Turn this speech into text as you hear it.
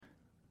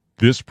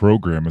This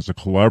program is a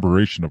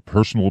collaboration of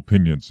personal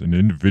opinions and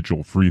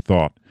individual free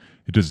thought.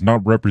 It does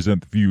not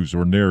represent the views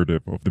or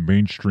narrative of the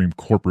mainstream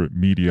corporate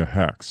media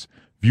hacks.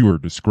 Viewer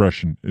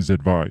discretion is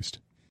advised.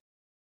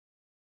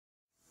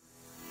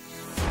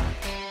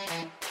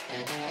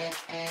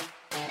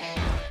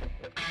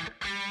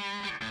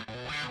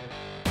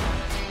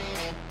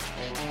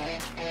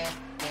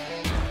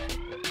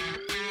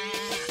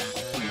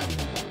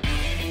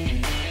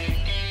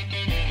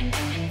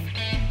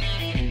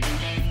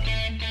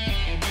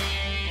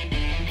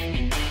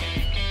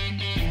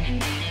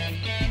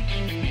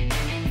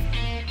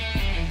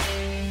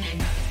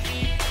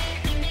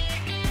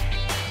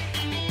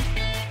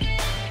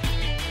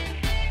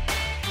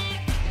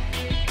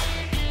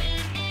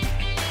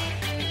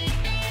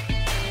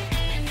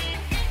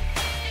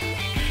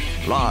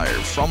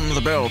 Live from the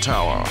bell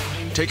tower,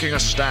 taking a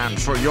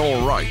stand for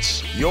your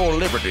rights, your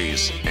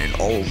liberties, and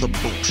all the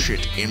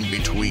bullshit in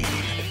between.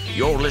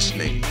 You're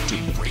listening to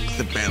Break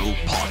the Bell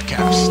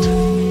Podcast.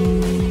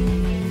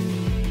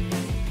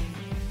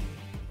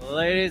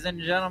 Ladies and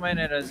gentlemen,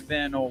 it has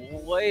been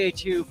way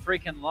too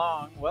freaking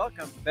long.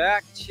 Welcome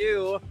back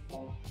to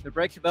the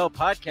Break the Bell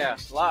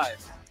Podcast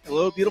live.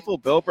 Hello, beautiful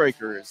bell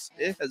breakers.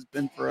 It has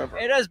been forever.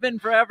 It has been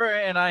forever,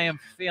 and I am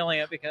feeling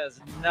it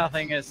because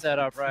nothing is set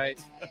up right.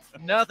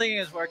 Nothing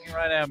is working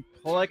right. I'm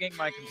plugging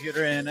my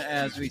computer in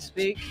as we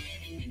speak.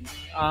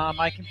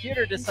 My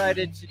computer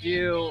decided to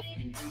do,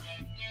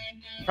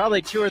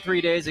 probably 2 or 3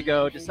 days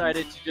ago,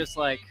 decided to just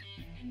kind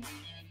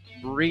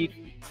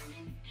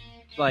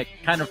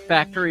of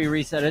factory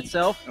reset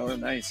itself. Oh,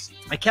 nice.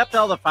 I kept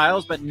all the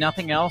files, but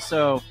nothing else,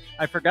 so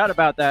I forgot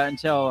about that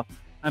until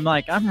I'm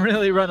like, I'm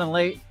really running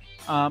late.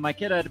 My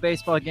kid had a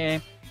baseball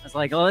game. I was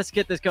like, well, let's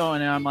get this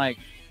going. And I'm like,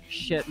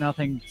 shit,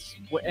 nothing's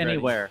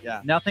anywhere.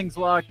 Yeah. Nothing's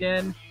logged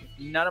in.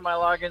 None of my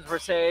logins were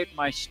saved.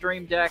 My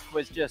Stream Deck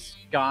was just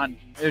gone.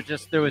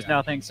 There was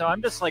nothing. So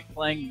I'm just like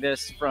playing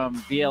this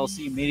from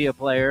VLC Media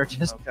Player.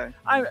 Okay.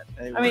 I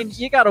mean,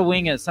 you got to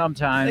wing it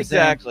sometimes.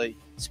 Exactly.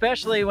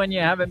 Especially when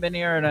you haven't been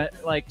here in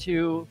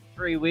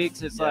 2-3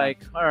 weeks. It's like,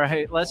 all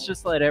right, let's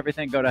just let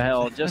everything go to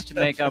hell just to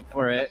make up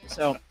for it.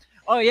 So.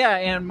 Oh, yeah,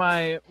 and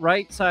my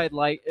right side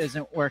light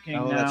isn't working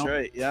now. Oh, that's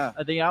right, yeah.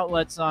 The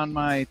outlets on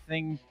my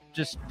thing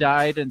just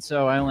died, and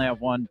so I only have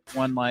one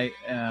light,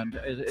 and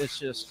it's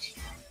just...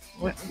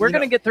 We're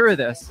going to get through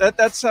this.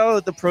 That's how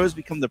the pros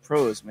become the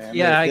pros, man.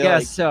 Yeah, I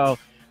guess so.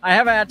 I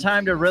haven't had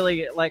time to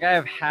really... I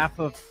have half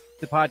of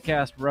the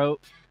podcast wrote.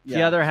 Yeah.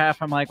 The other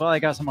half, I'm like, well, I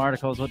got some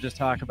articles we'll just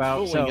talk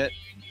about. We'll wing it.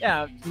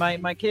 Yeah,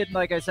 my kid,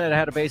 like I said,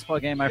 had a baseball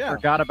game I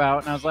forgot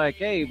about, and I was like,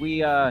 hey,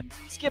 we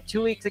skipped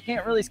 2 weeks. I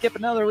can't really skip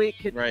another week.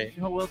 Right.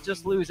 We'll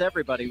just lose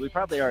everybody. We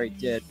probably already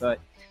did, but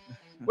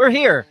we're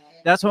here.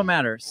 That's what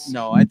matters.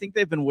 No, I think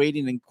they've been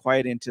waiting in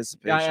quiet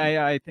anticipation.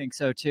 I think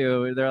so,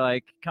 too. They're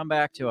like, come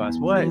back to us.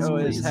 What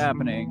is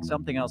happening?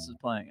 Something else is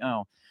playing.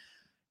 Oh,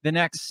 the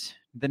next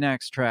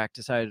track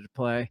decided to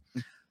play.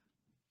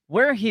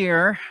 We're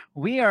here.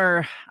 We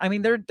are. I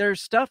mean,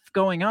 there's stuff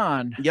going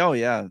on. Oh,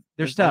 yeah.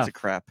 There's stuff. Lots of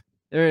crap.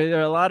 There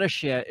are a lot of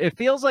shit. It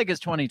feels like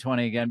it's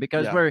 2020 again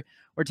because we're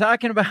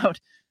talking about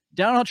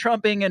Donald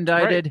Trump being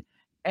indicted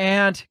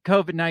and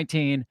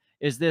COVID-19.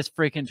 Is this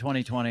freaking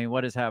 2020?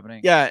 What is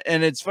happening? Yeah,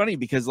 and it's funny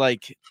because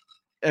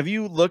have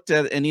you looked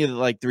at any of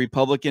the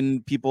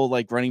Republican people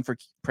running for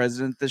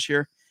president this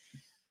year?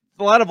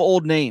 A lot of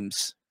old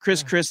names.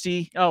 Chris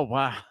Christie. Oh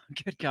wow,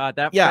 good God,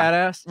 that fat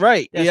ass.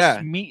 Right.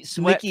 That meat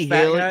sweat Nikki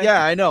fat Haley. guy.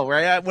 Yeah, I know.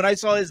 Right. When I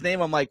saw his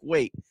name, I'm like,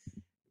 wait.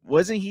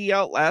 Wasn't he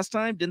out last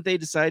time? Didn't they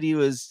decide he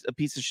was a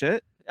piece of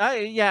shit?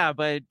 Yeah,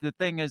 but the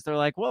thing is, they're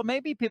like, well,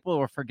 maybe people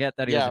will forget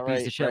that he was a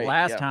piece of shit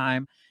last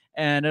time,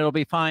 and it'll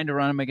be fine to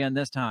run him again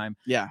this time.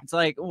 Yeah. It's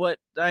like, what?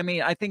 I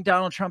mean, I think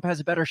Donald Trump has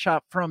a better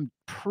shot from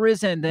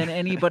prison than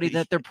anybody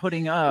that they're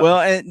putting up.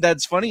 Well, and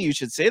that's funny you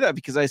should say that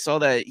because I saw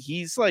that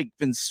he's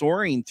been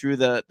soaring through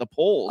the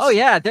polls. Oh,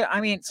 yeah. I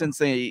mean, since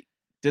they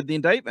did the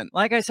indictment.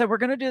 Like I said,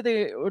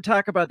 we'll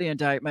talk about the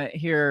indictment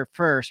here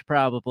first,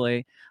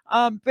 probably.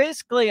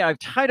 Basically, I've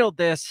titled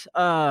this,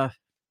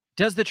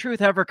 Does the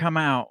Truth Ever Come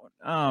Out?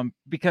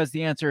 Because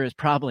the answer is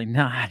probably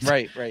not.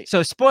 Right.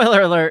 So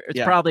spoiler alert,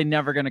 it's probably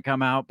never going to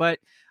come out. But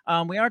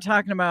we are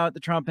talking about the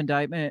Trump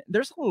indictment.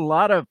 There's a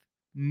lot of,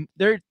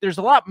 there's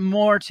a lot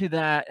more to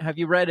that. Have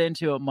you read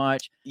into it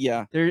much?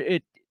 Yeah.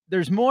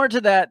 There's more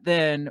to that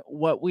than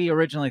what we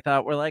originally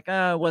thought. We're like,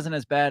 it wasn't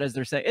as bad as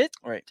they're saying.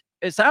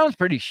 It sounds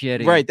pretty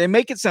shitty. Right. They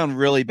make it sound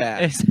really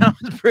bad. It sounds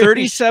pretty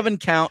 37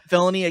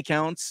 felony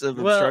accounts of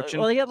obstruction.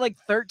 Well, he had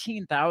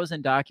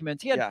 13,000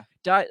 documents. He had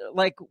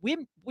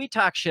we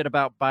talk shit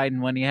about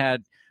Biden when he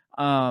had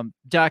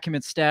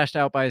documents stashed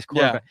out by his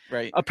Corvette. Yeah,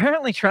 right.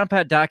 Apparently Trump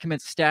had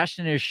documents stashed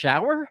in his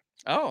shower.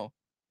 Oh,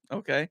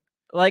 okay.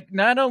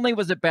 Not only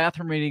was it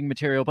bathroom reading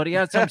material, but he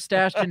had some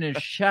stashed in his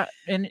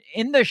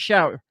in the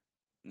shower.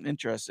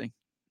 Interesting.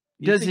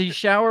 Does he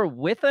shower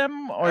with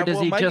them, or does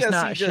he just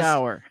not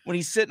shower? When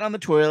he's sitting on the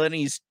toilet and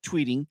he's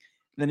tweeting,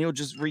 then he'll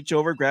just reach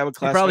over, grab a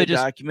classified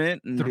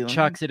document, and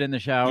chucks it in the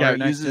shower. Yeah,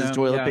 uses his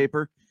toilet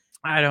paper.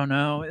 I don't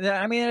know.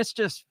 I mean, it's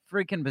just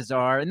freaking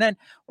bizarre. And then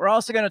we're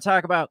also going to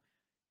talk about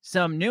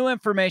some new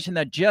information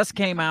that just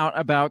came out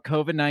about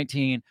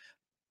COVID-19.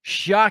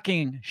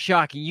 Shocking.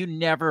 You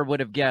never would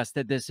have guessed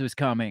that this was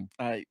coming.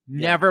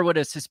 Never would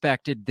have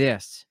suspected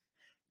this,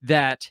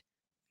 that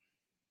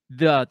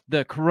the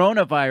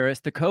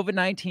coronavirus, the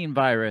COVID-19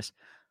 virus,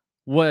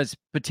 was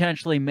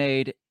potentially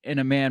made in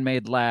a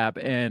man-made lab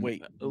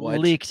and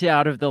leaked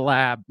out of the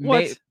lab.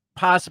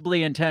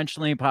 Possibly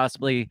intentionally,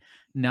 possibly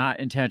not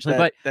intentionally.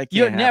 But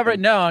you never.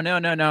 No.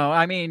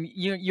 I mean,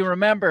 you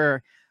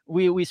remember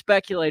we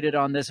speculated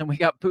on this and we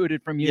got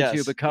booted from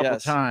YouTube a couple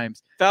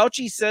times.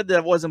 Fauci said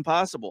that wasn't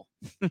possible.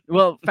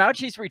 Well,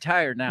 Fauci's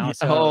retired now.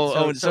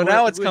 So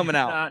now it's coming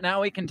out.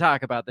 Now we can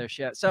talk about this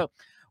shit. So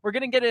we're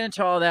going to get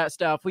into all that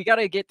stuff. We got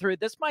to get through.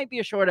 This might be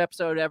a short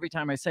episode. Every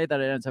time I say that,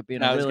 it ends up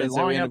being a really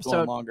long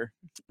episode. Longer.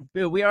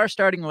 We are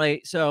starting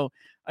late, so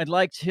I'd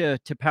like to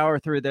power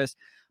through this.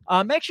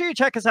 Make sure you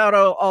check us out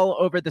all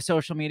over the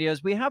social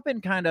medias. We have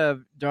been kind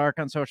of dark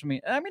on social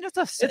media. I mean,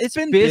 it's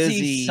been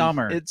busy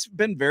summer. It's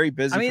been very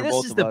busy. I mean, for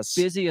both of us. This is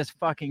the busiest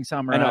fucking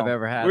summer I've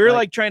ever had. We were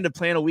like trying to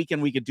plan a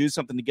weekend we could do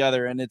something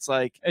together, and it's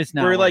like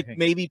we're like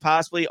maybe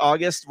possibly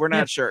August. We're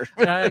not sure.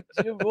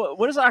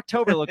 What does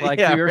October look like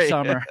for your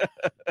summer?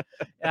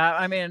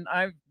 I mean,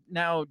 I'm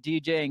now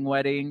DJing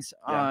weddings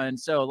on,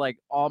 so like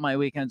all my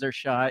weekends are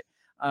shot.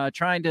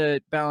 Trying to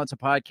balance a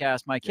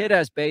podcast. My kid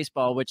has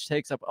baseball, which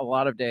takes up a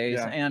lot of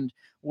days, and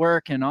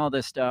work and all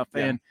this stuff.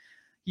 And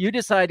you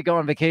decide to go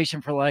on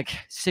vacation for like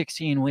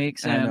 16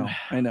 weeks. And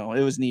I know.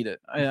 It was needed.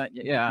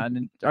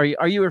 And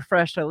are you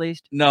refreshed at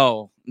least?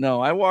 No.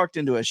 I walked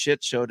into a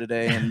shit show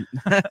today and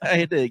I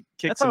had to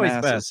kick some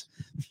asses.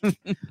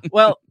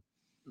 Well,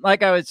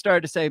 like I would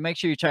start to say, make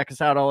sure you check us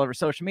out all over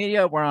social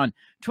media. We're on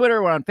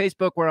Twitter, we're on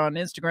Facebook, we're on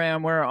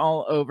Instagram, we're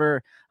all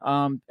over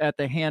at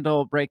the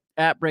handle Break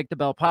the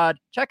Bell Pod.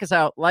 Check us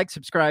out, like,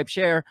 subscribe,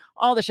 share,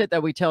 all the shit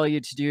that we tell you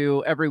to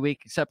do every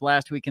week, except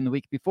last week and the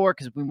week before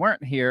because we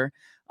weren't here.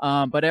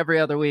 But every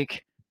other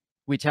week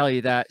we tell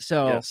you that.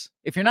 So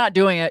if you're not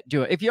doing it,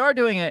 do it. If you are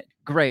doing it,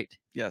 great.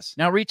 Yes.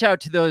 Now reach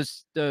out to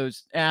those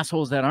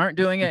assholes that aren't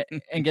doing it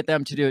and get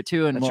them to do it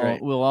too, and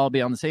we'll all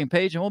be on the same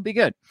page and we'll be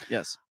good.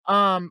 Yes.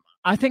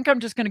 I think I'm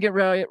just going to get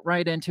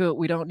right into it.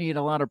 We don't need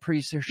a lot of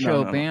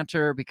pre-show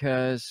banter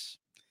because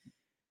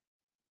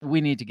we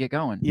need to get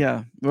going.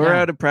 Yeah, we're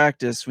out of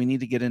practice. We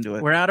need to get into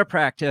it. We're out of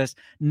practice.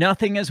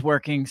 Nothing is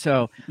working.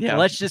 So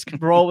let's just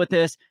roll with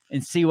this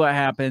and see what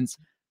happens.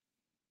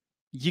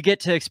 You get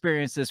to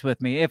experience this with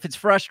me. If it's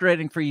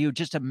frustrating for you,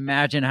 just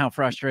imagine how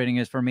frustrating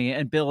it is for me.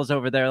 And Bill's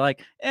over there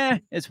like,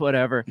 it's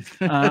whatever.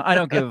 I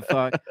don't give a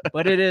fuck.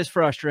 But it is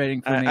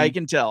frustrating for me. I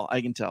can tell.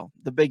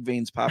 The big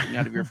veins popping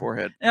out of your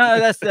forehead. No,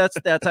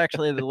 that's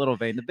actually the little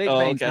vein. The big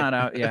vein's not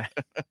out. Yeah.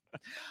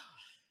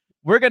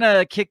 We're going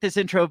to kick this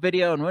intro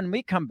video. And when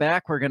we come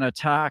back, we're going to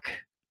talk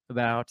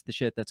about the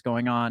shit that's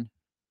going on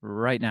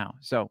right now.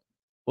 So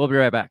we'll be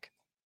right back.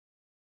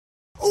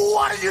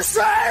 What did you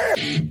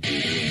say?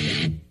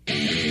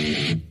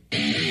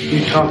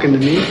 You talking to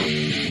me?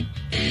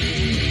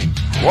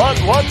 What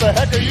the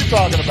heck are you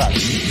talking about?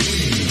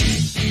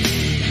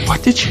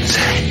 What did you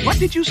say? What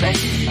did you say?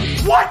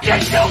 What did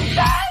you say?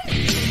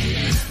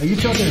 Are you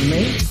talking to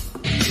me?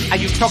 Are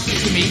you talking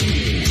to me?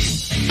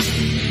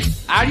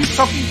 Are you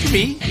talking to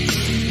me?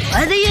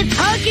 What are you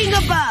talking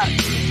about?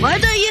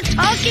 What are you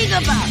talking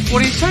about?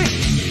 What are you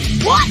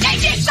saying? What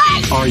did you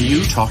say? Are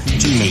you talking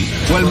to me?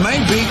 Well,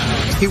 maybe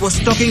he was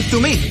talking to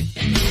me.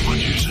 What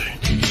did you say?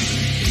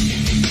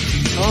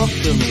 Talk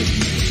to me.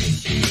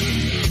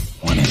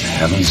 What in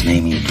heaven's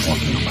name are you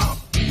talking about?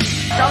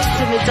 Talk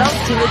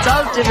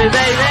to me,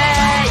 baby.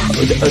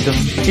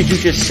 Did you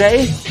just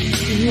say?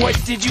 What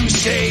did you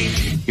say?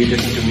 You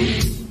listen to me.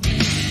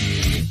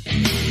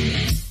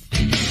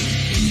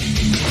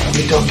 Are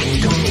you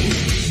talking to me?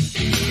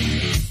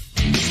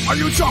 Are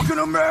you talking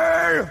to me?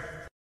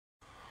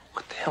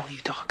 What the hell are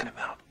you talking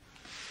about?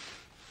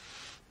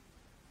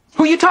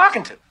 Who are you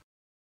talking to?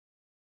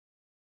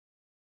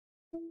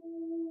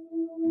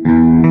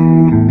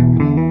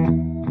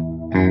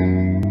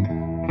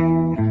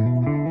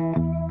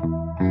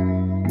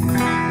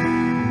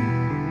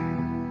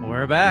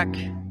 We're back.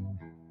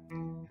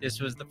 This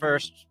was the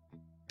first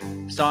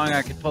song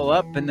I could pull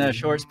up in the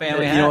short span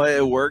we had. You know,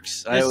 it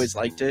works. I always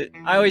liked it.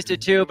 I always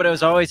did too, but it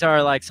was always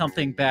our like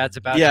something bad's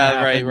about to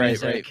happen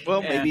music.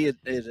 Well, maybe it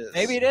is.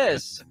 Maybe it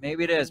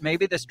is.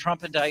 Maybe this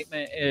Trump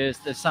indictment is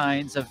the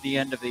signs of the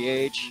end of the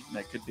age.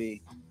 That could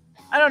be.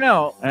 I don't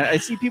know. I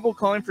see people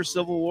calling for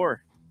civil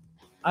war.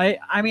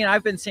 I mean,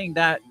 I've been seeing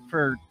that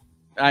for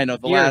the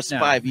last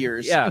 5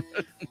 years. Yeah,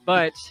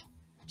 but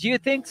do you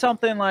think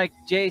something like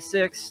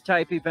J6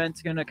 type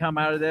event's going to come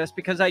out of this?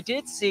 Because I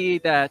did see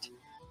that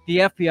the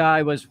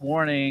FBI was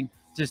warning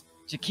just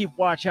to keep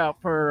watch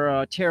out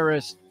for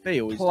terrorist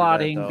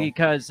plotting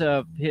because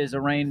of his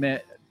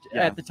arraignment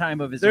at the time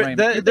of his arraignment.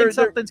 Do you think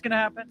something's going to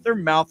happen? Their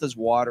mouth is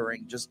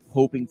watering, just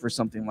hoping for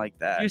something like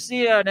that. You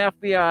see an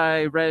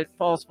FBI red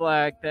false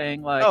flag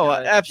thing like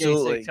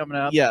absolutely J6 coming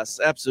up? Yes,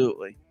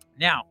 absolutely.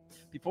 Now,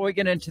 before we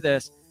get into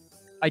this,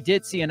 I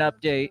did see an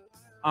update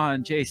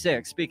on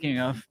J6. Speaking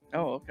of,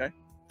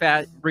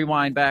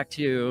 rewind back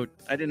to.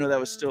 I didn't know that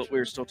was we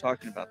were still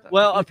talking about that.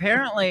 Well,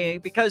 apparently,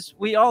 because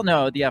we all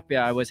know the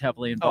FBI was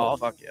heavily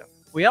involved. Oh, fuck yeah.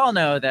 We all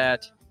know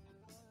that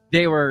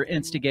they were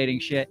instigating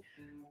shit.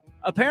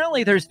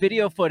 Apparently, there's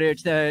video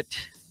footage that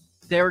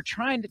they were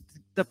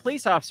the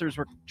police officers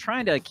were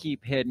trying to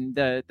keep hidden.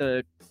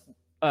 The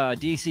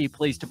DC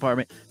Police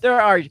Department. There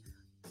are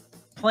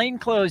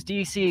plainclothes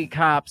DC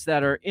cops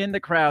that are in the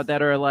crowd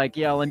that are like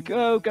yelling,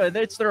 "Go, go!"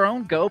 It's their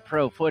own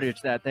GoPro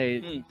footage that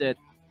that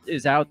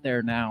is out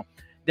there now.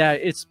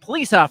 That it's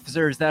police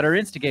officers that are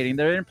instigating.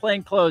 They're in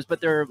plain clothes,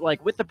 but they're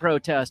like with the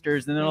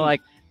protesters, and they're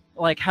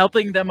like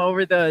helping them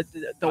over the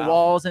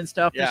walls and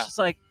stuff. Yeah. It's just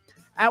like,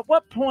 at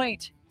what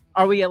point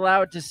are we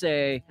allowed to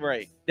say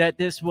that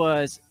this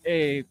was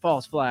a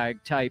false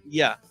flag type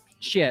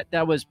shit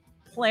that was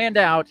planned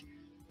out,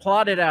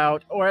 plotted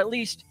out, or at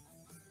least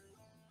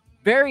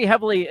very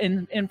heavily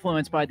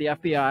influenced by the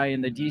FBI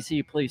and the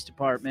DC Police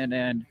Department,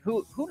 and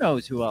who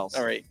knows who else?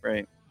 All right.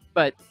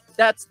 But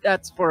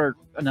that's for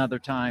another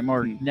time,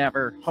 or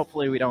never.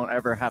 Hopefully, we don't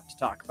ever have to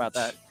talk about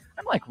that.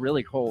 I'm like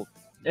really cold.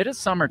 It is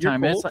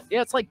summertime. You're cold?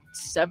 It's like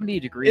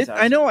 70 degrees.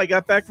 I know. I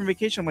got back from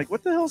vacation. I'm like,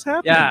 what the hell's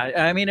happening? Yeah,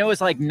 I mean, it was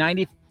like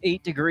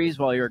 98 degrees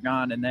while you were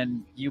gone, and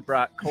then you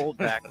brought cold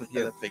back with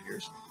you. That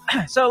figures.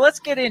 So let's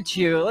kill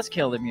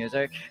the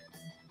music.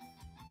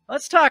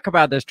 Let's talk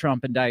about this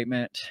Trump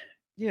indictment.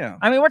 Yeah.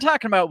 I mean, we're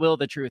talking about will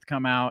the truth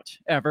come out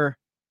ever?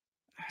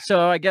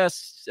 So I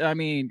guess, I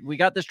mean, we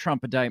got this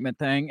Trump indictment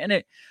thing,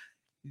 and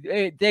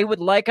they would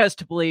like us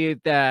to believe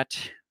that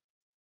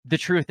the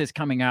truth is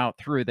coming out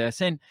through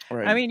this. And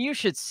I mean, you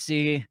should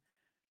see,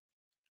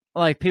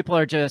 like, people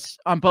are just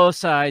on both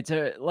sides.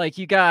 Like,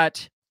 you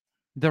got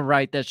the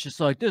right that's just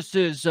like, this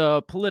is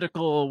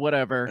political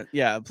whatever.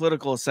 Yeah,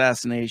 political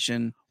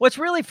assassination. What's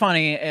really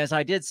funny is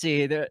I did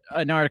see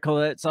an article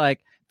that's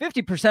like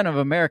 50% of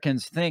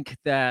Americans think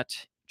that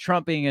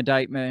Trump being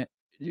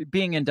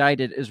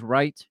indicted is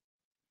right,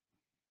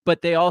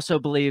 but they also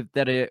believe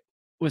that it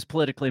was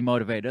politically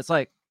motivated. It's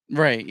like,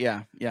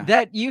 yeah.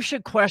 That you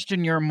should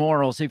question your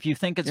morals if you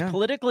think it's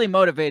politically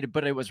motivated,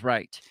 but it was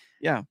right.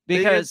 Yeah,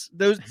 because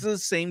those are the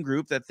same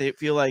group that they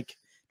feel like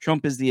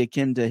Trump is the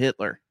akin to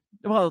Hitler.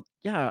 Well,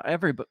 yeah,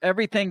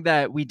 everything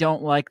that we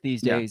don't like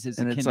these days is,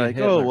 and akin it's to like,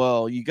 Hitler. oh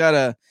well, he's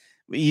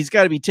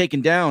got to be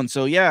taken down.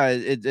 So yeah,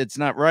 it's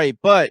not right,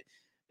 but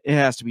it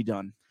has to be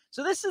done.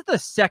 So this is the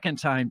second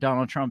time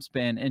Donald Trump's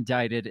been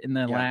indicted in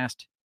the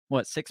last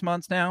 6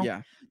 months now.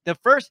 Yeah, the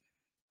first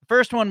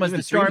one was Even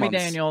the Stormy 3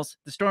 months.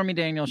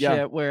 Daniels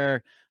shit,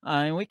 where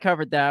and we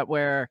covered that,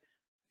 where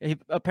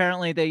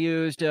apparently they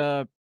used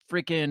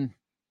freaking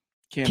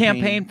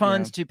campaign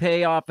funds to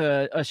pay off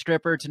a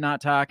stripper to not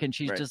talk, and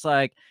she's just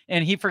like,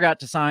 and he forgot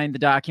to sign the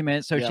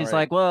document, so she's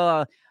like,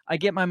 well, I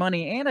get my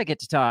money and I get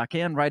to talk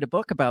and write a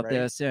book about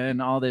this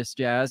and all this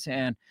jazz.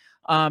 And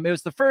it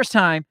was the first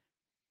time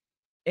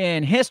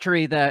in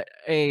history that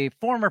a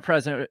former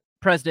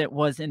president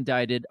was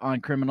indicted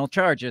on criminal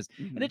charges,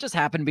 and it just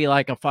happened to be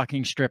like a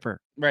fucking stripper.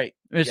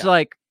 It's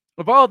like,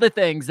 of all the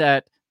things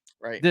that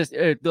this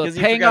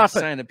paying off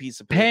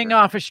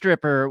a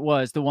stripper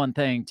was the one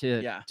thing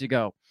to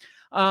go.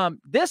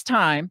 This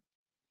time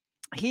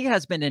he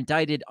has been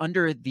indicted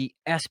under the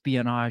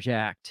Espionage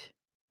Act.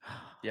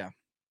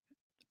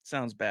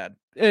 Sounds bad.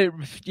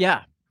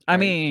 I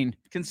mean,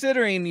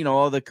 considering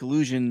all the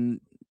collusion,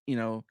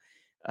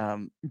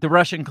 the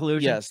Russian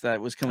collusion, that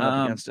was coming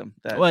up against him.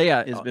 That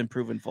has been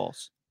proven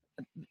false.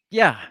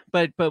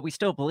 But we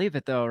still believe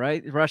it though,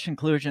 right? Russian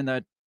collusion.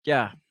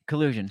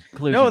 Collusion.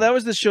 No, that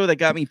was the show that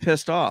got me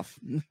pissed off.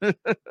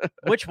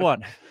 Which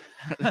one?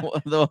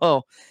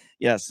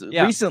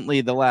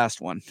 Recently the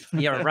last one.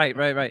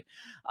 Right.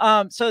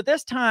 So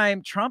this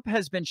time Trump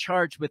has been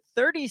charged with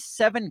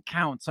 37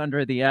 counts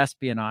under the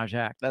Espionage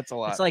Act. That's a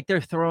lot. It's like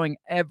they're throwing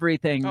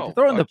everything,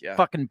 throwing the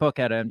fucking book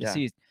at him to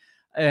see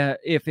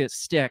if it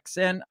sticks.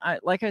 And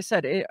like I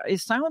said, it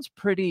sounds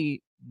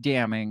pretty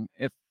damning,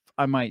 if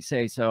I might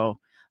say so.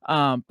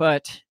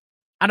 But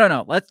I don't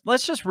know.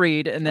 Let's just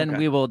read, and then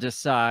we will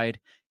decide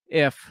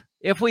if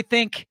we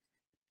think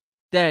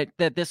that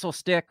this will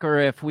stick, or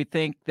if we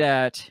think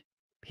that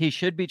he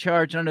should be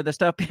charged under the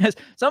stuff, because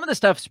some of the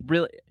stuff's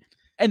really,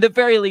 at the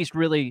very least,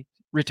 really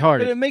retarded.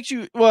 But it makes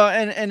you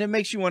and it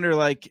makes you wonder,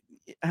 like,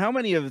 how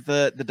many of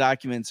the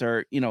documents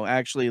are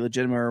actually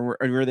legitimate, or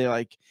were they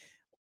like,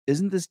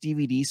 isn't this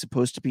DVD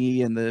supposed to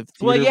be in the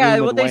theater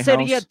room of the they White said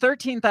House? He had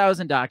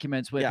 13,000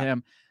 documents with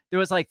him. There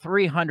was like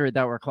 300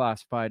 that were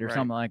classified or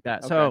something like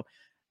that. So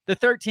the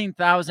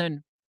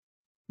 13,000,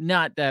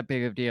 not that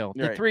big of a deal.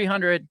 The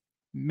 300,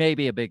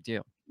 maybe a big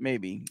deal.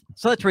 Maybe.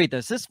 So let's read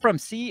this. This is from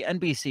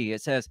CNBC.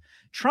 It says,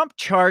 Trump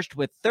charged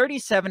with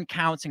 37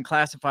 counts in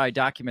classified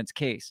documents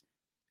case,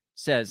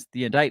 says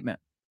the indictment.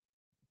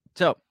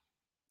 So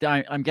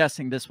I'm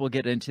guessing this will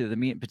get into the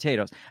meat and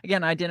potatoes.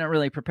 Again, I didn't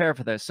really prepare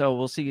for this, so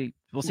we'll see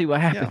what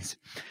happens.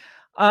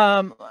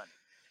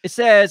 It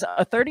says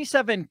a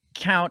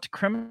 37-count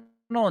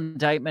criminal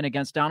indictment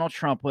against Donald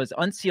Trump was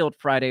unsealed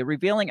Friday,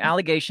 revealing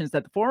allegations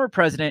that the former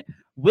president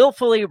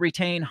willfully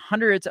retained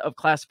hundreds of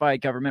classified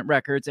government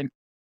records and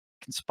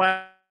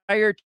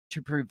conspired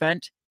to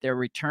prevent their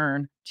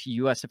return to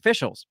U.S.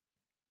 officials.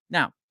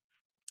 Now,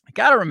 I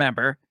got to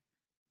remember,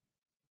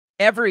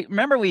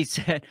 we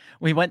said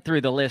we went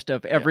through the list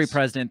of every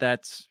president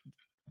that's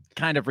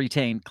kind of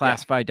retained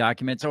classified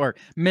documents or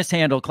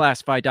mishandled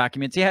classified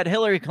documents. You had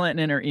Hillary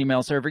Clinton in her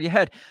email server. You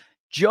had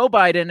Joe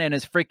Biden and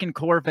his freaking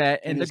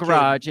Corvette in the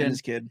garage,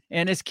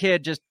 and his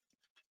kid just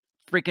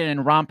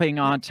freaking romping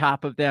on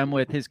top of them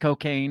with his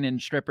cocaine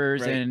and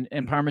strippers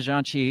and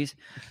Parmesan cheese.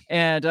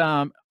 And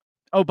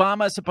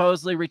Obama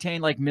supposedly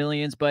retained like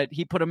millions, but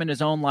he put them in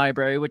his own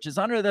library, which is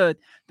under the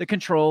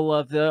control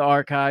of the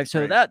archive.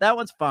 So that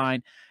one's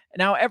fine.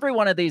 Now, every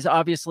one of these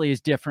obviously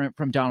is different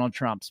from Donald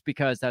Trump's,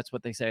 because that's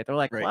what they say. They're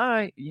like,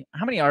 why?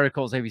 How many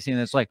articles have you seen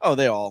that's like,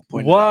 they all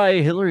point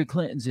why Hillary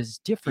Clinton's is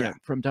different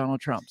from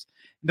Donald Trump's?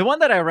 The one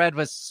that I read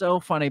was so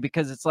funny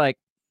because it's like,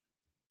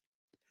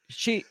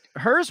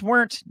 hers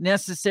weren't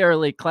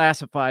necessarily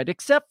classified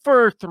except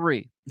for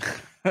 3.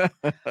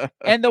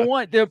 And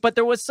but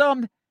there was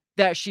some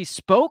that she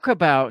spoke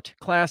about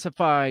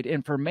classified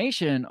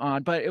information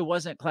on, but it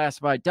wasn't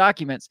classified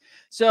documents.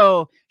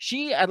 So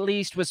she at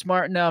least was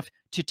smart enough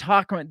to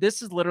talk.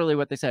 This is literally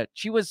what they said.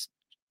 She was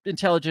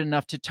intelligent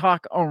enough to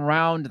talk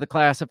around the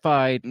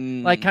classified,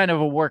 like kind of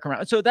a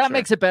workaround. So that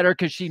makes it better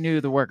because she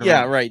knew the workaround.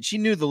 Yeah, right. She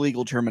knew the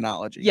legal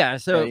terminology. Yeah.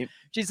 So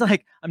she's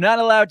like, I'm not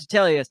allowed to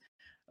tell you this,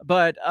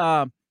 but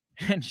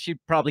and she'd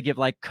probably give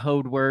like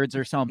code words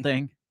or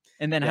something.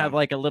 And then have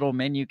like a little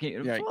menu.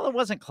 Well, it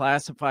wasn't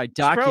classified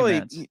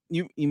documents.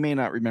 Probably, you may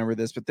not remember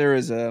this, but there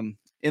is In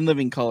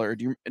Living Color.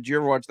 Did you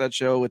ever watch that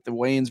show with the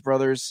Wayans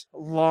brothers?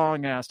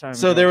 Long ass time.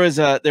 So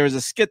ago. there was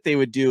a skit they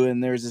would do,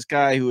 and there was this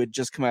guy who had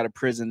just come out of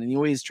prison, and he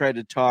always tried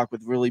to talk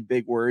with really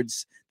big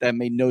words that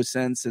made no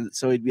sense, and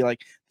so he'd be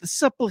like, the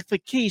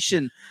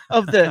simplification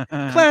of the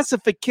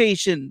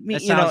classification.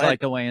 It sounds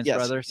like the Wayans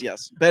brothers.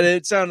 Yes, but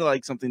it sounded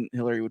like something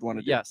Hillary would want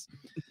to do. Yes.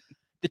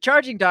 The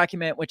charging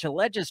document, which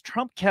alleges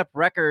Trump kept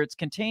records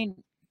containing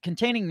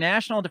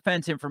national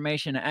defense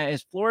information at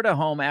his Florida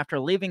home after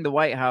leaving the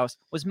White House,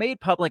 was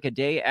made public a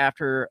day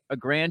after a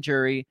grand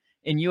jury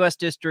in U.S.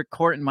 District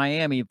Court in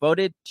Miami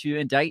voted to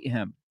indict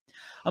him.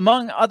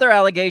 Among other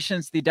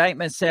allegations, the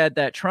indictment said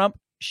that Trump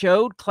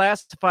showed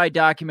classified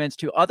documents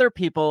to other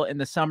people in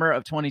the summer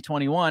of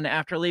 2021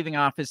 after leaving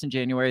office in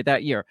January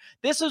that year.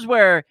 This is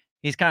where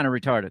he's kind of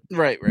retarded.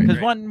 Right.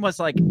 Because one was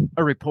like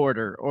a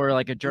reporter or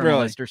like a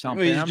journalist or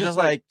something. He's just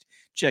like,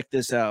 check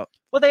this out.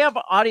 Well, they have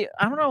audio.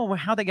 I don't know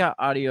how they got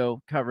audio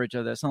coverage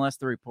of this, unless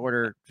the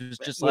reporter was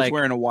just like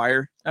wearing a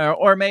wire.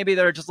 Or maybe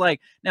they're just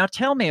like, now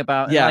tell me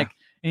about it. And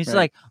he's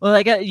like, well,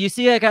 I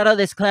got all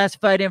this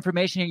classified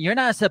information. You're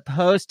not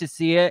supposed to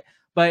see it,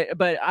 but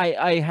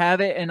I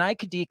have it, and I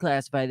could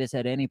declassify this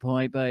at any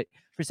point, but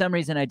for some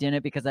reason I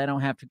didn't, because I don't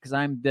have to, because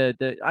I'm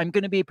I'm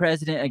going to be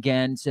president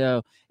again,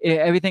 so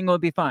everything will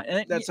be fine.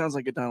 And that sounds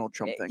like a Donald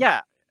Trump thing.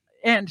 Yeah,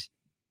 and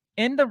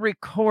in the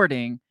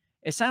recording,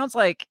 it sounds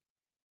like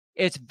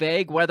it's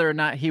vague whether or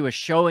not he was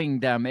showing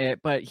them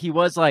it, but he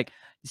was like,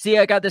 "See,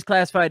 I got this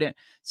classified."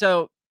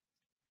 So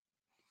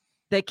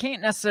they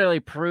can't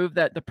necessarily prove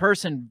that the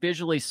person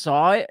visually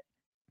saw it,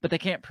 but they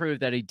can't prove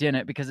that he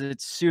didn't, because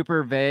it's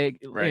super vague.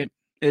 Right.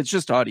 It's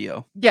just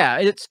audio. Yeah,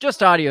 it's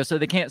just audio, so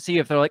they can't see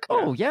if they're like,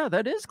 "Oh, yeah,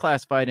 that is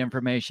classified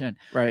information."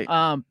 Right.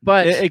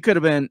 But it could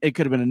have been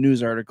a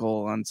news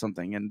article on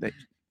something, and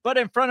but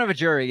in front of a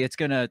jury, it's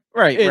gonna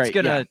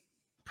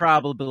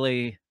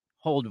probably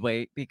hold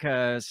weight,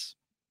 because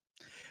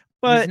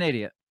he's an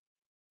idiot.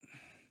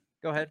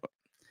 Go ahead.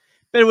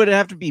 But it would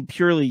have to be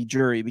purely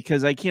jury,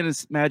 because I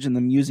can't imagine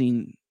them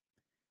using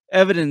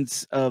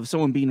evidence of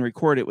someone being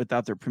recorded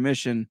without their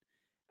permission.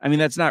 I mean,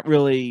 that's not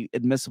really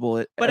admissible.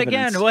 But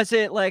evidence. Again, was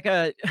it like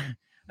a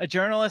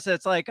journalist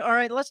that's like, all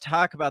right, let's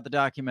talk about the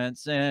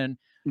documents, and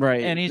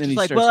he's just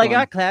like, well, I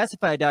got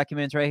classified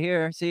documents right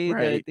here. See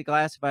the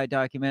classified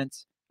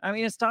documents. I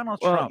mean, it's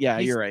Donald Trump. Yeah,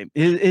 you're right.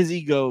 His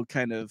ego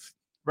kind of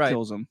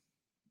kills him.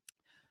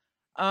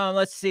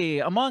 Let's see.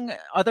 Among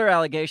other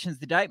allegations,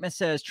 the indictment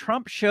says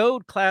Trump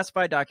showed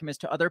classified documents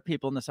to other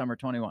people in the summer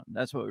 21.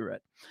 That's what we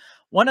read.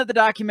 One of the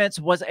documents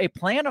was a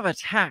plan of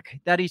attack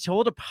that he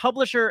told a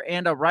publisher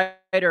and a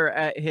writer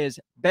at his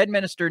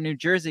Bedminster, New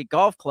Jersey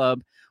golf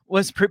club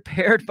was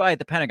prepared by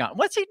the Pentagon.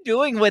 What's he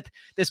doing with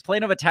this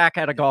plan of attack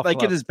at a golf club?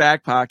 Like in his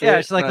back pocket. Yeah,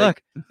 it's like,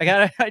 look, I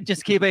gotta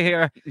just keep it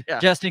here,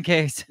 just in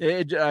case.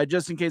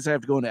 Just in case I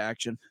have to go into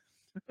action.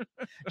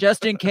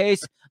 Just in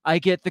case I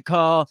get the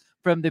call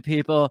from the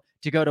people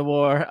to go to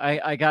war,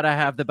 I gotta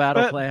have the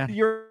battle plan.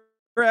 You're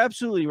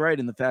absolutely right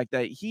in the fact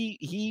that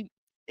he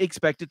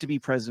expected to be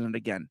president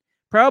again.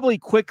 Probably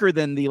quicker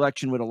than the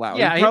election would allow.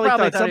 Yeah, he probably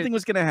thought something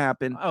was going to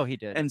happen. Oh, he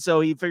did. And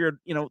so he figured,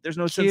 there's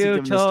no sense in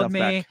giving this stuff back. You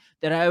told me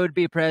that I would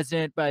be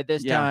president by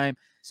this time,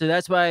 so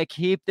that's why I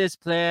keep this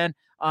plan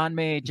on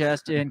me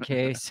just in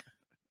case.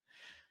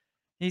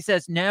 He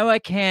says, "No, I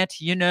can't.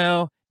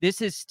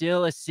 This is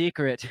still a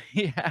secret."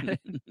 He had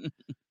it.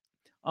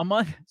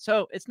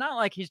 So it's not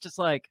like he's just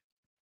like,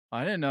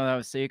 I didn't know that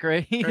was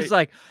secret. He's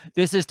like,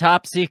 this is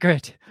top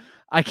secret.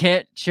 I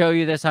can't show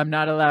you this. I'm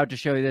not allowed to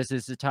show you this.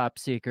 This is top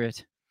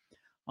secret.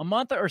 A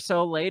month or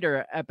so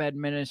later at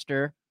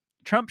Bedminster,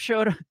 Trump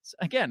showed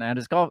again at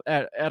his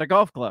at a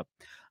golf club.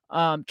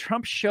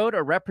 Trump showed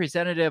a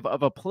representative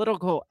of a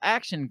political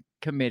action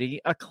committee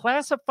a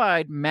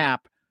classified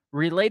map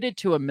related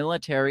to a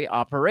military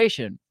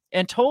operation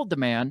and told the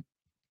man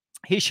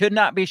he should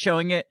not be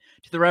showing it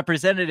to the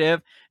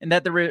representative and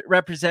that the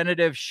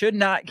representative should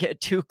not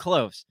get too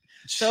close.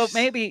 So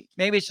maybe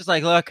it's just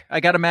like, look, I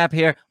got a map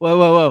here.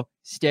 Whoa.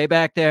 Stay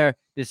back there.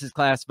 This is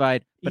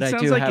classified. But He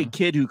sounds like a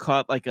kid who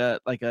caught like a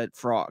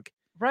frog.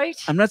 Right?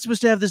 I'm not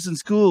supposed to have this in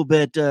school,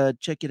 but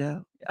check it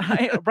out.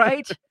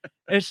 Right?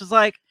 It's just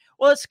like,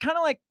 well, it's kind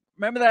of like,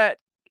 remember that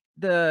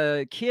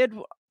the kid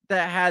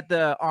that had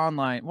the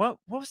online, what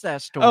was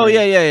that story? Oh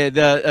yeah.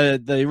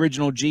 The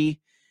original G.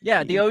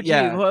 Yeah, the OG.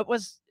 Yeah. What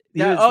was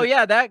That,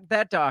 yeah,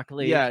 that doc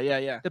leak.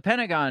 Yeah. The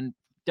Pentagon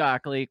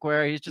doc leak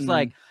where he's just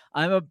like,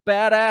 I'm a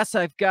badass.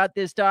 I've got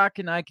this doc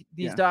and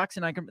docs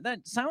and I can.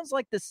 That sounds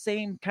like the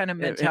same kind of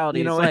mentality.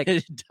 You know, it's like,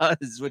 it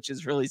does, which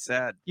is really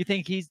sad. You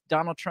think he's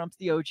Donald Trump's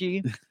the OG?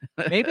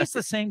 Maybe it's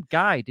the same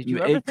guy. Did you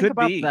ever It think could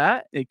about be.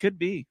 that? It could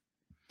be.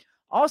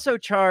 Also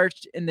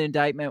charged in the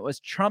indictment was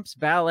Trump's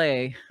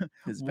valet,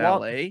 His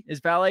valet, his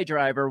valet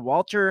driver,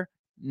 Walter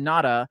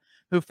Nada,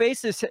 who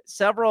faces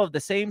several of the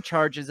same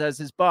charges as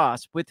his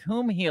boss, with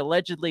whom he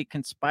allegedly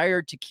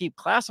conspired to keep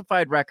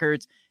classified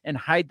records and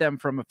hide them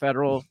from a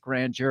federal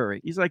grand jury.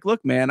 He's like,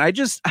 look, man, I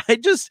just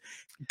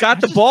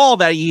got the ball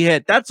that he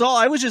hit. That's all.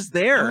 I was just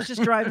there. I was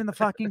just driving the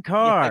fucking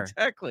car. Yeah,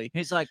 exactly.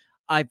 He's like,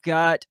 I've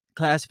got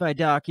classified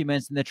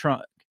documents in the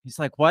trunk. He's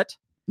like, what?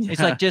 Yeah. He's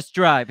like, just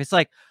drive. It's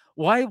like,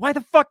 why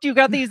the fuck do you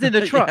got these in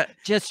the trunk? Yeah.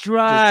 Just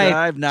drive. Just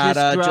drive,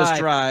 Nada. Just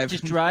drive.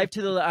 Just drive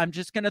to the. I'm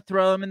just gonna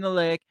throw them in the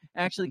lake.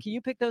 Actually, can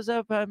you pick those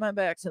up? My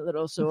back's a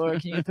little sore.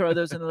 Can you throw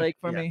those in the lake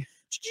for me?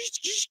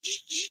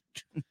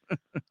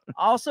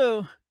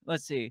 Also,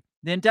 let's see.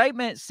 The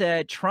indictment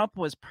said Trump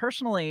was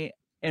personally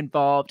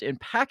involved in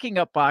packing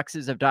up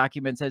boxes of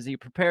documents as he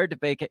prepared to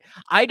vacate.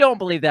 I don't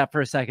believe that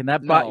for a second.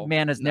 That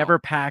man has never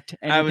packed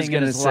anything I was in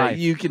gonna his say, life.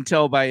 you can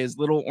tell by his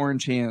little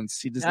orange hands.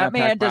 He does That not.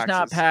 man pack does not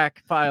boxes.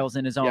 pack files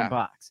in his own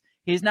box.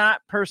 He's not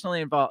personally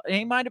involved.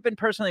 He might have been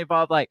personally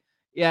involved. Like,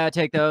 yeah,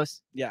 take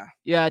those. Yeah,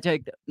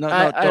 take them. No,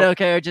 I don't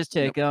care. Just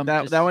take them.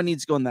 That one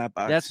needs to go in that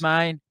box. That's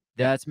mine.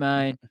 That's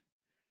mine.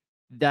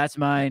 That's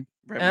mine.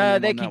 Right,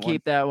 They can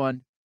keep that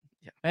one.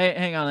 Yeah. Hey,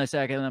 hang on a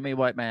second. Let me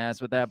wipe my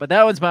ass with that. But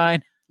that one's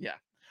mine. Yeah.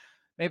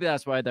 Maybe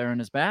that's why they're in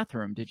his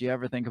bathroom. Did you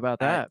ever think about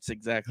that? That's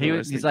exactly.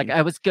 He's like,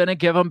 I was gonna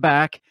give them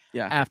back.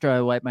 Yeah. After I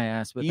wipe my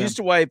ass with He them. used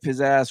to wipe his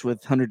ass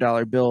with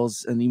 $100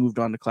 bills, and he moved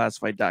on to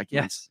classified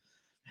documents.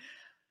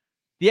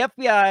 Yes.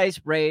 The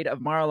FBI's raid of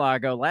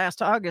Mar-a-Lago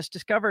last August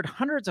discovered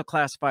hundreds of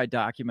classified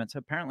documents,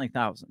 apparently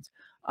thousands,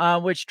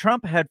 which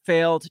Trump had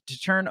failed to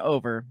turn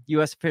over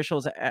U.S.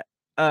 officials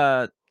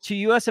to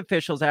U.S.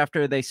 officials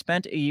after they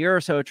spent a year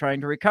or so trying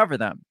to recover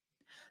them.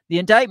 The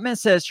indictment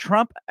says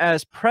Trump,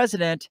 as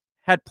president,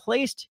 had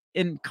placed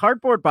in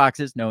cardboard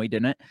boxes, no, he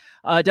didn't,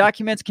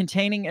 documents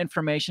containing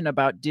information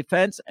about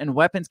defense and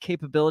weapons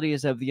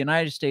capabilities of the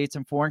United States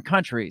and foreign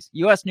countries,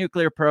 U.S.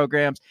 nuclear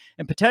programs,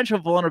 and potential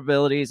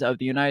vulnerabilities of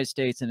the United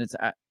States and its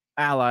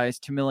allies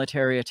to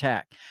military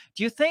attack.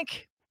 Do you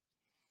think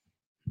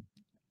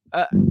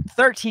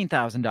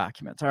 13,000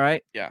 documents, all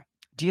right? Yeah.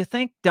 Do you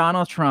think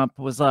Donald Trump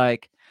was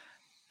like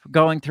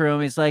going through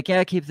them? He's like,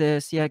 yeah, keep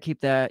this. Yeah,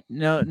 keep that.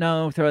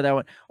 No, throw that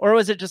one. Or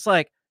was it just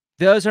like,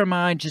 those are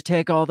mine. Just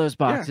take all those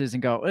boxes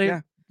and go.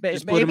 Yeah.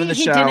 Just Maybe put them in the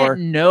he shower.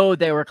 didn't know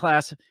they were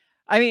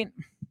I mean,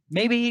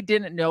 maybe he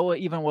didn't know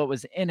even what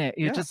was in it.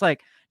 He was just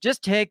like,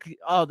 just take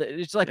all the.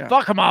 It's like,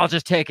 fuck them all.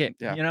 Just take it.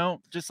 Yeah. You know,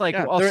 just like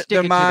Yeah, I'll stick they're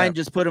it to mine. them.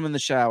 Just put them in the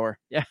shower.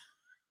 Yeah,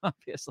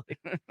 obviously.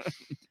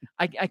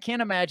 I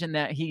can't imagine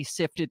that he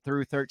sifted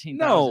through 13,000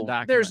 No,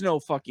 documents. there's no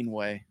fucking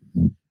way.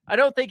 I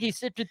don't think he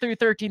sifted through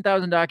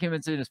 13,000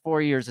 documents in his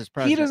 4 years as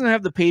president. He doesn't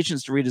have the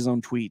patience to read his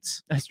own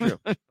tweets. That's true.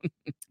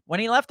 When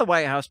he left the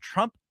White House,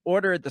 Trump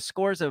ordered the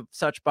scores of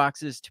such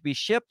boxes to be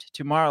shipped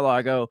to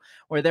Mar-a-Lago,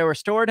 where they were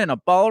stored in a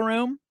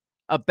ballroom,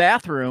 a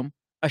bathroom,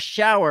 a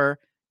shower,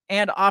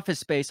 and office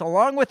space,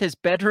 along with his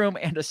bedroom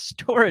and a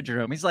storage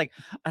room. He's like,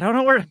 I don't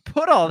know where to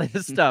put all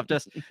this stuff.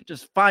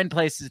 Just find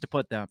places to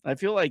put them. I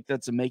feel like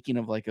that's a making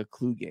of like a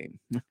Clue game.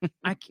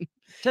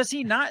 Does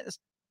he not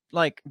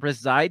like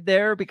reside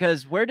there?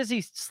 Because where does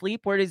he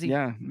sleep? Where does he?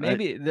 Yeah,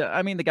 maybe.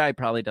 The guy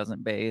probably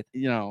doesn't bathe.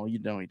 You know he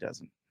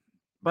doesn't.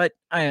 But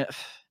I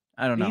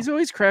don't know. He's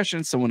always crashing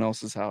in someone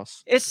else's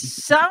house. It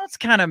sounds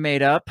kind of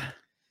made up,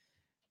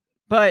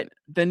 but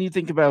then you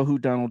think about who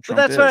Donald Trump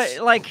that's is.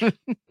 what like.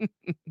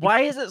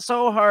 Why is it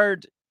so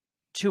hard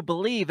to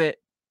believe it,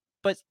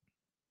 but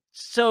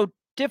so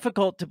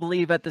difficult to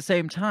believe at the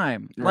same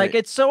time? Like Right.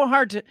 it's so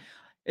hard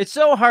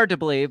to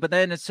believe, but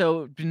then it's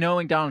so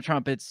knowing Donald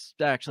Trump, it's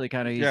actually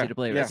kind of easy to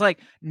believe. yeah. It's like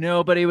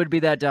nobody would be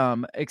that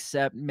dumb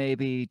except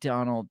maybe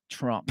Donald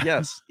Trump.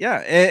 Yes, yeah,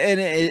 and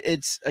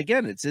it's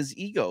again, it's his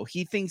ego.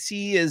 He thinks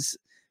he is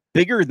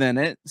bigger than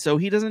it, so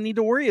he doesn't need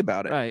to worry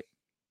about it. Right.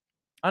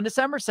 On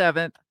December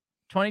 7th,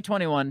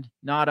 2021,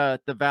 Nada,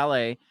 the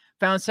valet,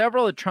 found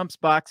several of Trump's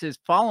boxes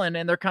fallen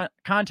and their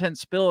contents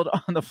spilled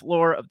on the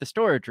floor of the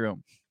storage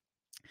room,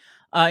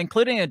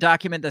 including a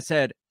document that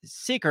said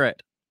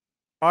secret,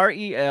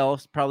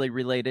 REL, probably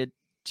related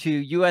to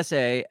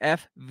USA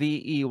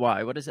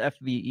FVEY. What does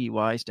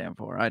FVEY stand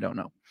for? I don't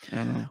know.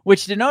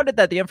 Which denoted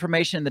that the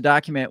information in the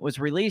document was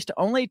released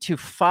only to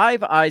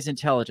Five Eyes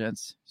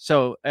Intelligence.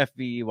 So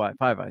FVEY,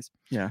 Five Eyes.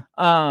 Yeah.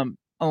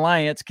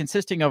 Alliance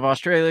consisting of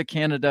Australia,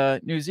 Canada,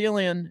 New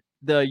Zealand,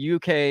 the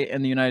UK,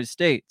 and the United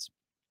States.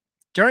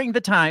 During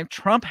the time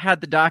Trump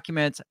had the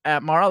documents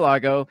at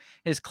Mar-a-Lago,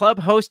 his club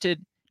hosted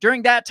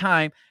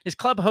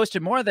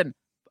more than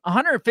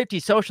 150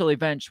 social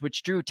events,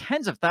 which drew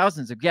tens of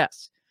thousands of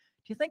guests.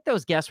 Do you think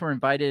those guests were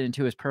invited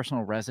into his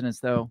personal residence,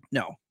 though?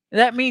 No.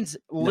 That means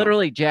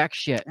literally jack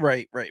shit.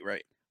 Right.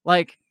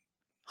 Like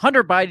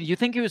Hunter Biden, you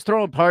think he was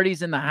throwing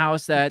parties in the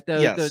house that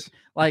Yes.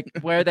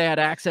 where they had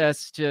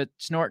access to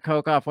snort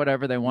coke off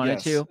whatever they wanted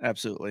to?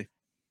 Absolutely.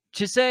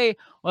 To say,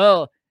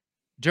 well,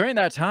 during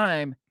that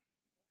time,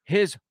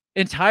 his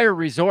entire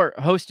resort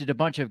hosted a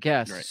bunch of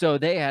guests, Right. so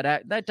they had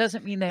that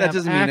doesn't mean they That have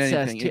doesn't mean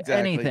access anything. to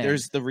Exactly. anything.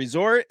 There's the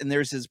resort and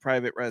there's his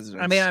private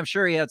residence. I mean, I'm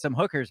sure he had some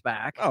hookers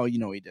back. Oh, you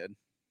know he did.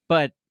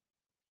 But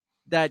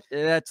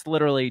that's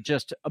literally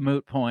just a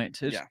moot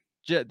point. It's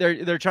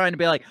they're trying to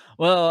be like,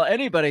 well,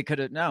 anybody could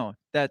have. No,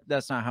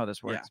 that's not how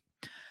this works.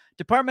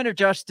 Department of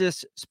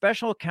Justice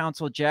Special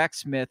Counsel Jack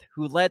Smith,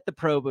 who led the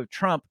probe of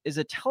Trump, in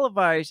a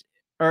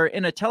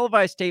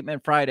televised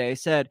statement Friday,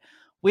 said,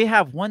 "We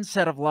have one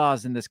set of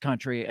laws in this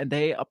country, and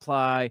they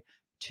apply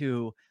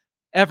to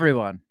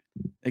everyone."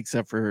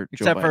 Except for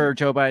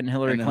Joe Biden,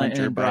 Hillary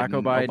Clinton, Barack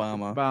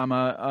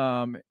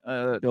Obama,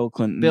 Bill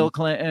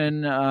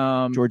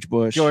Clinton, George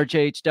Bush, George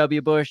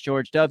H.W. Bush,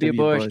 George W.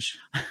 Bush.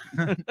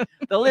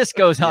 The list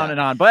goes on and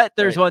on. But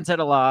there's one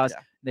set of laws.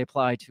 Yeah. They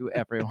apply to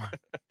everyone.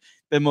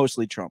 But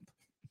mostly Trump.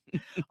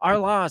 Our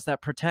laws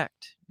that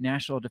protect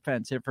national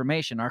defense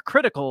information are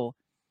critical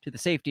to the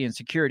safety and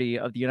security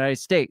of the United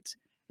States,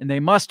 and they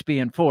must be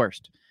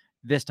enforced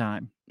this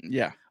time.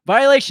 Yeah.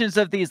 Violations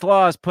of these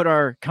laws put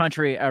our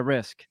country at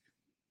risk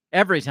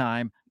every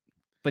time,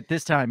 but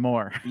this time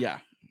more. Yeah.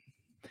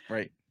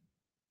 Right.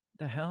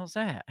 The hell's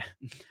that?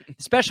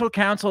 Special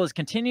counsel is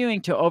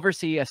continuing to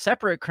oversee a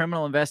separate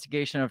criminal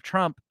investigation of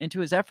Trump into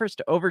his efforts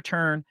to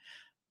overturn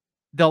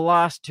the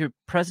loss to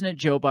President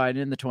Joe Biden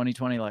in the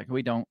 2020 election.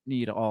 We don't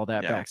need all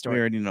that backstory. We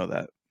already know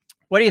that.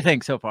 What do you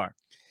think so far?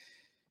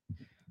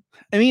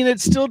 I mean,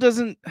 it still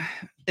doesn't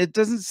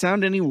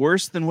sound any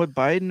worse than what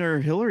Biden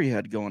or Hillary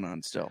had going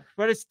on still.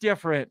 But it's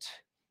different.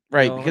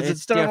 Right, Well, because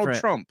it's Donald different.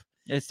 Trump.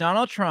 It's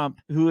Donald Trump,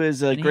 who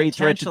is a great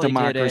threat to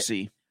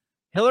democracy.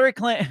 Hillary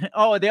Clinton.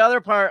 Oh, the other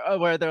part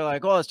where they're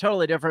like, oh, it's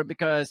totally different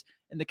because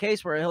in the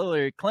case where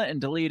Hillary Clinton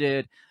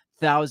deleted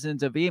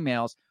thousands of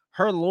emails,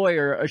 her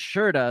lawyer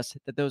assured us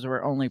that those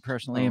were only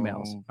personal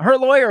emails. Her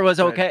lawyer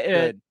was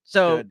okay.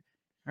 Good.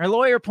 Her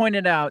lawyer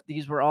pointed out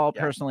these were all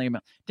personal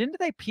emails. Didn't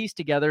they piece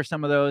together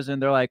some of those?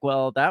 And they're like,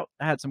 well, that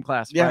had some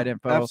classified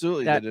info.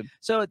 Absolutely. They did.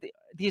 So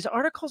these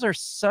articles are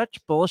such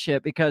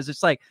bullshit because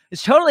it's like,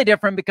 it's totally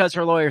different because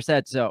her lawyer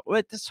said so.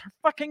 This her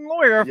fucking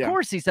lawyer. Of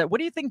course he said. What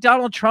do you think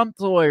Donald Trump's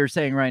lawyer is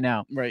saying right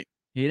now? Right.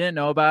 He didn't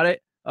know about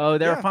it. Oh,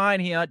 they're fine.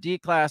 He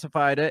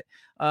declassified it.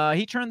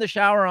 He turned the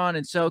shower on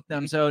and soaked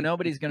them. So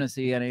nobody's going to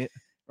see any.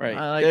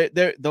 Right.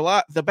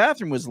 The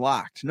bathroom was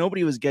locked.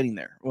 Nobody was getting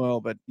there. Well,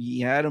 but he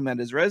had him at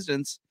his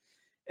residence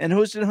and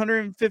hosted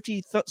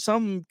 150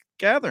 some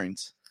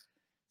gatherings.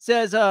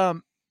 Says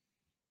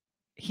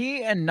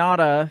he and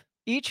Nada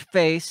each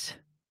face.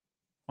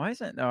 Why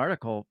isn't the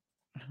article?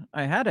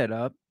 I had it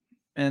up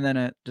and then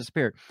it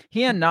disappeared.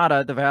 He and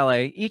Nada, the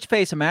valet, each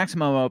face a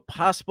maximum of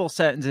possible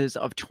sentences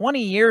of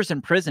 20 years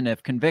in prison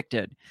if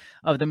convicted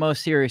of the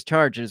most serious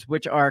charges,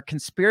 which are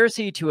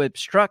conspiracy to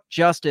obstruct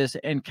justice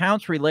and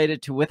counts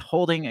related to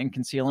withholding and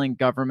concealing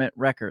government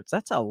records.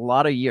 That's a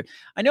lot of years.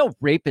 I know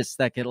rapists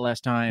that get less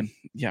time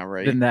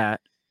than that.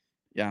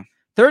 Yeah.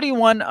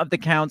 31 of the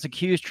counts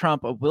accuse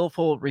Trump of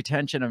willful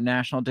retention of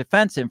national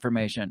defense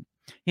information.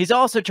 He's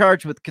also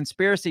charged with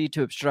conspiracy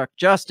to obstruct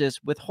justice,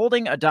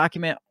 withholding a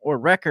document or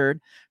record,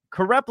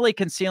 corruptly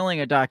concealing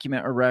a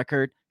document or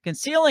record,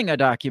 concealing a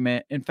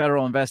document in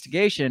federal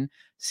investigation,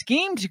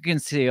 scheme to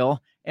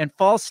conceal, and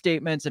false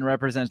statements and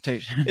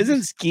representation.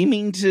 Isn't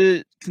scheming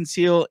to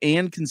conceal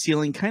and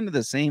concealing kind of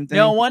the same thing?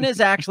 No, one is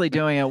actually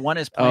doing it. One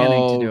is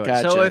planning to do it.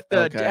 Gotcha. So if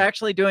the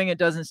actually doing it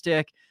doesn't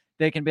stick,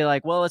 they can be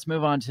like, well, let's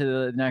move on to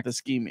the next. The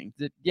scheming.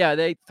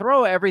 They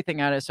throw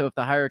everything at it. So if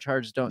the higher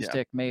charges don't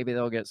stick, maybe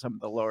they'll get some of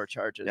the lower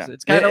charges.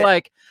 It's kind of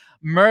like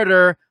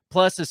murder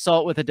plus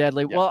assault with a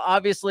deadly. Well,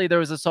 obviously there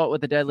was assault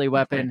with a deadly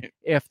weapon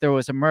if there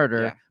was a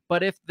murder. Yeah.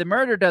 But if the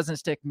murder doesn't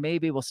stick,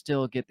 maybe we'll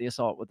still get the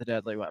assault with a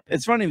deadly weapon.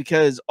 It's funny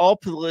because all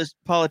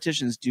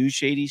politicians do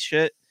shady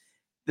shit.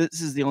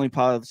 This is the only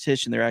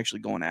politician they're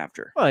actually going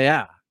after. Well,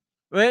 yeah.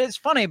 But it's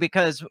funny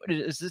because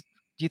do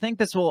you think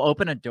this will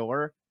open a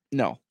door?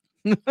 No.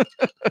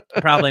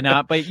 Probably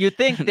not, but you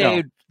think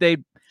they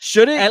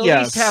should it at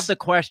least have the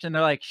question.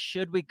 They're like,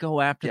 should we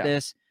go after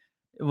this?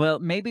 Well,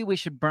 maybe we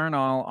should burn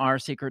all our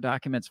secret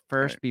documents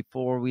first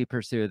before we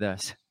pursue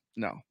this.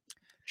 No.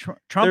 Trump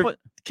They're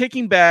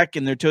kicking back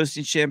and they're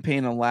toasting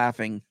champagne and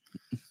laughing.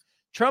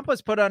 Trump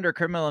was put under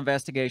criminal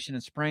investigation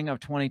in spring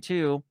of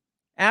 22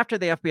 after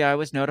the FBI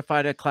was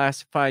notified of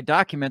classified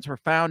documents were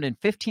found in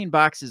 15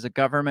 boxes of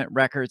government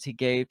records he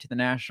gave to the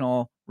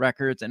National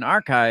Records and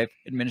Archive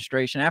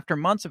Administration after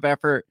months of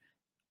effort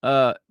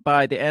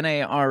by the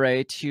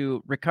NARA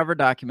to recover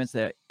documents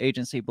that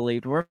agency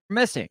believed were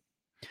missing.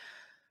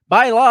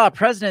 By law,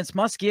 presidents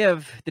must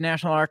give the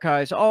National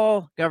Archives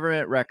all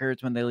government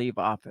records when they leave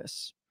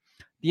office.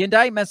 The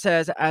indictment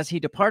says as he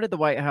departed the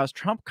White House,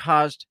 Trump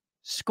caused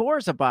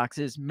scores of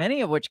boxes,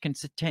 many of which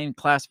contain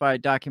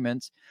classified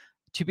documents,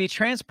 to be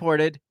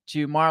transported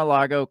to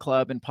Mar-a-Lago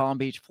Club in Palm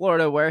Beach,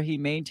 Florida, where he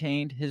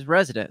maintained his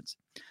residence.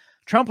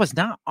 Trump was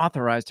not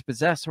authorized to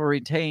possess or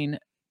retain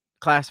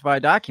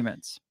classified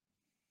documents.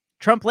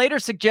 Trump later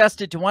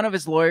suggested to one of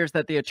his lawyers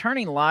that the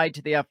attorney lied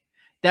to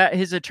that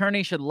his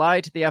attorney should lie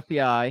to the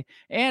FBI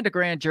and a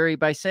grand jury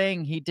by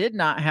saying he did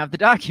not have the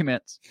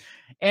documents.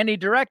 And he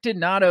directed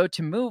Nadeau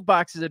to move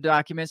boxes of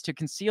documents to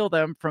conceal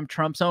them from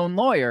Trump's own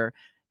lawyer,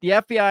 the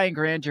FBI and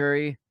grand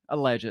jury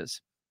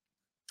alleges.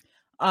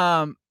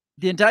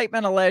 The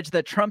indictment alleged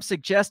that Trump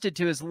suggested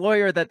to his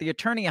lawyer that the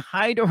attorney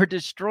hide or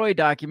destroy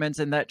documents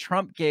and that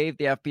Trump gave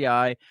the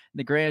FBI and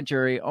the grand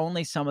jury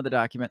only some of the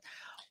documents.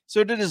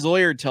 So did his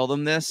lawyer tell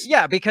them this?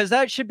 Yeah, because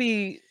that should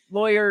be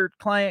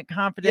lawyer-client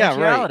confidentiality.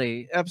 Yeah,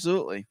 right.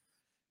 Absolutely.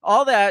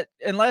 All that,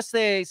 unless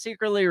they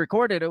secretly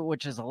recorded it,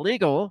 which is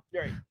illegal.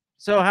 Right.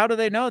 So how do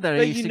they know that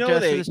But he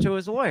suggested this to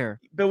his lawyer?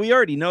 But we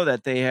already know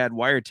that they had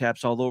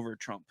wiretaps all over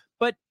Trump.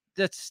 But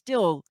that's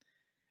still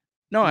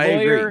I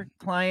agree.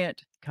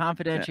 Lawyer-client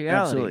confidentiality.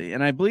 Yeah, absolutely.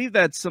 And I believe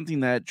that's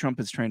something that Trump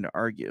is trying to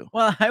argue.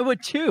 Well, I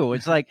would too.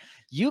 It's like,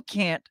 you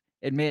can't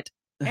admit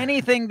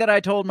anything that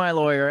I told my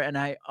lawyer, and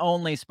I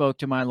only spoke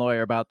to my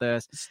lawyer about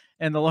this.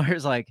 And the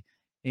lawyer's like,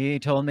 he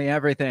told me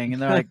everything.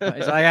 And they're like,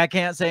 he's like, I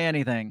can't say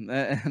anything.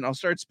 And I'll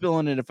start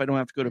spilling it if I don't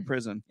have to go to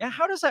prison. Yeah,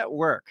 how does that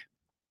work?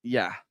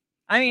 Yeah.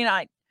 I mean,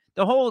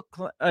 the whole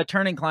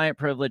attorney-client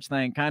privilege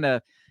thing kind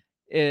of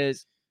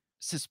is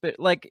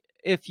like,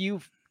 if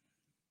you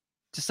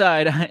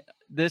decide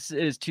this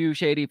is too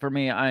shady for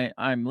me,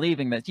 I'm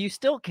leaving this, you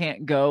still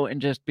can't go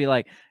and just be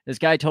like, this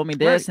guy told me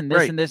this and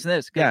this and this and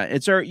this.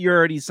 Yeah, you're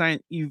already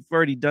signed. You've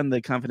already done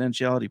the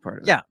confidentiality part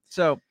of it. Yeah.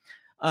 So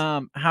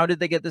how did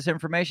they get this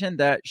information?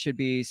 That should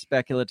be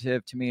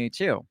speculative to me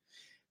too.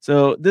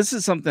 So this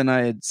is something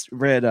I had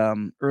read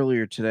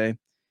earlier today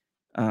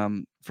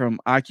from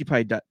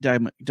Occupy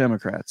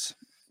Democrats.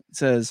 It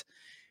says,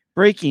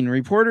 breaking,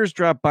 reporters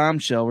drop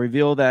bombshell,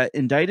 reveal that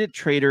indicted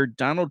traitor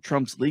Donald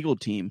Trump's legal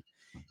team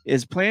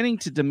is planning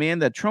to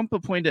demand that Trump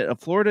appointed a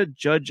Florida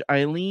judge,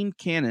 Eileen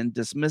Cannon,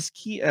 dismiss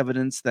key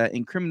evidence that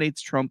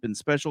incriminates Trump in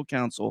special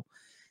counsel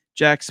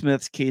Jack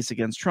Smith's case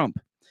against Trump.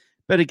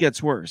 But it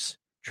gets worse.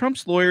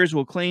 Trump's lawyers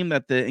will claim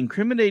that the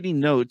incriminating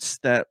notes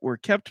that were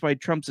kept by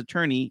Trump's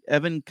attorney,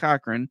 Evan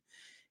Cochran,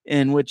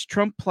 in which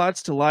Trump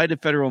plots to lie to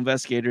federal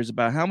investigators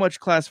about how much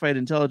classified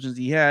intelligence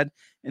he had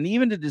and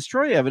even to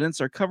destroy evidence,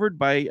 are covered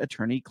by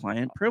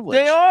attorney-client privilege.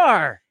 They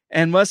are!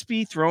 And must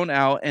be thrown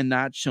out and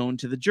not shown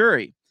to the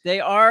jury. They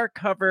are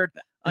covered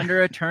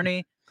under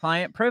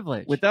attorney-client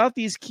privilege. Without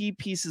these key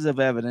pieces of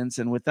evidence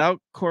and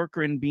without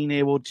Cochran being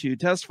able to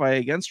testify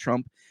against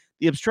Trump,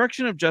 the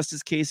obstruction of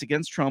justice case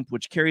against Trump,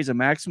 which carries a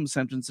maximum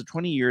sentence of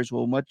 20 years,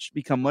 will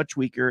become much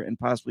weaker and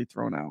possibly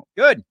thrown out.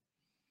 Good.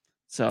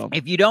 So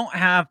if you don't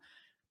have,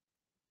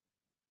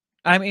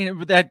 I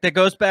mean, that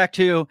goes back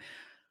to,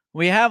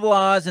 we have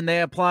laws and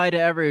they apply to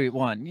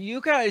everyone. You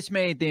guys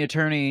made the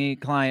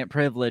attorney-client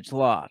privilege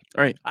law.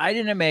 All right. I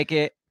didn't make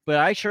it, but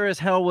I sure as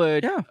hell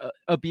would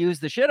abuse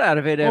the shit out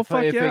of it if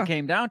it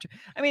came down to.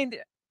 I mean,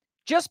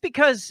 just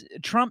because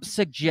Trump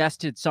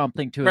suggested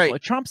something to us,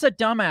 Trump's a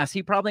dumbass.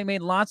 He probably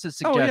made lots of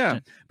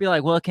suggestions. Be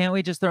like, well, can't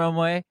we just throw him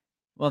away?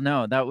 Well,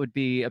 no, that would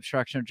be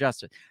obstruction of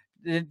justice.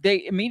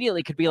 They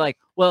immediately could be like,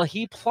 well,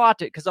 he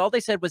plotted, because all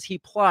they said was he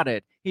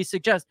plotted. He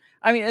suggests.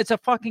 I mean, it's a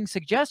fucking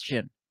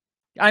suggestion.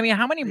 I mean,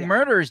 how many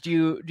murders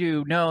do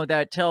you know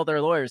that tell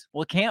their lawyers,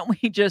 well, can't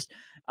we just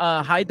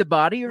hide the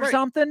body or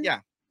something? Yeah.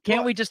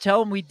 Can't we just tell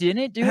them we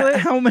didn't do it?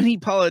 How many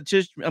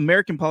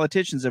American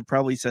politicians have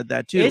probably said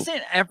that too?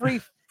 Isn't every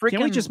freaking...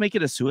 Can't we just make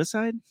it a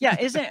suicide? Yeah,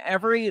 isn't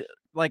every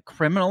like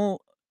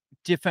criminal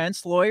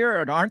defense lawyer,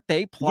 and aren't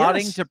they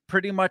plotting to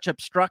pretty much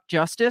obstruct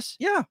justice?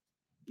 Yeah.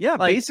 Yeah,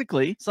 like,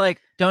 basically. It's like,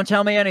 don't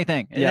tell me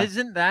anything. Yeah.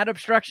 Isn't that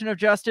obstruction of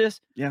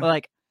justice? Yeah.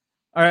 Like,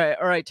 all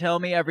right, tell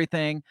me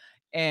everything.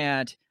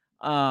 And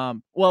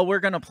well, we're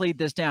going to plead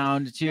this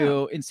down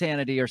to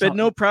insanity or something. But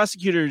no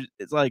prosecutor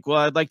is like, well,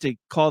 I'd like to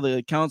call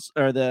the counsel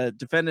or the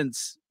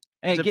defendant's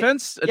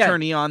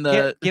attorney on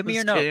the give me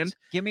your notes.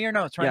 Give me your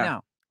notes right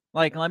now.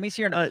 Like, let me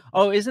see your notes.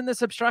 Oh, isn't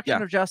this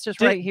obstruction of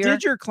justice right here?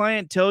 Did your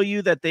client tell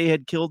you that they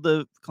had killed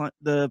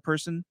the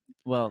person?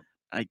 Well,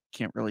 I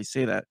can't really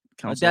say that.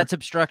 Counselor. That's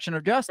obstruction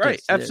of justice.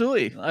 Right,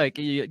 absolutely. Like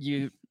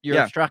you're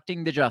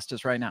obstructing the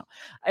justice right now.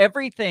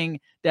 Everything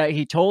that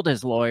he told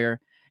his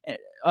lawyer,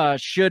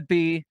 should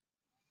be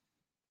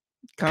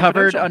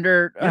covered Confidential.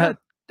 under Yeah.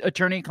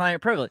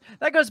 attorney-client privilege.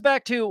 That goes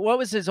back to what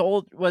was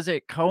was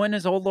it Cohen,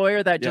 his old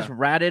lawyer, that just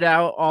ratted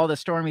out all the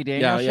Stormy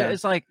Daniels shit? Yeah.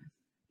 It's like,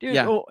 dude,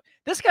 Yeah.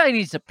 this guy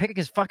needs to pick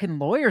his fucking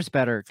lawyers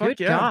better. Fuck Good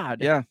yeah.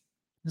 God. Yeah.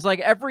 It's like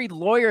every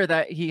lawyer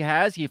that he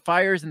has, he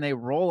fires and they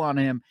roll on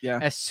him Yeah.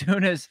 as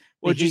soon as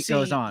Well, the did you heat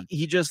goes see on.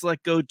 he just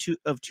let go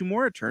of 2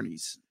 more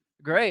attorneys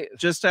Great.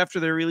 just after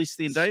they released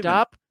the indictment.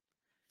 Stop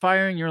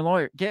firing your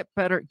lawyer. Get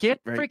better. Get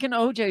Right. freaking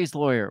OJ's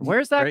lawyer.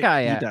 Where's that Right?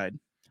 guy He at? died.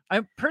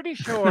 I'm pretty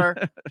sure.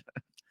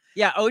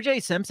 Yeah,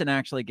 OJ Simpson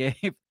actually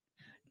gave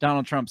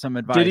Donald Trump some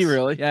advice. Did he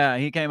really? Yeah,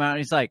 he came out and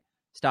he's like,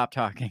 stop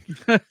talking.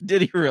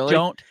 Did he really?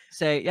 Don't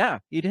say, yeah,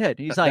 he did.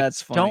 He's like,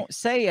 That's funny. don't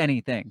say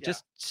anything. Yeah.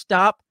 Just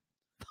stop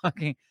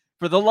fucking.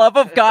 For the love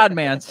of God,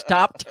 man,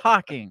 stop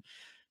talking.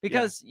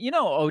 Because,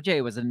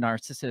 OJ was a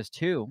narcissist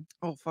too.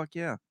 Oh, fuck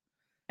yeah.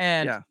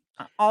 And Yeah.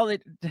 all his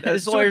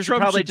That's what lawyers are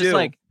Trump probably should just do.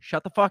 like,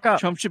 shut the fuck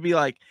up. Trump should be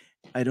like,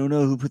 I don't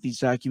know who put these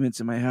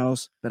documents in my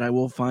house, but I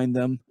will find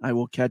them. I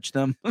will catch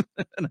them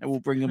and I will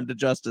bring them to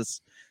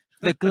justice.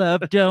 The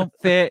glove don't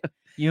fit.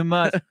 You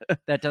must.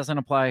 That doesn't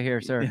apply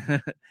here,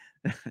 sir.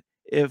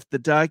 If the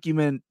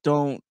document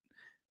don't,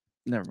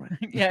 never mind.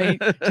 Yeah, he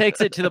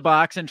takes it to the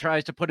box and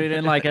tries to put it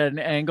in like an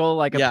angle,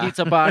 like a Yeah.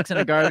 pizza box in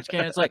a garbage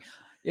can. It's like,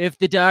 if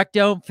the doc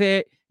don't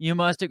fit, you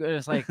must.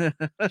 It's like,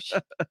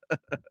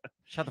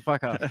 shut the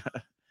fuck up.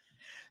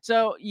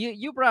 So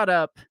you brought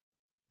up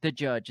the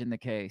judge in the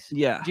case.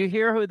 Yeah. Did you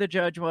hear who the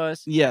judge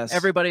was? Yes.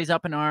 Everybody's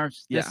up in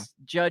arms. Yeah. This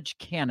Judge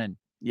Cannon.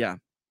 Yeah.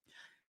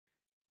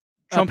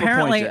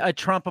 Apparently appointed. a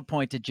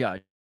Trump-appointed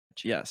judge.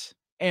 Yes.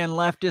 And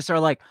leftists are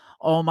like,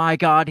 oh my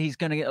God, he's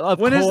going to get. Of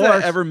When course. has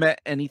that ever meant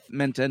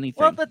anything?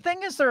 Well, the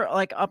thing is, they're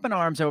like up in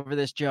arms over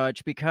this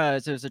judge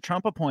because it was a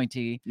Trump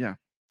appointee. Yeah.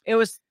 It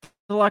was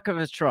the luck of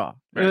his draw.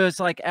 Right. It was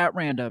like at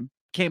random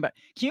came back.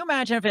 Can you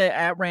imagine if it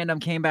at random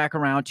came back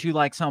around to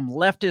like some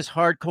leftist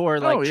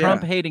hardcore, like Oh, yeah.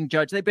 Trump hating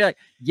judge? They'd be like,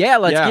 yeah,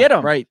 let's Yeah, get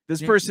him. Right.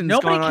 This person.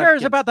 Nobody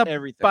cares about the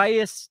everything.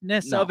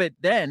 biasness No. of it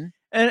then.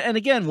 And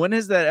again, when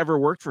has that ever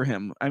worked for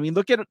him? I mean,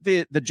 look at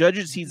the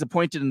judges he's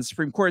appointed in the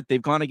Supreme Court.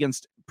 They've gone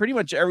against pretty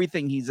much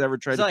everything he's ever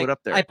tried It's to like, put up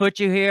there. I put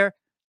you here.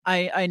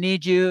 I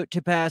need you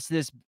to pass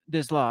this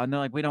law. And they're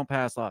like, we don't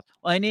pass laws.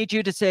 Well, I need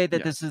you to say that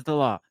Yeah. this is the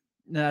law.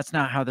 No, that's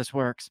not how this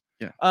works.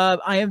 Yeah.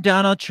 I am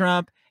Donald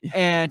Trump, Yeah.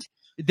 and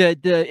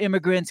the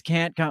immigrants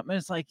can't come. And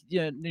it's like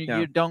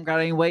you don't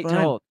got any weight to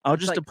Fine. hold. I'll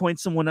It's just like, appoint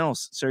someone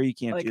else. Sir, you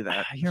can't like, do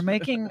that. You're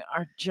making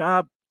our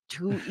job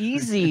too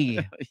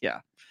easy. Yeah.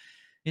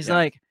 He's Yeah.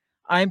 like,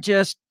 I'm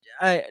just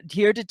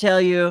here to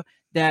tell you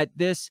that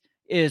this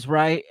is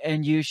right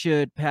and you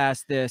should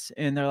pass this.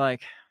 And they're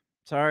like,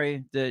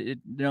 sorry,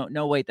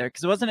 no wait there.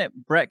 Because wasn't it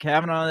Brett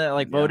Kavanaugh that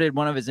like Yeah. voted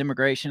one of his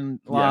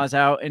immigration laws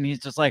out? And he's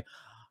just like,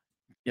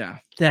 Yeah.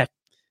 that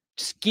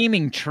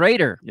scheming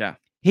traitor. Yeah.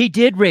 He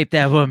did rape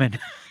that woman.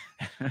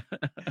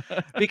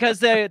 Because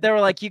they were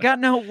like, you got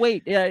no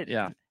weight.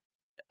 Yeah.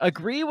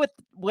 Agree with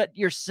what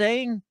you're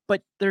saying,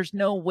 but there's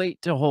no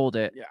weight to hold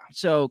it. Yeah.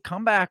 So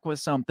come back with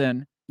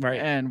something, Right.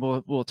 and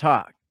we'll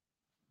talk.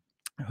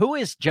 Who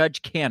is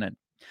Judge Cannon?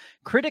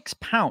 Critics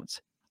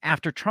pounce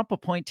after Trump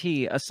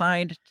appointee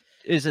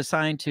is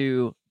assigned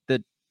to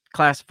the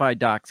classified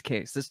docs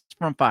case. This is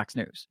from Fox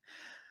News.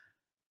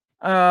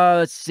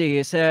 Let's see.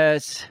 It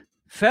says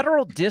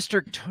federal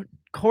district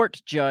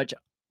court judge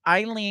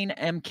Eileen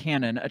M.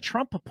 Cannon, a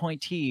Trump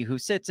appointee who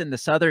sits in the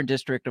Southern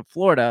District of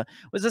Florida,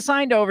 was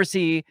assigned to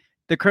oversee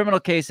the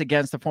criminal case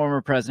against the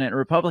former president, a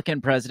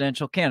Republican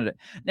presidential candidate.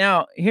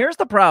 Now, here's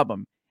the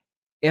problem.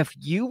 If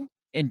you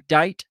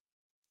indict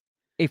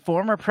a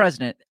former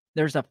president,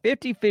 there's a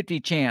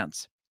 50-50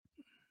 chance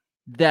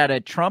that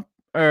a Trump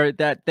or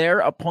that their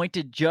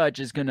appointed judge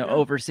is going to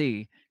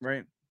oversee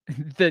Right.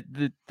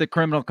 the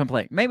criminal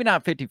complaint. Maybe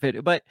not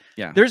 50-50, but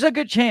Yeah. there's a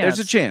good chance. There's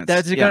a chance.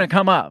 that's Yeah. going to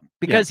come up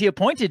because he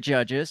appointed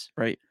judges.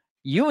 Right.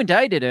 You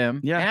indicted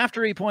him Yeah.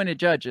 after he appointed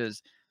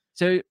judges.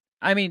 So,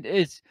 I mean,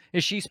 is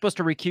she supposed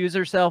to recuse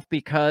herself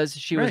because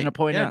she was an Right.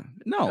 appointed Yeah.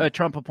 No. a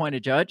Trump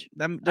appointed judge?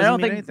 That doesn't I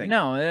don't mean think anything.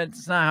 no,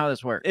 that's not how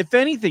this works. If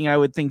anything, I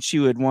would think she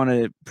would want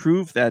to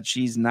prove that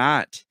she's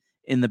not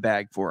in the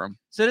bag for him.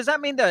 So does that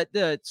mean that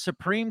the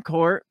Supreme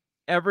Court,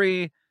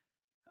 every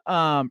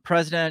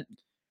president,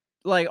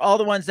 like all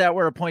the ones that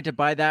were appointed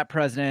by that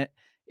president,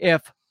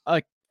 if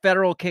a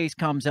federal case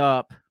comes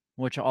up,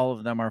 which all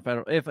of them are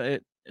federal,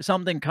 if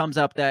something comes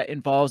up that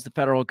involves the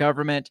federal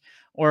government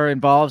or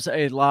involves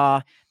a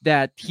law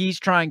that he's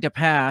trying to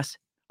pass,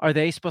 are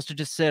they supposed to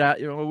just sit out?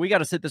 We got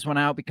to sit this one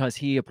out because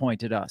he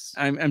appointed us.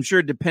 I'm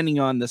sure, depending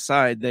on the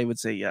side, they would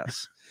say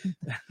yes.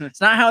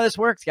 It's not how this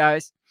works,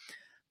 guys.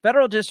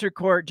 Federal District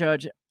Court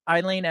Judge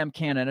Eileen M.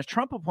 Cannon, a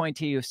Trump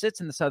appointee who sits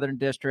in the Southern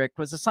District,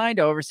 was assigned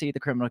to oversee the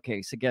criminal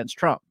case against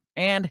Trump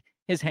and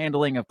his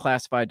handling of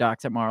classified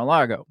docs at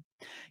Mar-a-Lago.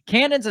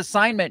 Cannon's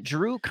assignment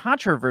drew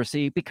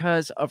controversy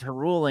because of her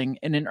ruling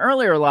in an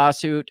earlier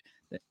lawsuit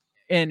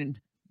in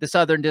the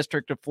Southern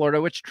District of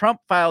Florida, which Trump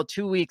filed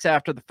 2 weeks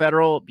after the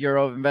Federal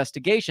Bureau of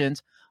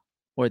Investigations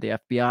or the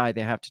FBI.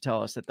 They have to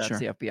tell us that that's Sure.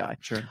 the FBI.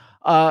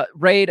 Sure.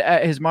 Raid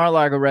at his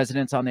Mar-a-Lago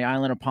residence on the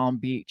island of Palm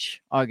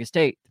Beach, August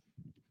 8th.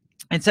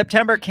 In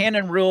September,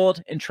 Cannon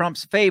ruled in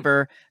Trump's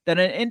favor that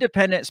an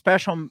independent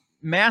special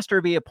master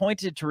be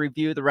appointed to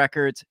review the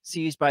records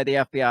seized by the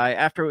FBI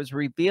after it was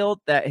revealed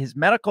that his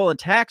medical and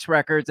tax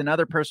records and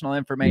other personal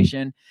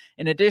information,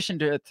 in addition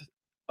to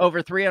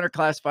over 300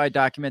 classified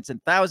documents and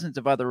thousands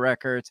of other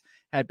records,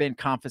 had been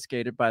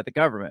confiscated by the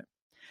government.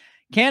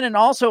 Cannon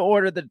also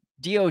ordered the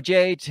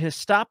DOJ to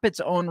stop its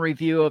own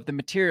review of the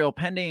material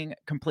pending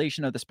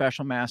completion of the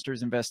special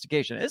master's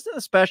investigation. Isn't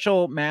the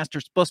special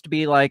master supposed to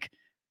be like,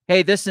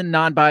 hey, this is a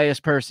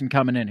non-biased person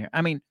coming in here?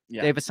 I mean,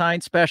 they've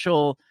assigned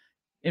special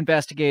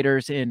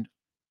investigators in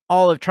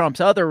all of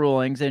Trump's other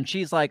rulings, and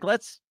she's like,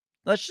 let's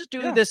just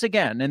do this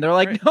again. And they're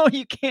like, no,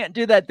 you can't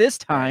do that this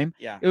time.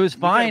 Yeah. It was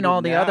You gotta fine move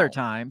all the now. other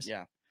times.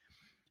 Yeah.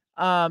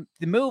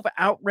 The move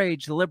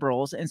outraged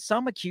liberals, and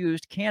some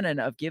accused Cannon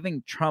of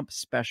giving Trump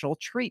special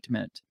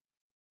treatment.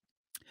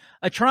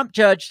 A Trump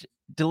judge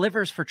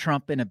delivers for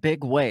Trump in a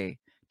big way,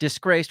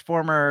 disgraced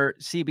former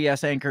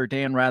CBS anchor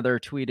Dan Rather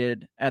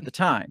tweeted at the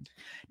time.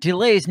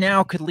 Delays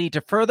now could lead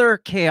to further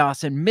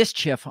chaos and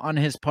mischief on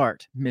his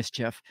part.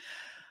 Mischief.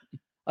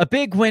 A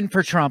big win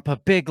for Trump, a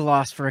big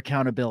loss for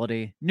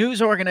accountability.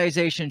 News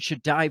organizations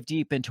should dive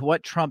deep into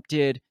what Trump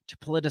did to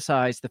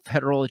politicize the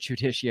federal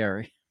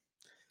judiciary.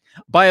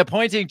 By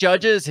appointing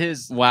judges,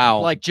 his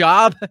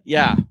job,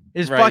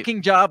 his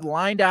fucking job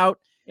lined out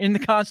in the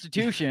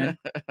Constitution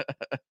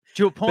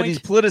to appoint. But he's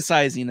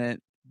politicizing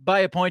it by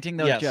appointing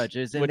those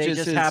judges, and which they is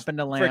just his happened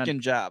to land. Freaking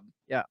job.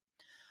 Yeah.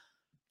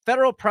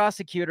 Federal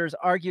prosecutors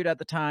argued at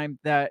the time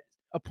that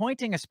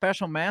appointing a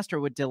special master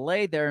would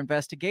delay their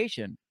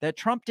investigation, that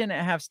Trump didn't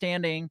have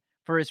standing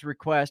for his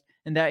request,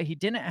 and that he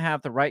didn't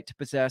have the right to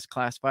possess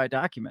classified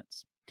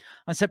documents.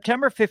 On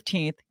September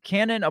 15th,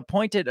 Cannon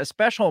appointed a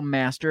special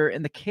master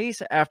in the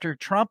case after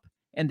Trump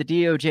and the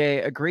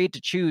DOJ agreed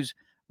to choose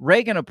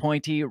Reagan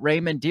appointee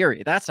Raymond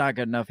Dearie. That's not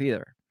good enough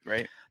either.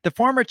 Right. The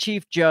former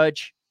chief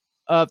judge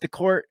of the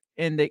court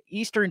in the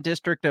Eastern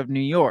District of New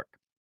York.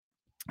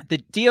 The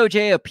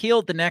DOJ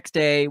appealed the next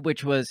day,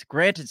 which was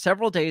granted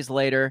several days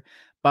later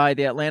by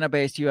the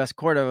Atlanta-based U.S.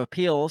 Court of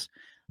Appeals.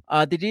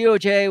 The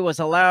DOJ was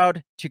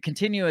allowed to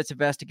continue its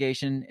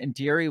investigation, and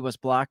Dearie was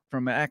blocked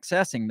from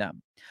accessing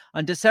them.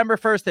 On December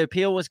 1st, the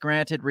appeal was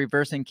granted,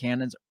 reversing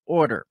Cannon's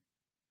order.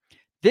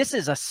 This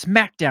is a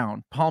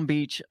smackdown, Palm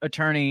Beach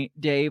attorney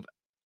Dave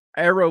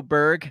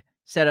Aroberg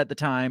said at the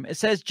time. It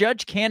says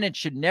Judge Cannon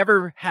should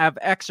never have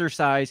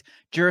exercised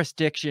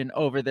jurisdiction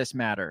over this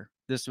matter.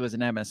 This was an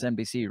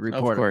MSNBC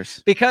reporter. Of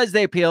course. Because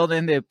they appealed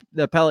and the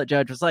appellate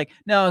judge was like,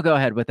 no, go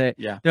ahead with it.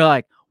 Yeah. They're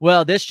like,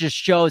 well, this just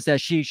shows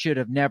that she should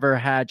have never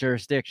had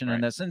jurisdiction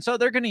in this. And so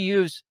they're going to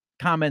use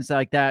comments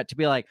like that to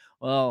be like,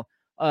 well,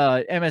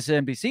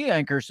 MSNBC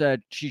anchor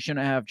said she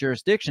shouldn't have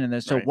jurisdiction in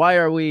this. So why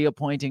are we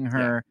appointing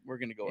her we're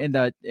gonna go in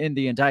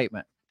the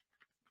indictment?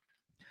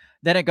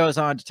 Then it goes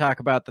on to talk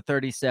about the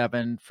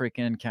 37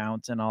 freaking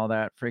counts and all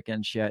that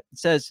freaking shit. It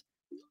says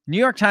New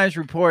York Times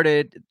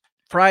reported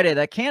Friday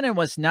that Cannon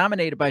was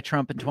nominated by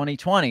Trump in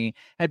 2020,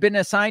 had been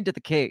assigned to the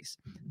case.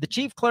 The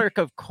chief clerk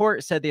of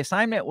court said the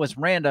assignment was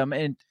random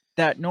and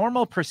that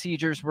normal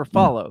procedures were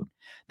followed.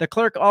 The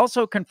clerk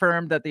also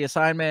confirmed that the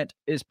assignment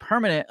is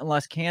permanent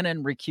unless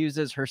Cannon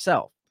recuses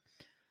herself.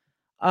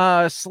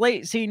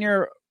 Slate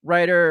senior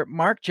writer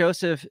Mark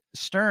Joseph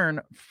Stern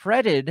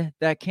fretted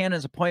that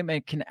Cannon's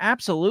appointment can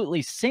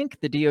absolutely sink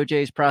the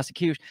DOJ's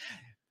prosecution.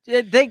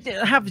 They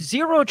have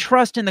zero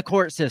trust in the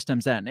court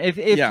systems then. If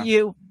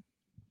you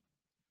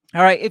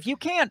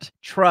can't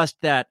trust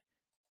that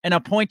an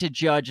appointed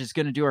judge is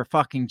going to do her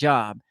fucking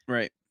job,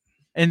 right,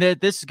 and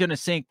that this is going to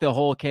sink the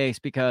whole case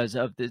because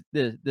of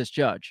this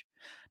judge.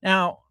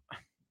 Now,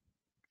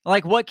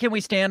 like, what can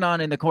we stand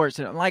on in the court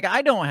system? Like,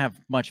 I don't have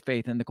much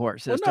faith in the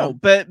court system. Well,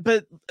 no,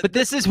 but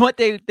this is what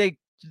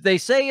they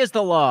say is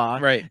the law.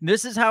 Right.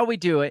 This is how we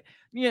do it.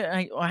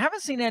 Yeah, I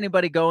haven't seen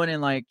anybody go in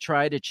and like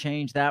try to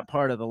change that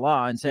part of the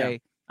law and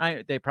say,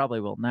 they probably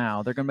will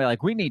now. They're going to be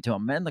like, we need to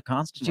amend the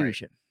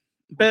Constitution.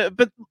 Right.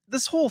 But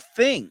this whole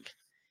thing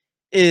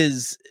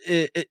is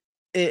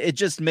it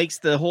just makes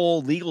the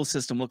whole legal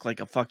system look like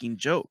a fucking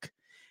joke,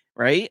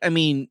 right? I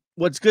mean,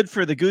 what's good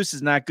for the goose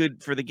is not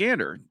good for the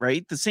gander,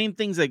 right? The same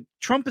things that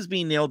Trump is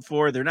being nailed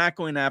for, they're not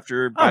going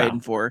after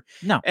Biden for.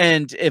 No.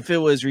 And if it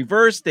was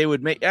reversed, they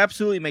would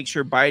absolutely make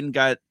sure Biden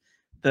got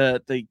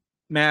the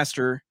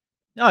master.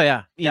 Oh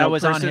yeah, that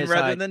was on his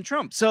rather side. than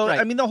Trump. So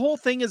I mean, the whole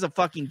thing is a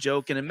fucking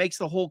joke, and it makes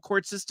the whole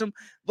court system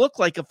look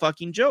like a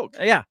fucking joke.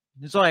 Yeah,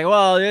 it's like,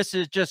 well, this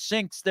is just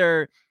sinks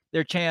their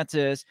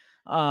chances.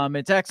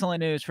 It's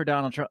excellent news for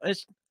Donald Trump.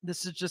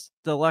 This is just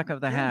the luck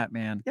of the hat,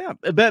 man. Yeah,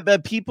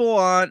 but people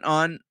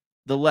on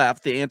the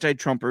left, the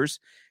anti-Trumpers,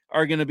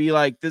 are going to be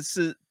like, this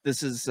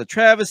is a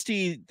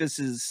travesty. This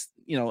is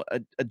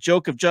a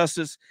joke of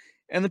justice,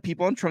 and the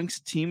people on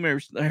Trump's team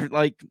are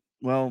like,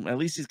 well, at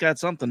least he's got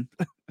something.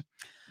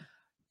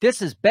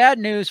 This is bad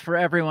news for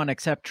everyone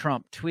except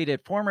Trump,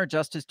 tweeted former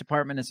Justice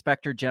Department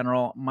Inspector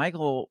General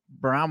Michael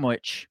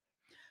Bromwich.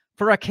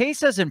 For a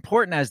case as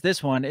important as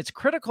this one, it's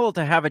critical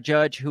to have a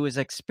judge who is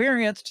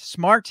experienced,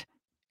 smart,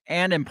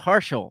 and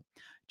impartial.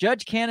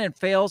 Judge Cannon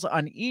fails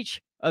on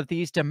each of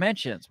these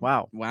dimensions.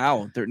 Wow.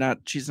 Wow.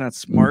 She's not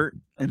smart,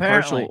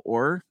 Apparently. impartial,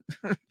 or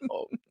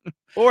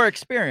Or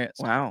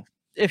experienced. wow.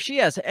 If she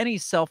has any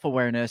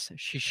self-awareness,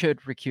 she should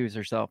recuse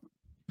herself.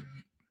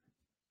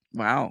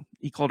 Wow.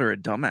 He called her a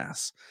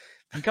dumbass.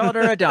 He called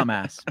her a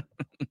dumbass.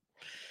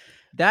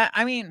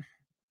 I mean,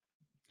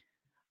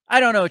 I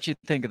don't know what you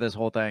think of this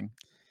whole thing,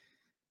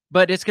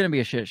 but it's going to be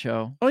a shit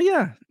show. Oh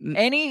yeah.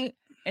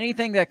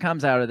 Anything that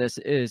comes out of this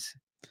is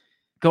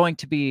going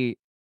to be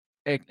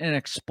an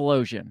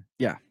explosion.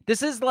 Yeah.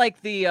 This is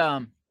like the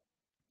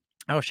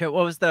oh shit,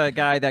 what was the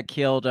guy that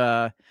killed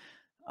the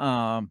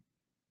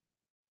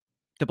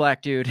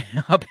black dude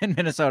up in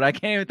Minnesota? I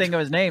can't even think of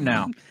his name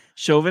now.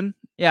 Chauvin?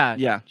 Yeah.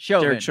 Yeah.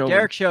 Chauvin. Derek Chauvin.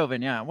 Derek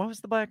Chauvin, yeah. What was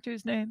the black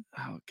dude's name?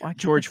 Oh, Why God.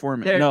 George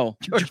Foreman. Derek- No.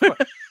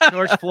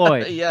 George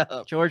Floyd. Yeah.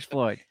 George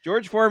Floyd.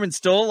 George Foreman's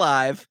still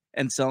alive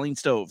and selling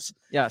stoves.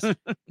 Yes.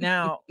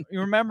 Now,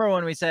 you remember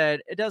when we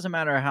said it doesn't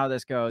matter how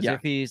this goes. Yeah.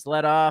 If he's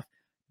let off,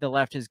 the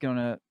left is going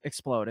to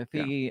explode. If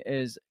he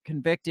is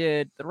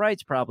convicted, the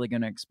right's probably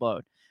going to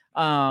explode.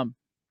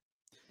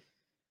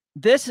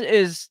 This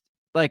is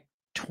like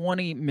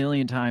 20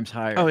 million times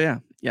higher. Oh yeah.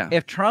 Yeah.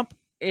 If Trump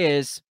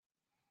is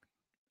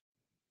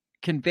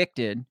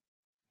convicted,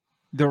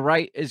 the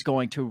right is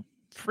going to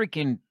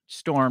freaking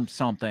storm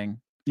something.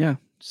 Yeah.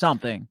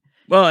 Something.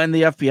 Well, and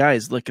the FBI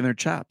is licking their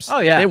chops. Oh,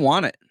 yeah. They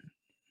want it.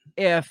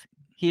 If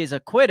he is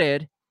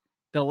acquitted,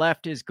 the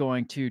left is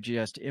going to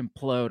just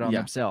implode on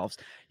themselves.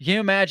 Can you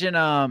imagine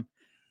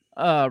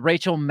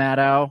Rachel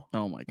Maddow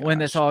Oh my god. when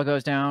this all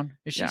goes down?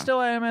 Is she Yeah.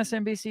 still at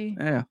MSNBC?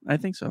 Yeah, I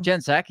think so. Jen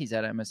Psaki's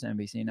at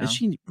MSNBC now. Is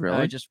she I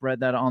really? just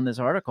read that on this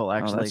article,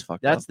 actually. that's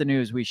fucked That's up. the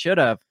news we should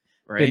have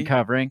been Right?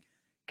 covering,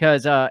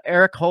 because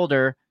Eric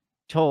Holder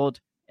told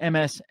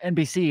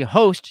MSNBC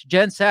host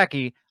Jen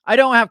Psaki, "I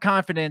don't have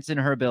confidence in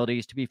her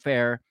abilities to be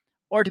fair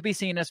or to be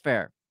seen as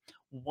fair."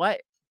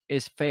 What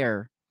is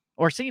fair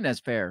or seen as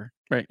fair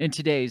Right. in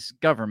today's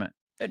government?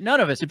 None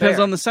of it's Depends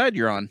fair. on the side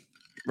you're on,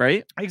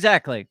 right?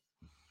 Exactly.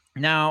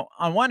 Now,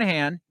 on one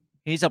hand,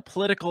 he's a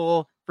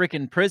political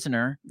freaking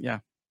prisoner. Yeah.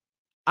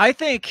 I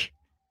think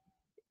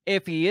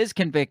if he is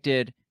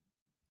convicted,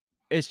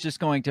 it's just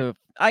going to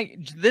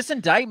this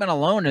indictment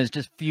alone is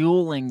just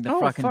fueling the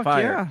fucking fuck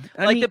fire.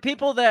 Yeah. Like the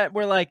people that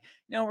were like,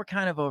 we're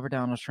kind of over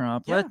Donald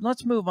Trump. Yeah.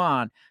 Let's move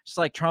on. Just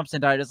like Trump's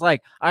indicted. It's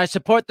like, I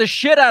support the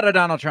shit out of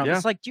Donald Trump. Yeah.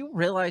 It's like, do you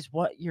realize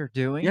what you're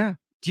doing? Yeah.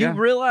 Do you Yeah.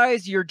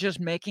 realize you're just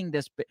making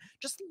this?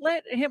 Just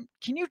let him.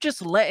 Can you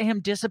just let him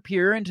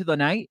disappear into the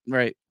night?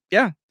 Right.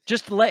 Yeah.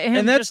 Just let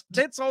him. And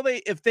that's all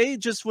if they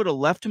just would have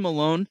left him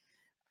alone,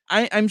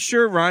 I'm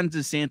sure Ron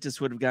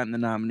DeSantis would have gotten the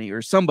nominee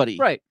or somebody.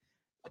 Right.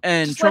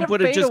 And Just let Trump him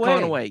would have fade just gone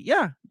away. away.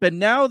 Yeah. But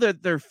now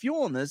that they're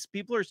fueling this,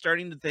 people are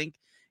starting to think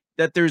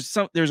that there's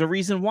a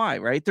reason why,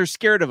 right? They're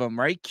scared of him,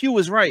 right? Q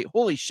was right.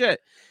 Holy shit.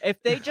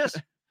 If they just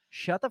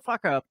shut the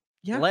fuck up,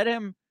 Yeah. let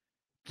him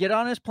get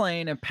on his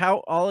plane and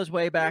pout all his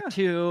way back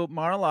to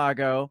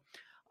Mar-a-Lago.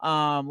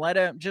 Let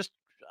him just,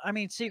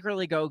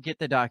 secretly go get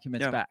the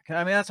documents Yeah. back.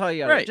 That's all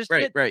you gotta do. Right, Just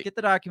right. get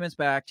the documents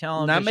back.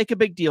 Tell him Not just- make a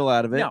big deal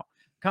out of it. No,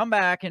 come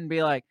back and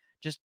be like,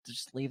 just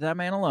leave that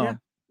man alone.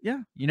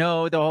 Yeah.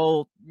 The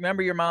whole,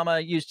 remember your mama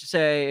used to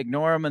say,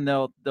 ignore them and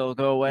they'll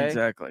go away.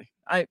 Exactly.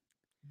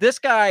 This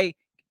guy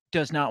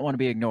does not want to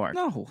be ignored.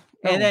 No.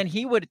 And then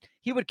he would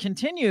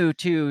continue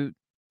to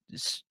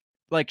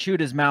shoot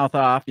his mouth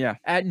off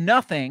at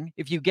nothing.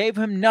 If you gave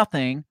him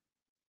nothing,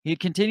 he'd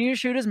continue to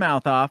shoot his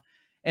mouth off,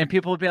 and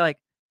people would be like,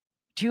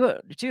 do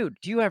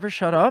you ever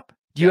shut up?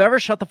 Do you ever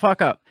shut the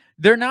fuck up?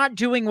 They're not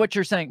doing what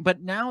you're saying,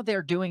 but now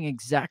they're doing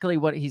exactly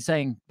what he's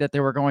saying that they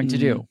were going to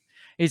do.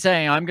 He's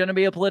saying, I'm going to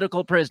be a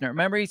political prisoner.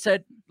 Remember, he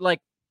said,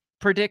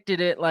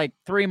 predicted it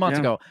 3 months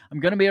ago. I'm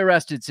going to be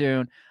arrested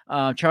soon.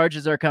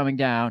 Charges are coming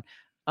down.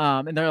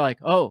 And they're like,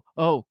 oh,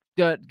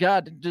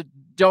 God,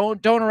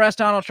 don't arrest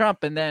Donald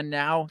Trump. And then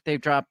now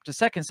they've dropped a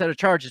second set of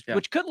charges,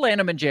 which could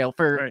land him in jail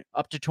for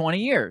up to 20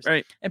 years.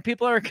 Right. And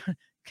people are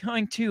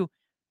going to,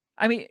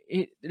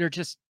 they're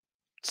just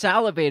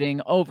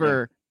salivating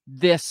over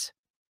this,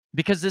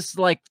 because this is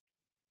like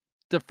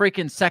the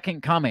freaking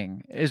second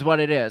coming is what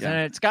it is. And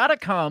it's got to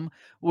come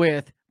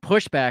with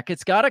pushback.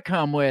 It's got to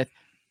come with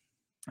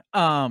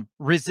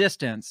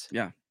resistance.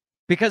 Yeah.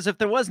 Because if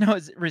there was no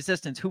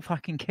resistance, who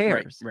fucking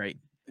cares? Right.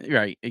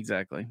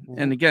 Exactly.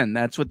 And again,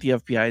 that's what the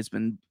FBI has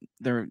been,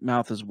 their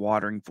mouth is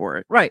watering for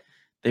it. Right.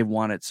 They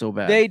want it so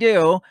bad. They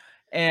do.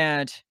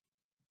 And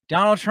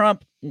Donald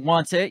Trump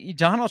wants it.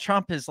 Donald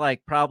Trump is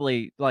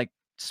probably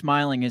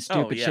smiling his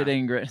stupid shit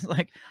anger.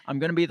 Like, I'm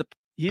going to be the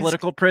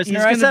political prisoner.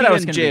 He's I going said to I be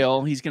was in gonna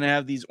jail. He's going to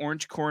have these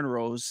orange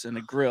cornrows and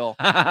a grill.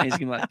 And he's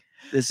going to be like,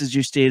 this is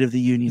your State of the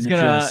Union He's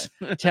address.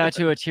 going to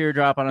tattoo a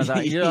teardrop on his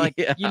eye. You're like,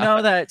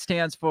 that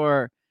stands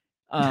for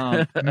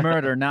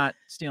murder, not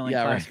stealing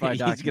classified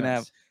documents. He's going to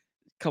have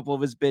a couple of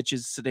his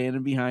bitches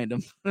standing behind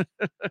him.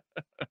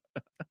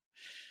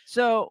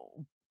 So,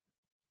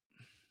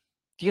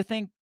 do you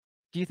think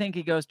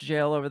he goes to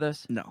jail over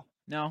this? No.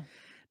 No?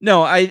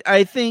 No,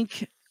 I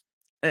think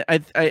I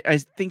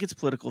think it's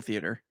political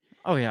theater.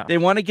 Oh yeah. They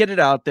want to get it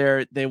out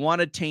there. They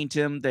want to taint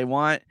him. They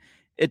want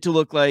it to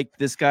look like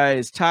this guy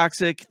is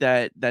toxic,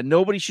 that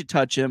nobody should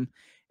touch him,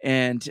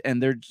 and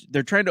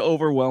they're trying to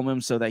overwhelm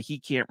him so that he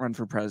can't run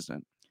for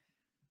president.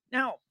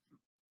 Now,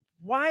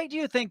 why do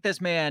you think this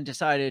man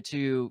decided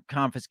to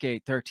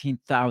confiscate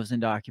 13,000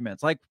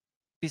 documents? Like,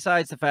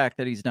 besides the fact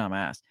that he's a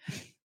dumbass,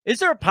 is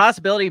there a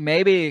possibility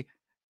maybe?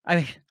 I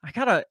mean, I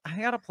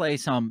gotta play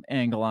some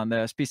angle on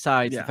this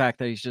besides the fact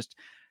that he's just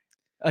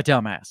a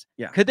dumbass.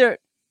 Yeah. Could there?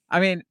 I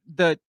mean,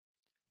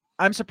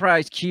 I'm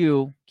surprised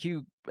Q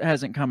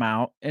hasn't come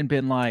out and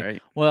been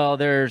like, well,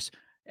 there's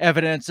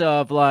evidence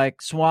of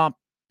like swamp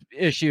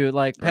issue,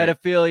 like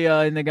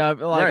pedophilia in the guy,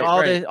 like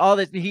all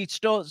this. He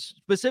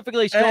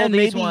specifically stole and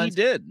these maybe ones.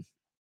 He did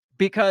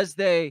because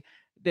they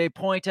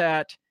point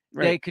at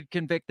they could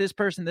convict this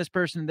person,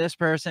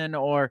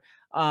 or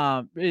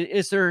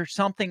is there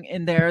something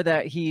in there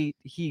that he's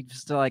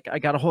like, I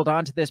got to hold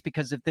on to this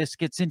because if this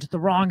gets into the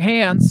wrong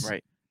hands,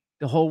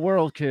 the whole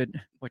world could,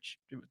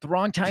 the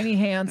wrong tiny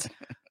hands,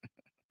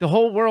 the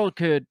whole world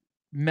could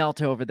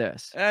melt over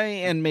this.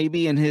 And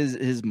maybe in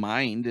his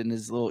mind and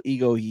his little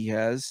ego he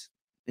has,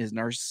 his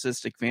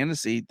narcissistic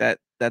fantasy,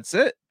 that's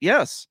it.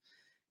 Yes.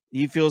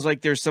 He feels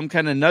like there's some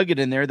kind of nugget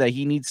in there that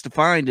he needs to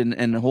find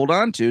and hold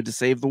on to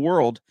save the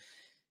world,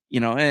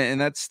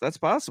 and that's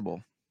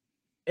possible.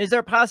 Is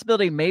there a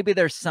possibility maybe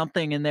there's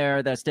something in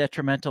there that's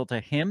detrimental to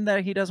him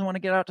that he doesn't want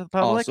to get out to the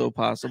public? Also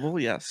possible,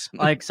 yes.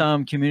 Like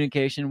some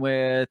communication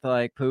with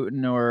like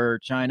Putin or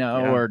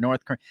China or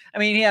North Korea. I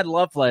mean, he had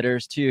love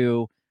letters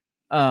to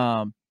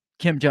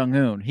Kim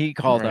Jong-un. He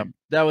called him.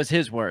 That was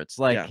his words.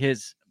 Like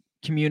his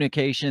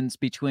communications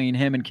between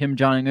him and Kim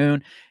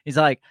Jong-un. He's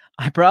like,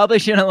 I probably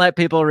shouldn't let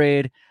people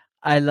read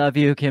I love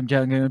you, Kim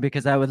Jong-un,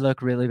 because that would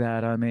look really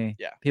bad on me.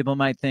 Yeah. People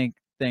might think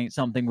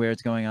something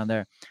weird's going on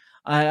there.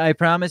 I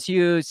promise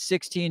you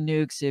 16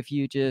 nukes if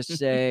you just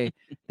say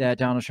that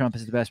Donald Trump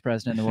is the best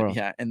president in the world.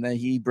 Yeah, and that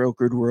he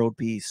brokered world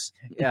peace.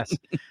 Yes.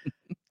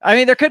 I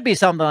mean, there could be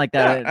something like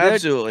that. Yeah,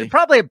 absolutely. There's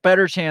probably a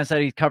better chance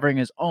that he's covering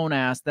his own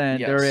ass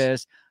than there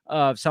is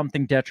of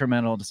something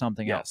detrimental to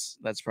something else.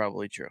 That's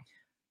probably true.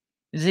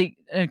 Is he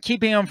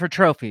keeping them for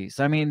trophies?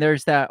 I mean,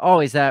 there's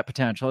always that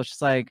potential. It's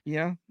just like,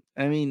 yeah.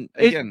 I mean,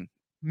 again,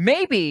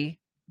 maybe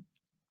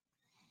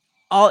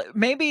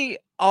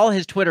all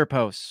his Twitter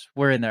posts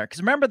were in there. Because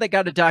remember, they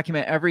got to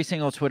document every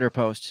single Twitter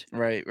post.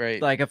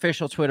 Right. Like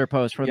official Twitter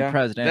post for the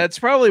president. That's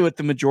probably what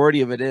the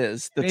majority of it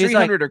is. The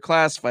 300 are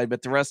classified,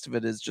 but the rest of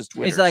it is just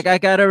Twitter. He's like, I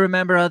got to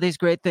remember all these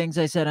great things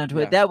I said on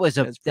Twitter. That was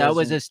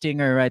a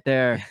stinger right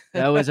there.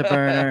 That was a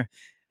burner.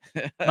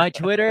 My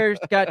Twitter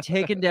got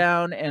taken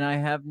down and I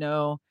have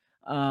no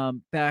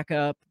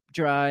backup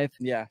drive.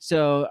 Yeah.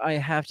 So I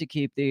have to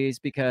keep these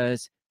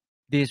because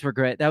these were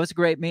great. That was a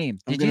great meme.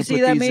 Did you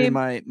see that meme? In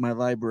my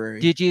library.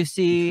 Did you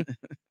see?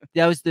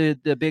 That was the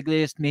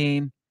biggest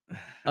meme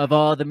of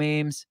all the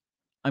memes.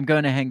 I'm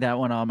going to hang that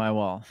one on my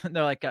wall.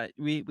 They're like,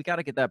 we got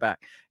to get that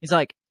back. He's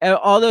like,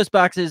 all those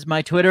boxes,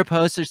 my Twitter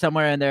posts are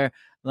somewhere in there.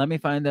 Let me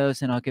find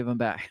those and I'll give them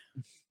back.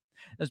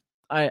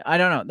 I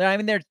don't know. I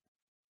mean,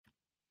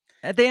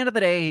 at the end of the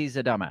day, he's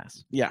a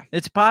dumbass. Yeah.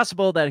 It's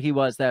possible that he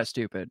was that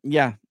stupid.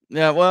 Yeah.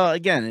 Yeah. Well,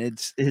 again,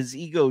 it's his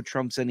ego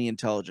trumps any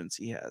intelligence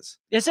he has.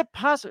 Is it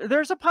possible?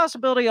 There's a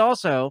possibility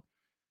also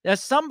that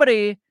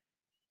somebody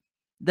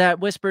that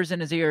whispers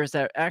in his ears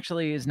that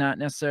actually is not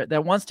necessary,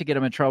 that wants to get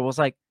him in trouble is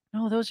like,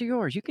 no, those are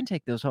yours. You can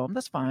take those home.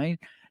 That's fine.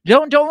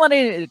 Don't let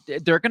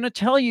it. They're going to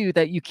tell you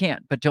that you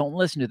can't, but don't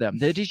listen to them.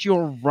 That is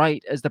your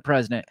right as the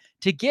president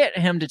to get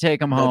him to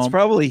take them home. That's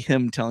probably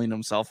him telling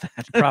himself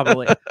that.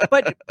 Probably.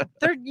 But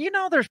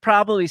there's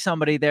probably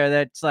somebody there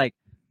that's like,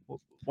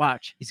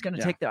 watch, he's going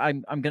to take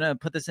I'm going to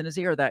put this in his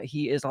ear that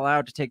he is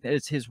allowed to take,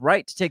 it's his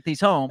right to take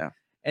these home. Yeah.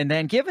 And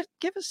then give it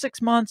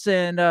 6 months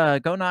and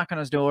go knock on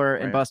his door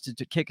and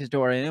kick his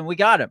door in. And we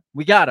got him.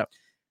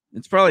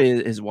 It's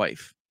probably his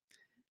wife.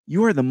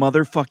 You are the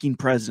motherfucking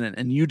president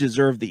and you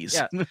deserve these.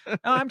 Yeah. No,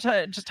 I'm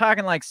just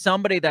talking like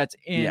somebody that's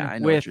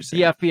in with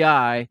the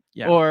FBI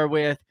or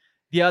with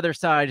the other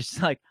side.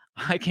 It's like,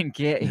 I can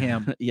get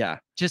him. Yeah.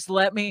 Just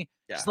let me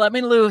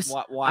loose.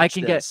 I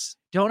can this.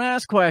 Don't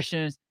ask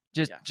questions.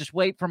 Just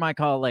wait for my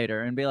call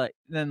later and be like,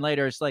 then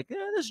later it's like,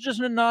 this is just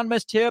an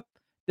anonymous tip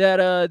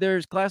that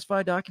there's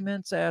classified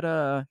documents at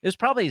it was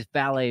probably his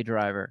valet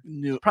driver.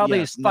 Probably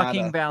his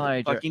fucking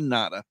valet driver. Fucking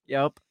nada.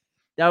 Yep.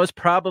 That was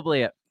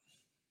probably it.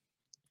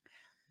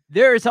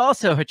 There is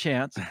also a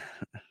chance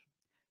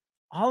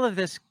all of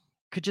this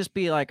could just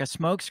be like a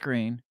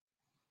smokescreen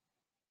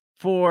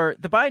for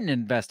the Biden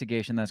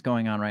investigation that's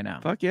going on right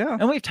now. Fuck yeah.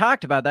 And we've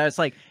talked about that. It's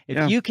like,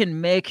 if you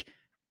can make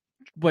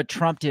what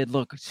Trump did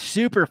look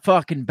super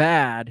fucking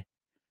bad,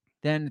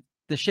 then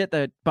the shit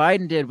that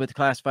Biden did with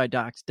classified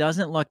docs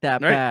doesn't look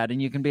that bad.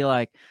 And you can be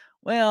like,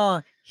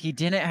 well, he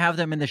didn't have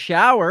them in the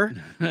shower.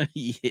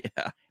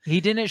 Yeah. He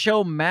didn't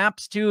show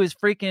maps to his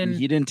freaking...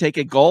 He didn't take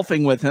it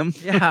golfing with him.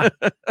 Yeah.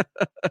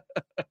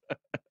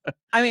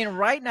 I mean,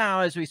 right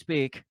now, as we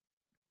speak,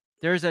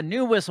 there's a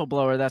new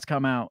whistleblower that's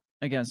come out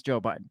against Joe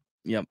Biden,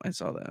 Yep, I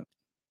saw that.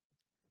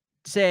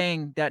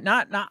 saying that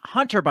not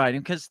Hunter Biden,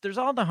 because there's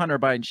all the Hunter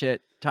Biden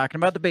shit talking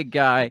about the big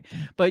guy,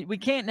 but we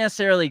can't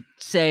necessarily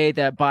say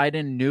that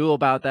Biden knew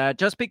about that.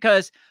 Just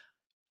because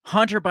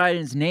Hunter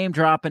Biden's name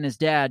dropping his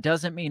dad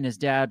doesn't mean his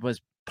dad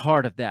was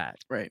part of that.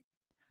 Right.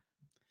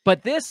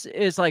 But this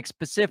is like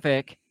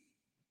specific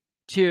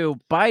to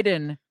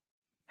Biden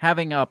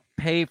having a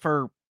pay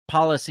for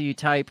policy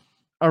type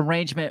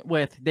arrangement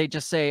with, they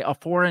just say, a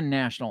foreign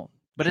national.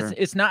 But Sure.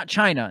 it's not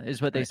China,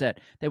 is what they Right.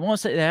 said. They won't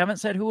say, they haven't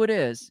said who it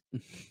is,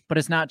 but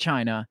it's not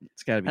China.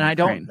 It's got to be. And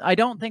Ukraine. I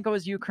don't think it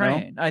was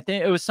Ukraine. I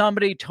think it was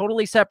somebody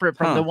totally separate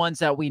from the Huh. ones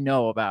that we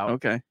know about.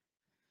 Okay.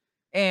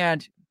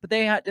 But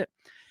they had to,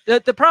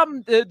 the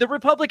problem, the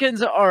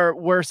Republicans are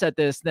worse at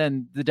this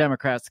than the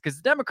Democrats, because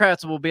the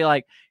Democrats will be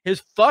like, his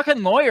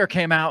fucking lawyer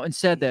came out and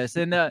said this,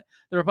 and the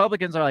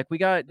Republicans are like, we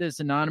got this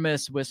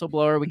anonymous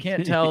whistleblower, we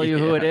can't tell you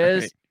who it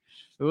is.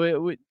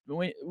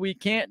 We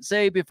can't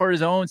say for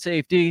his own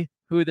safety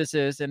who this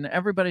is, and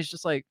everybody's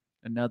just like,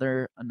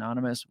 another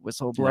anonymous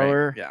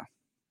whistleblower. Right. Yeah.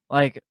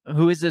 Like,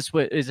 who is this?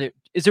 Is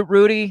it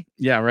Rudy?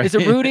 Yeah. Right. Is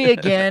it Rudy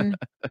again?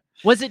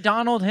 Was it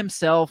Donald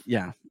himself?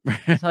 Yeah.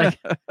 Like,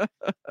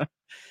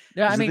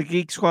 yeah, I Is it mean, the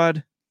Geek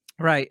Squad.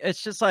 right.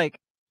 It's just like,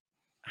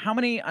 how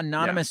many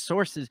anonymous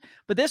sources?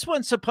 But this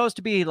one's supposed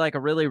to be like a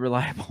really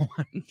reliable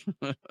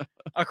one,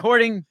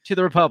 according to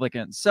the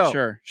Republicans.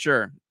 So,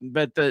 Sure.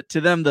 But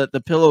to them,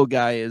 the pillow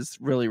guy is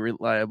really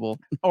reliable.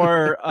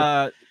 or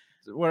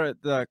what are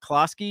the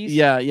Kloskis?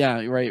 Yeah.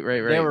 Right.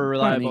 They were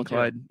reliable Bonnie too.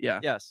 Clyde. Yeah.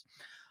 Yes.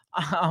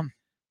 I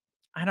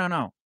don't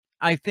know.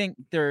 I think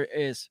there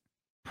is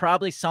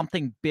probably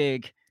something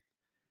big,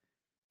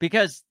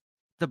 because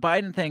the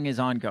Biden thing is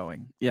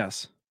ongoing.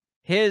 Yes.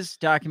 His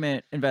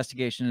document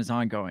investigation is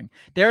ongoing.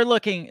 They're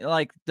looking,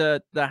 like,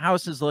 the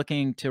House is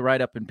looking to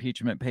write up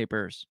impeachment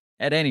papers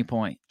at any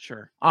point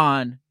Sure.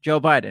 on Joe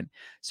Biden.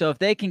 So if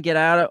they can get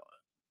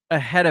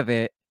ahead of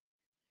it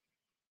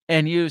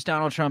and use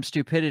Donald Trump's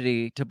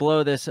stupidity to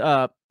blow this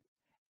up,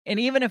 and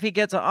even if he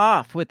gets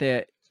off with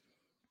it,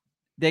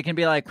 they can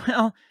be like,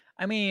 well,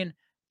 I mean,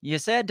 you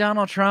said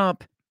Donald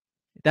Trump,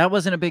 that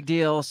wasn't a big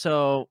deal.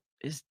 So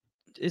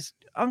is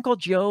Uncle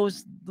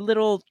Joe's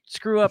little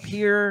screw up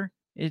here,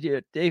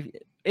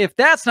 if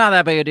that's not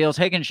that big a deal,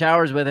 taking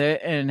showers with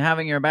it and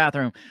having your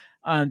bathroom,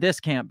 this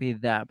can't be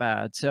that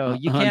bad. So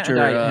you can't Hunter,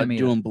 indict him either.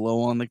 doing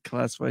blow on the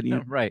classified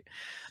unit. Right.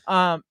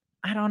 I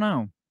don't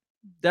know.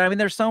 I mean,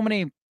 there's so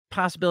many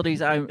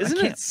possibilities.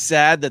 Isn't it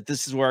sad that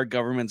this is where our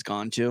government's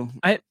gone to?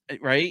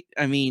 Right?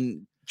 I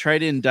mean, try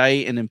to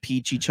indict and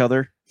impeach each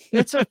other.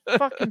 It's a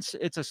fucking,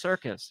 it's a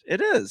circus.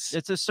 It is.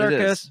 It's a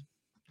circus.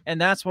 And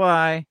that's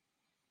why,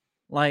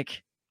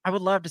 like, I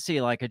would love to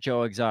see like a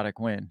Joe Exotic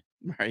win.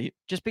 Right.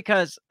 Just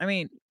because, I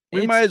mean,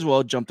 we might as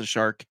well jump the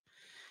shark.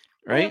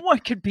 Right. I mean,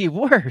 what could be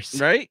worse?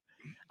 Right.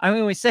 I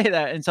mean, we say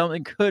that and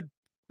something could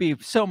be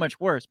so much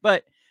worse,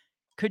 but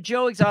could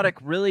Joe Exotic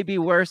really be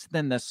worse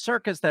than the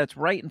circus that's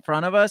right in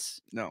front of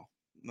us? No,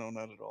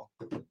 not at all.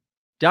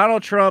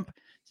 Donald Trump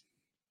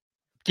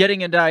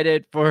getting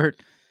indicted for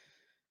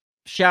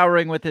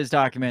showering with his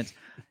documents.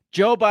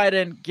 Joe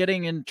Biden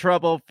getting in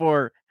trouble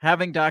for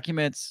having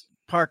documents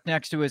parked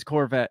next to his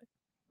Corvette.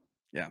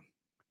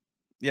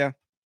 Yeah.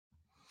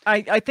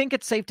 I think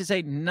it's safe to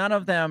say none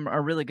of them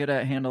are really good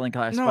at handling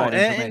classified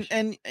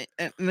information.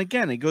 And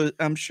again, it goes.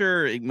 I'm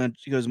sure it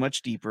goes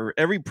much deeper.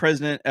 Every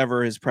president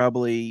ever has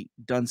probably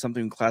done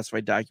something with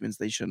classified documents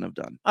they shouldn't have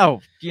done. Oh,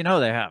 they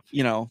have.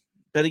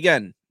 But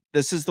again,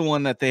 this is the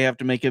one that they have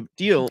to make a big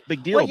deal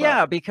Well, about.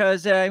 yeah,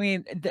 because I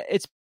mean,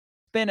 it's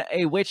been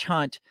a witch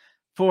hunt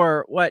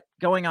for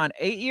going on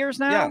 8 years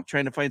now. Yeah,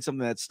 trying to find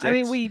something that sticks. I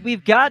mean,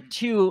 we've got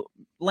to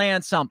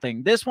land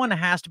something. This one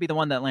has to be the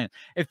one that lands.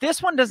 If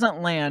this one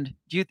doesn't land,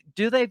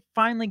 do they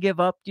finally give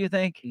up? Do you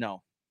think?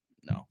 No.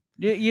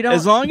 You don't.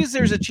 As long as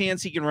there's a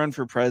chance he can run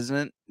for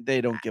president,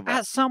 they don't give up.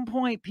 At some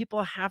point,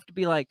 people have to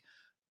be like,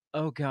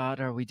 "Oh God,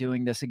 are we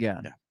doing this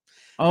again? Yeah.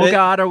 Oh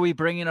God, are we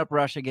bringing up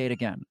Russiagate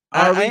again?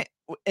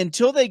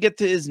 Until they get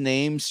to his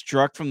name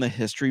struck from the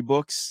history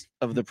books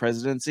of the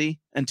presidency,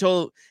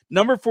 until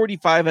number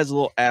 45 has a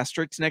little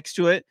asterisk next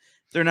to it,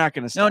 they're not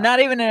going to stop. No, not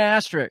even an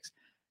asterisk.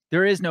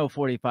 There is no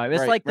 45.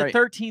 It's like the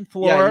 13th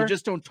floor. Yeah, you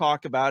just don't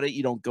talk about it.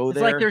 You don't go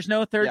there. It's like there's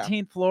no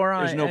 13th floor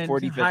on. There's no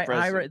 45th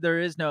president. There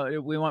is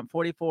no. We want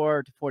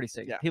 44 to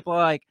 46. Yeah. People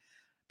are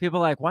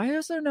like, why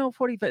is there no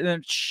 45?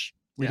 Then shh,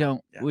 we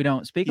don't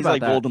speak He's about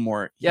like that.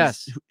 Voldemort.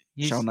 Yes,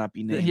 shall not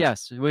be named.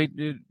 Yes,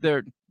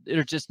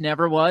 there just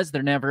never was.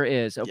 There never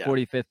is a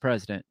 45th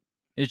president.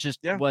 It's just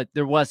what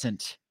there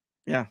wasn't.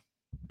 Yeah,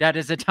 that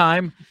is a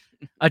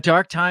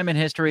dark time in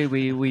history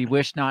we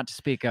wish not to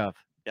speak of.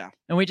 Yeah,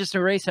 and we just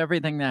erase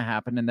everything that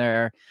happened in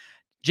there.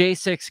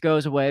 J6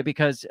 goes away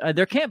because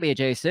there can't be a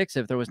J6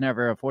 if there was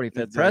never a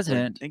 45th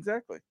president.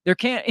 Exactly. There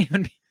can't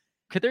even.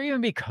 Could there even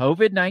be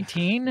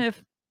COVID-19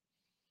 if?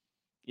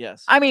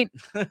 Yes. I mean,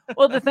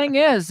 well, the thing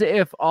is,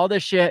 if all the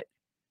shit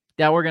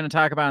that we're going to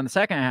talk about in the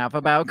second half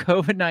about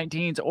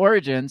COVID-19's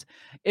origins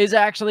is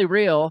actually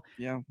real,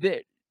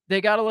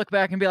 they got to look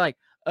back and be like,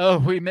 oh,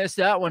 we missed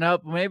that one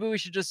up. Maybe we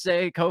should just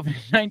say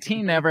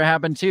COVID-19 never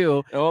happened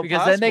too, Oh,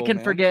 because then they possible, can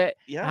man. forget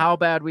Yeah. how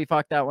bad we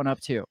fucked that one up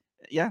too.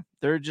 Yeah,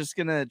 they're just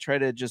gonna try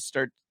to just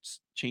start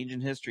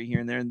changing history here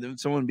and there, and then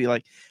someone would be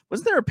like,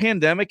 "Wasn't there a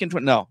pandemic in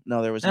 20?" No,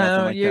 there was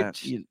nothing like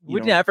that. We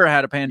don't- never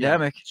had a yeah,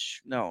 pandemic.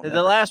 No, The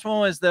never. last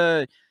one was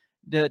back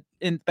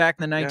in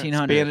the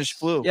 1900s. Spanish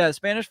flu. Yeah,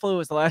 Spanish flu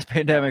was the last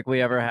pandemic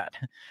we ever had,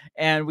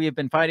 and we have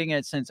been fighting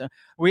it since.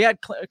 We had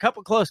a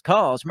couple close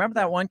calls. Remember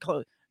that one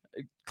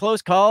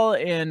close call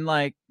in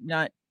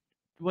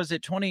was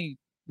it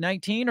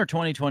 2019 or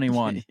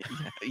 2021?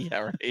 yeah,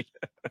 right.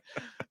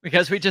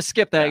 Because we just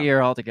skipped that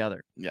year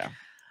altogether. Yeah.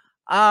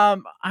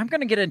 I'm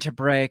gonna get into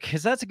break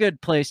because that's a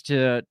good place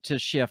to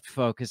shift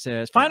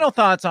focuses. Final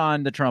thoughts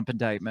on the Trump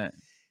indictment.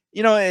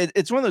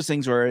 It's one of those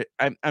things where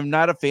I'm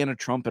not a fan of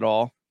Trump at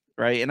all,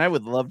 right? And I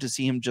would love to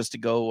see him just to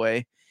go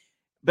away.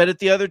 But at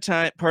the other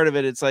part of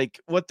it, it's like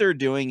what they're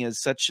doing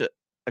is such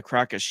a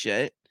crock of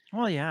shit.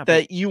 Well, yeah,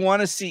 that you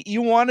want to see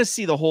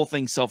the whole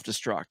thing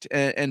self-destruct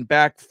and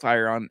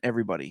backfire on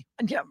everybody.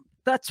 Yeah,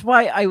 that's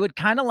why I would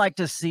kind of like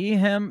to see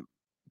him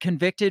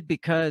convicted,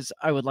 because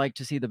I would like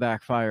to see the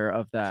backfire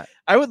of that.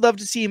 I would love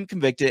to see him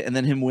convicted and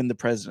then him win the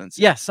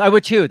presidency. Yes, I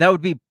would too. That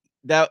would be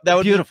that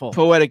would beautiful. Be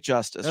poetic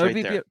justice that would right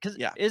be there. Because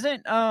yeah.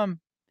 Isn't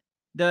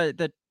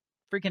the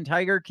freaking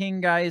Tiger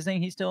King guy,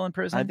 isn't he still in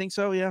prison? I think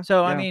so, yeah.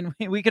 So yeah. I mean,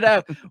 we could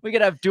have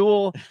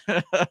dual.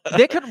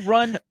 They could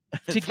run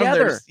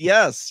together.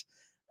 Yes.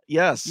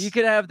 You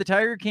could have the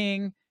Tiger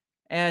King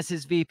as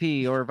his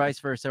VP or vice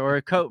versa,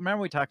 or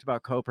remember we talked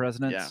about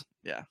co-presidents?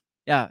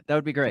 Yeah, that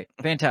would be great.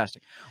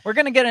 Fantastic. We're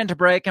going to get into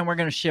break and we're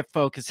going to shift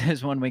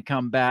focuses when we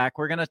come back.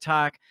 We're going to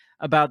talk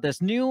about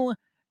this new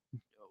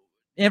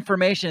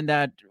information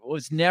that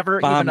was never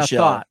even a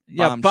thought.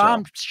 Yeah,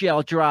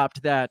 bombshell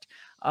dropped that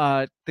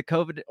the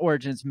COVID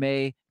origins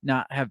may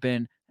not have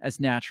been as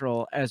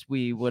natural as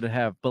we would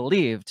have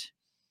believed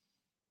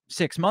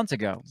 6 months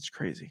ago. It's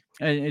crazy.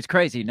 It's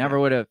crazy. Never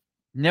would have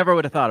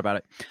thought about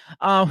it.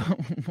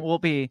 We'll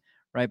be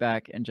right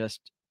back in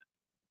just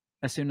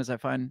as soon as I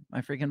find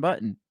my freaking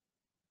button.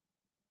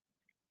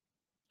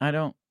 I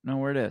don't know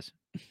where it is.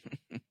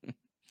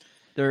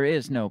 There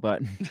is no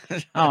button.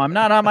 Oh, I'm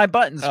not on my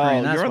button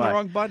screen. That's you're on why. the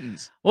wrong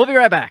buttons. We'll be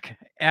right back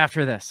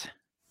after this.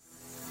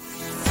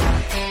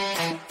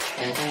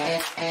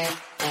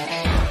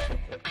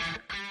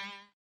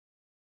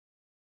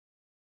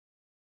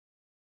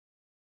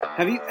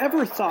 Have you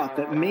ever thought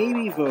that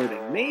maybe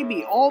voting,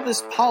 maybe all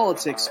this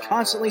politics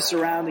constantly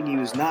surrounding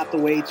you is not the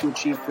way to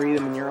achieve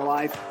freedom in your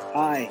life?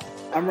 Hi,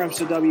 I'm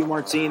Remso W.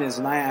 Martinez,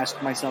 and I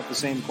ask myself the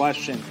same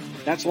question.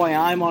 That's why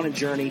I'm on a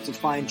journey to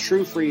find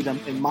true freedom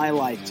in my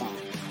lifetime.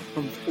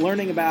 From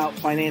learning about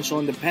financial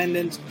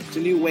independence to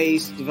new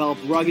ways to develop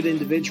rugged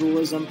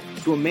individualism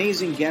to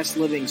amazing guests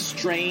living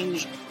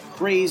strange,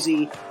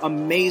 crazy,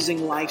 amazing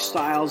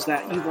lifestyles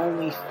that you've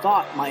only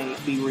thought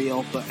might be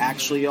real but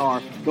actually are.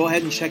 Go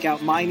ahead and check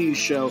out my new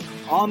show,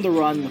 On the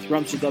Run with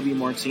Remso W.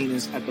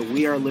 Martinez at the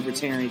We Are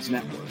Libertarians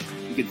Network.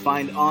 You can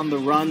find On the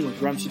Run with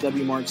Remso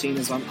W.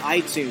 Martinez on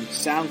iTunes,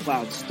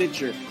 SoundCloud,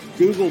 Stitcher,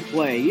 Google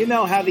Play. You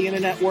know how the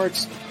internet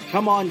works.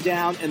 Come on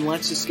down and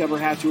let's discover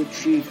how to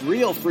achieve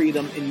real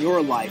freedom in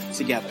your life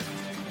together.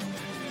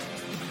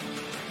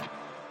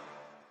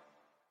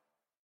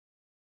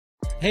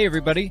 Hey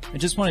everybody, I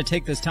just want to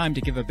take this time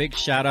to give a big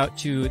shout out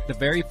to the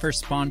very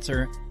first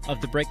sponsor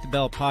of the Break the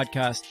Bell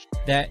podcast.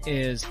 That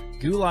is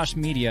Goulash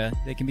Media.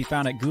 They can be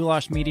found at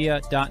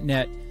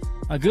goulashmedia.net.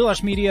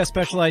 Goulash Media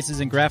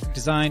specializes in graphic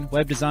design,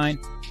 web design,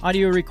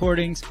 audio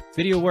recordings,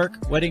 video work,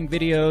 wedding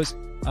videos,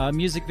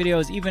 music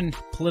videos, even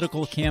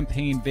political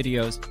campaign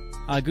videos.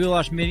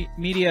 Goulash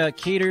Media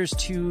caters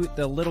to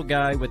the little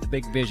guy with the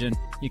big vision.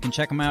 You can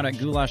check them out at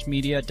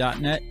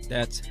goulashmedia.net.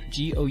 That's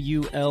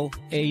GOULASH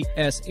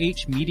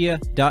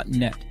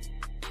media.net.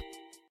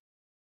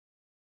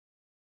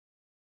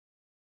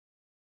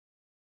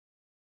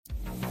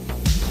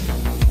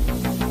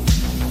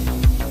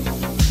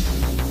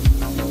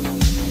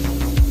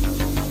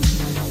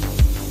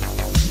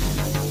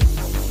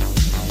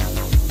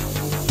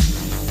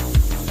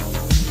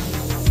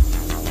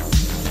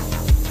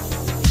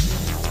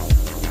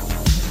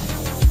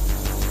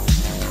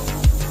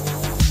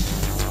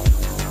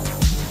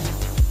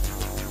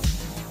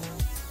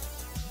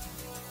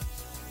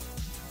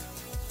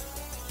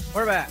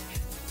 We're back.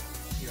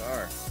 We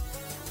are.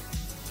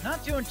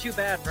 Not doing too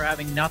bad for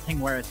having nothing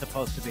where it's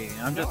supposed to be.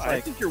 I'm just I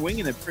think you're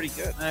winging it pretty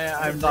good.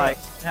 I'm like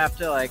have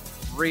to like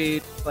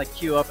read, like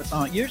queue up a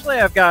song. Usually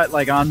I've got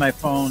like on my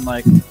phone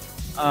like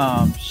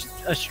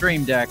a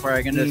stream deck where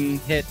I can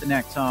just hit the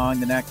next song,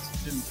 the next.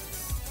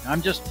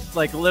 I'm just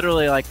like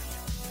literally like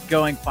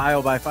going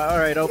file by file. All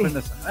right, open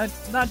this. I'm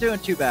not doing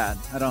too bad,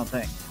 I don't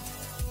think.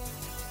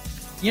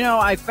 You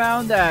know, I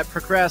found that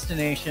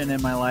procrastination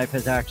in my life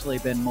has actually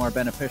been more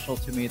beneficial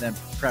to me than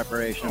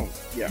preparation. Oh,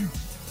 yeah.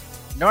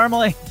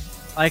 Normally,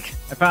 like,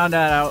 I found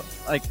that out,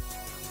 like,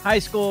 high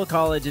school,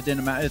 college, it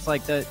didn't matter. It's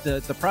like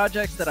the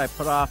projects that I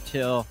put off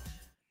till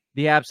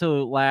the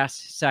absolute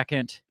last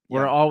second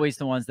were always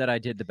the ones that I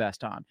did the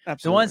best on.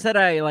 Absolutely. The ones that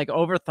I like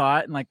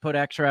overthought and like put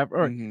extra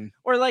effort,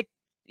 or like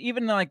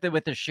even like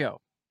with the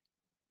show.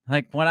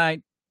 Like when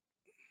I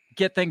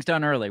get things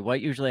done early, what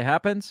usually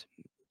happens?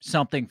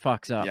 Something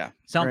fucks up. Yeah.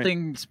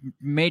 Something's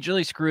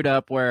majorly screwed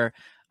up where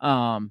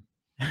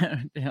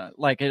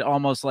like it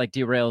almost like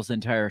derails the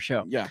entire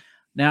show. Yeah.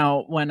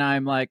 Now, when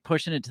I'm like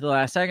pushing it to the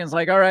last seconds,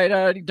 like, all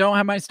right, don't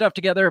have my stuff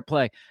together at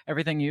play.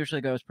 Everything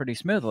usually goes pretty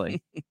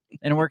smoothly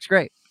and it works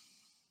great.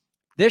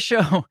 This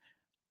show,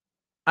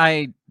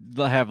 I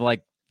have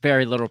like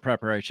very little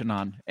preparation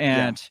on,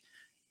 and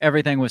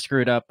everything was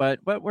screwed up, but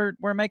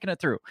we're making it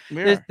through.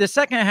 The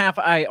second half,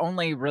 I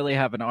only really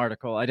have an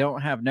article. I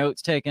don't have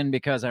notes taken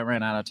because I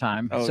ran out of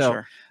time. Oh, so,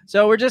 sure.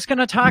 So we're just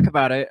gonna talk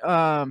about it.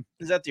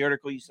 Is that the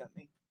article you sent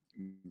me?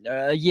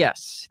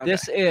 Yes. Okay.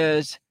 This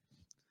is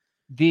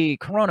the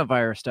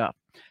coronavirus stuff.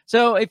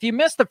 So if you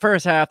missed the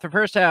first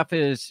half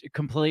is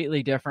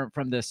completely different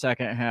from the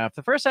second half.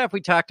 The first half,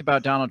 we talked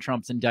about Donald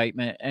Trump's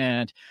indictment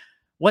and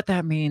what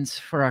that means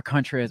for our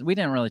country. We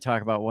didn't really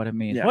talk about what it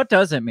means. Yeah. What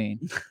does it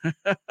mean?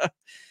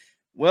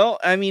 Well,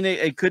 I mean,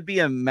 it could be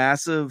a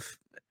massive,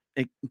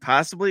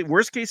 possibly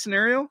worst case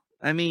scenario.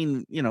 I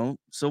mean,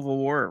 civil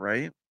war,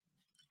 right?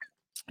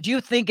 Do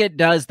you think it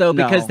does though?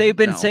 Because they've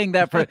been saying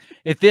that for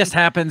if this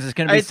happens, it's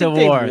going to be civil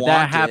war.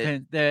 That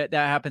happens. That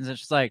happens.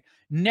 It's just like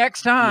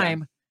next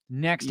time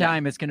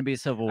it's going to be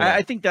civil war.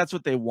 I think that's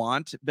what they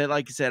want. But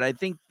like I said, I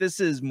think this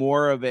is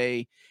more of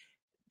a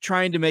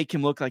trying to make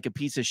him look like a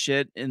piece of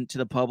shit into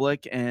the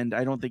public, and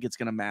I don't think it's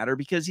going to matter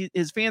because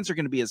his fans are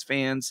going to be his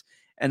fans,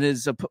 and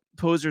his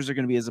opposers are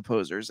going to be his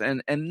opposers,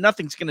 and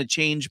nothing's going to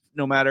change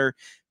no matter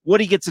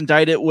what he gets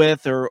indicted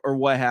with or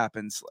what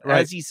happens. Right.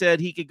 As he said,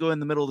 he could go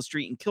in the middle of the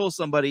street and kill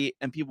somebody,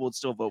 and people would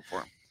still vote for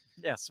him.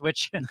 Yes,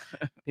 which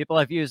people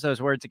have used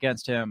those words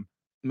against him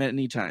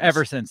many times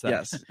ever since then.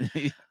 Yes.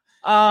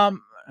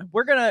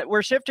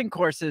 We're shifting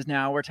courses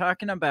now. We're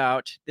talking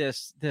about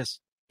this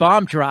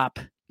bomb drop.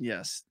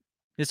 Yes.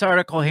 This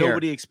article here.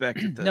 Nobody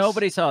expected this.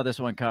 Nobody saw this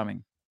one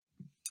coming.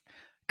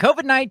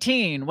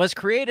 COVID-19 was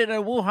created in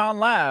a Wuhan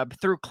lab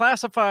through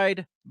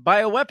classified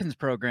bioweapons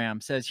program,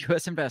 says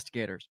U.S.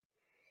 investigators.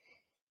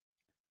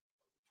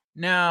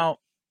 Now,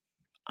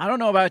 I don't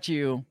know about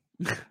you,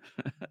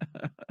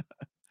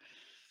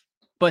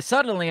 but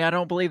suddenly I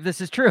don't believe this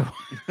is true.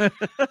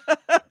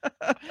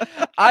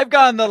 I've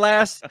gone the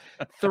last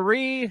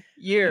 3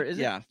 years.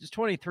 It's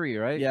 23,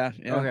 right? Yeah.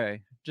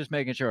 Okay. Just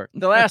making sure.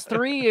 The last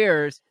 3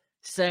 years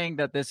saying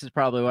that this is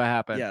probably what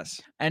happened.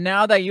 Yes. And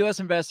now that U.S.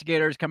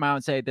 investigators come out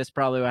and say this is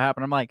probably what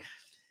happened, I'm like,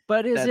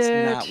 but is That's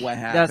it? not what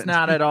happened. That's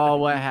not at all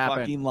what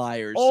happened. Fucking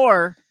liars.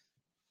 Or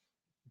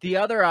the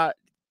other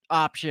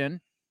option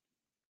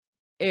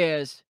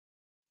is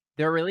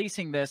they're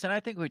releasing this, and I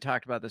think we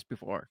talked about this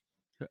before.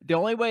 The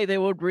only way they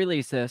would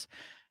release this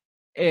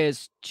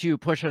is to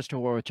push us to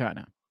war with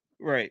China.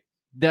 Right.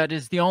 That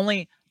is the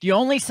only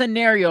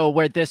scenario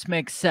where this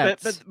makes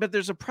sense. But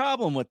there's a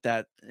problem with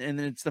that, and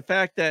it's the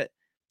fact that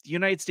the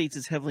United States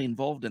is heavily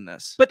involved in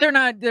this. But they're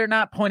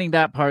not pointing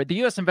that part. The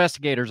U.S.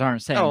 investigators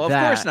aren't saying that.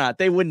 that. Of course not.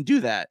 They wouldn't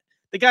do that.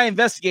 The guy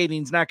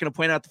investigating is not going to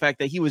point out the fact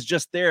that he was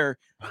just there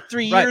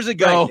 3 years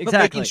ago,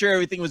 making sure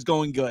everything was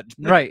going good.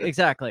 Right,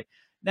 exactly.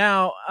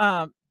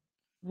 Now,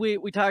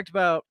 we talked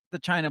about the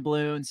China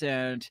balloons,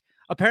 and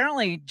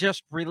apparently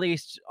just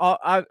released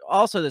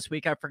also this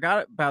week. I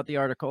forgot about the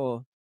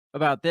article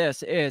about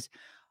this. Is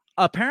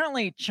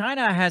apparently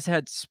China has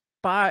had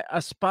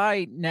a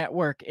spy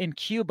network in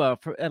Cuba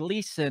for at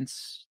least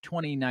since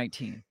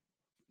 2019.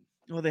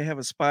 Well, they have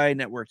a spy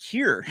network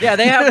here. Yeah,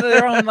 they have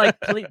their own like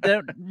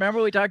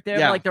remember we talked, they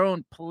have like their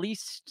own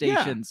police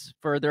stations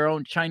for their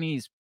own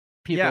Chinese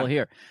people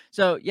here.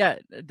 So yeah,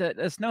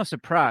 that's no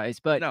surprise,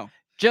 but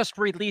just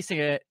releasing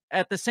it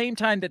at the same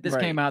time that this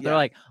came out, they're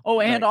like, oh,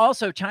 and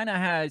also China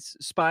has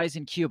spies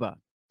in Cuba,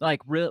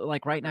 like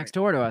right next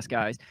door to us,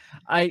 guys.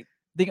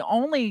 The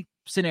only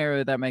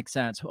scenario that makes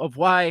sense of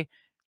why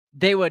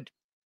they would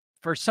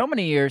for so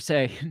many years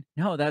say,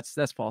 no, that's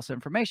false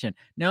information.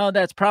 No,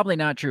 that's probably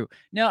not true.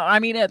 No, I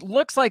mean, it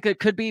looks like it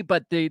could be,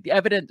 but the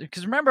evidence,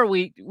 because remember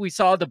we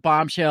saw the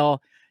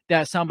bombshell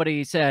that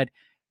somebody said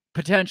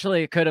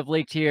potentially it could have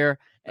leaked here.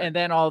 And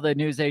then all the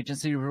news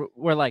agencies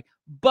were like,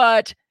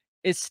 but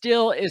it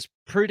still is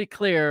pretty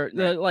clear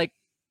that like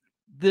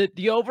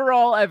the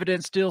overall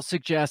evidence still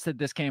suggests that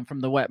this came from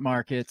the wet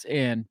markets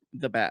in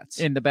the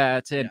bats.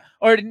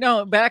 Or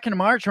no, back in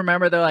March,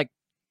 remember, they're like,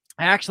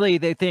 actually,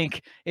 they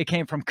think it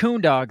came from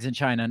coon dogs in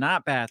China,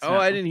 not bats. Oh,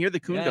 I didn't hear the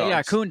coon dogs.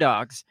 Yeah, coon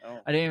dogs. Oh,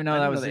 I didn't even know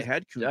that was. They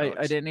had coon dogs.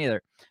 I didn't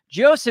either.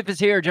 Joseph is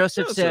here.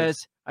 Joseph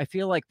says, I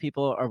feel like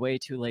people are way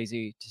too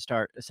lazy to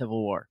start a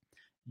civil war.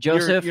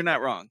 Joseph, you're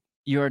not wrong.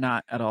 You're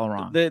not at all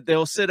wrong.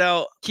 They'll sit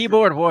out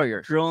keyboard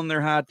warriors grilling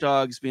their hot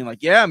dogs, being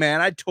like, yeah, man,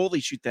 I'd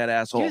totally shoot that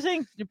asshole. Do you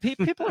think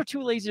people are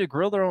too lazy to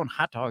grill their own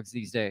hot dogs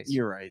these days?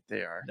 You're right.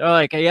 They are. They're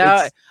like,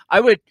 yeah,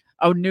 I would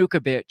nuke a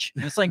bitch.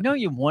 And it's like, no,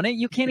 you wouldn't.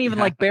 You can't even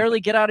like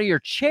barely get out of your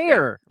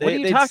chair. What are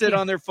you they'd talking? Sit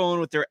on their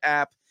phone with their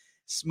app,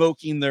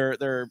 smoking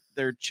their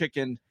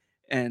chicken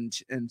and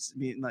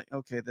being like,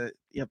 okay,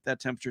 that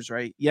temperature's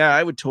right. Yeah,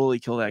 I would totally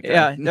kill that guy.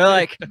 Yeah, they're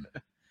like,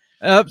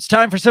 it's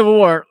time for civil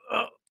war.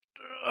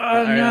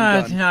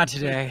 right, Not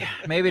today.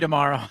 Maybe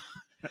tomorrow.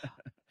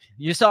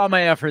 You saw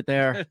my effort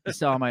there. You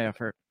saw my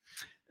effort.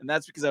 And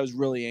that's because I was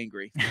really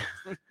angry.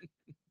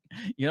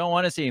 You don't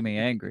want to see me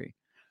angry.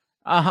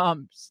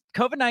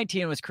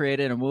 COVID-19 was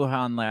created in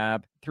Wuhan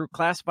lab through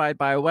classified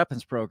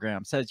bioweapons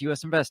program, says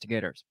U.S.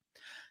 investigators.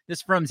 This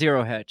is from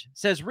Zero Hedge.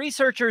 Says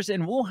researchers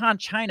in Wuhan,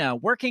 China,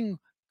 working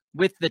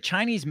with the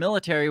Chinese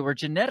military, were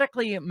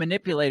genetically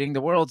manipulating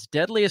the world's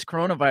deadliest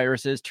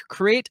coronaviruses to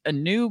create a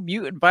new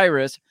mutant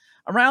virus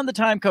around the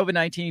time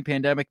COVID-19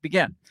 pandemic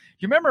began. Do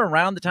you remember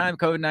around the time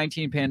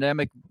COVID-19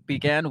 pandemic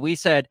began, we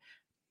said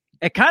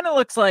it kind of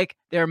looks like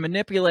they're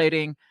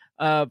manipulating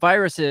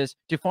viruses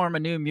to form a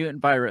new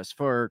mutant virus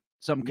for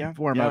some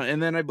form of.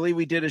 And then I believe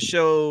we did a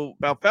show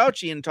about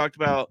Fauci and talked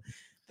about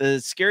the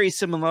scary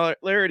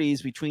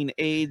similarities between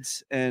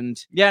AIDS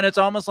and and it's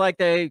almost like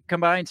they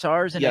combined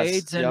SARS and Yes,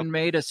 AIDS and yep.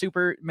 made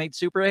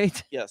super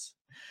AIDS. Yes.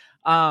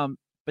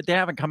 But they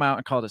haven't come out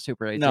and called it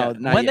super AIDS. No,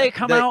 yet. not When yet. they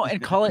come out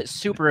and call it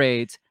super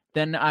AIDS,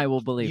 then I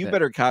will believe You it.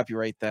 better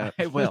copyright that.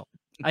 I will.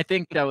 I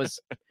think that was,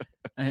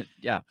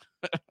 yeah.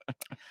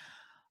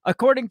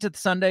 According to the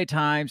Sunday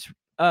Times,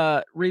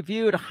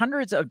 reviewed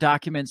hundreds of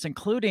documents,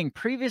 including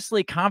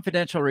previously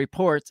confidential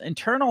reports,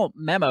 internal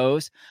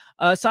memos,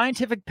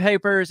 scientific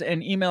papers,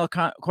 and email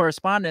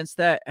correspondence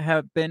that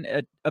have been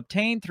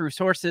obtained through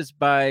sources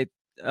by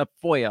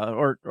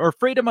FOIA or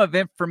Freedom of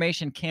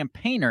Information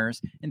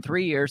campaigners in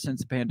 3 years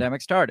since the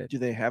pandemic started. Do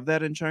they have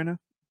that in China?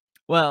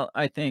 Well,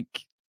 I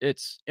think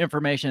it's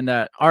information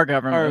that our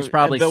government was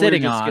probably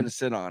sitting on. Going to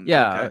sit on.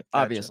 Yeah, Okay, gotcha.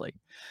 obviously.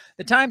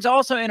 The Times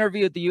also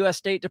interviewed the U.S.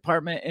 State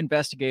Department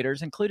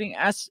investigators, including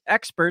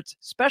experts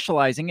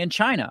specializing in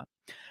China,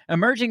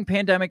 emerging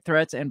pandemic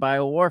threats, and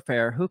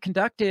biowarfare, who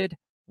conducted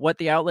what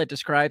the outlet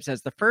describes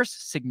as the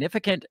first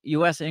significant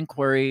U.S.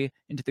 inquiry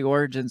into the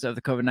origins of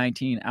the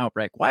COVID-19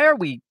 outbreak. Why are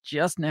we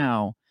just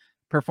now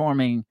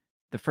performing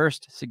the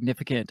first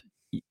significant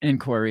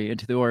inquiry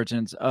into the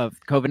origins of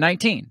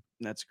COVID-19?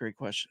 That's a great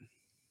question.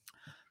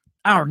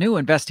 Our new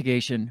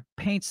investigation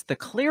paints the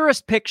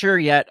clearest picture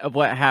yet of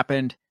what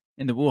happened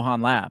in the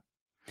Wuhan lab.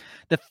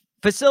 The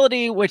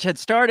facility, which had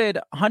started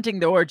hunting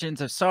the origins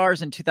of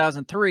SARS in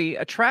 2003,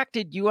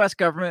 attracted U.S.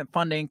 government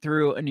funding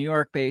through a New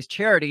York-based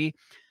charity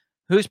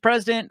whose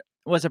president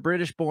was a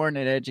British-born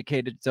and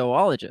educated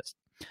zoologist.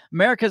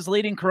 America's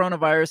leading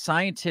coronavirus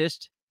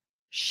scientist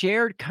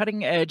shared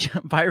cutting-edge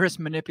virus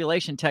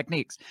manipulation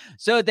techniques.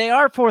 So they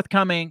are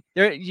forthcoming.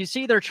 You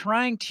see, they're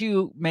trying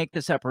to make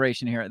the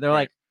separation here. They're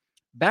like,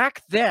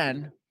 back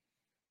then,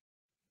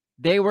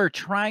 they were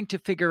trying to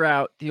figure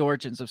out the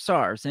origins of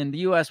SARS, and the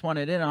U.S.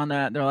 wanted in on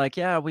that. They're like,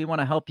 yeah, we want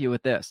to help you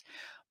with this.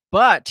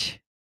 But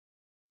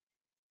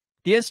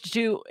the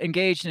Institute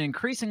engaged in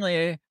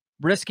increasingly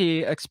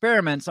risky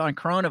experiments on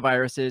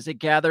coronaviruses it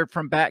gathered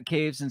from bat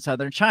caves in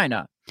southern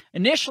China.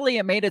 Initially,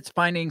 it made its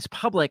findings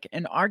public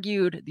and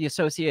argued the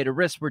associated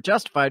risks were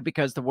justified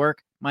because the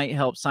work might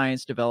help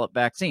science develop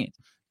vaccines.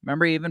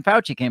 Remember, even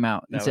Fauci came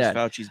out and said,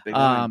 Fauci's big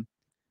line.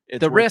 It's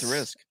the worth risks the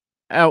risk.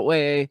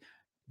 outweigh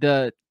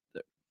the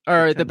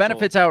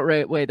benefits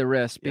outweigh the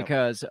risk Yep.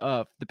 because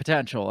of the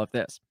potential of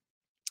this.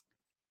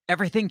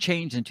 Everything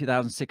changed in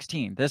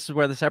 2016. This is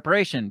where the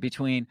separation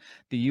between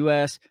the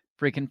U.S.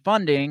 freaking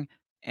funding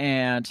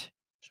and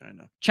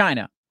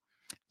China,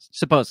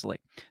 supposedly.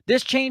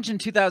 This changed in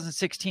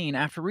 2016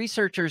 after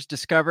researchers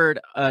discovered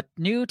a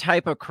new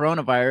type of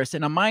coronavirus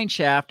in a mine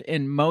shaft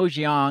in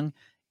Mojiang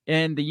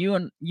in the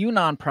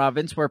Yunnan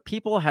province, where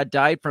people had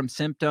died from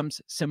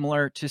symptoms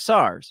similar to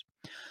SARS.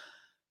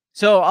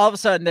 So all of a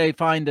sudden they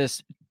find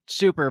this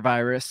super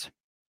virus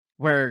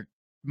where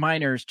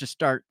miners just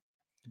start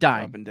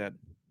dying. Up and dead.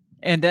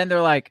 And then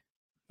they're like,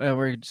 well,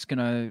 we're just going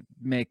to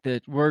make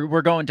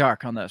we're going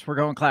dark on this. We're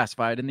going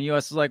classified. And the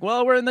U.S. is like,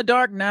 well, we're in the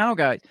dark now,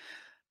 guys.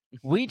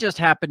 We just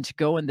happened to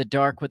go in the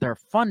dark with our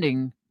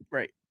funding.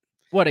 Right.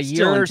 What, a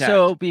Still year intact. or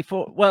so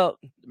before? Well,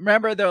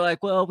 remember, they're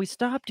like, well, we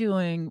stopped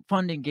doing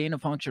funding gain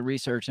of function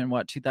research in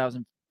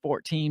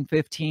 2014,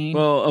 15?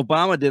 Well,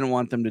 Obama didn't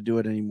want them to do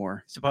it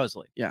anymore.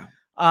 Supposedly. Yeah.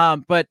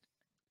 But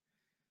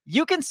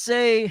you can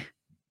say,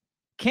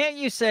 can't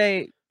you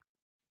say,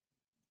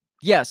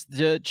 yes,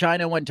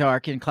 China went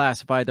dark and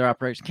classified their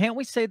operation. Can't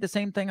we say the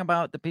same thing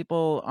about the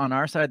people on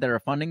our side that are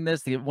funding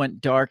this? They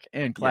went dark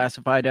and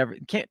classified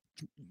everything.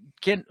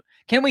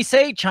 Can we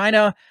say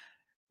China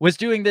was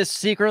doing this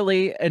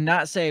secretly and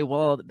not say,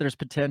 well, there's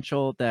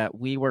potential that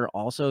we were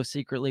also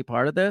secretly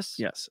part of this?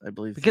 Yes, I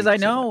believe. Because I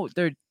know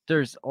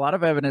there's a lot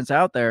of evidence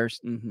out there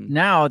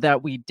now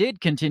that we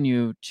did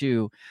continue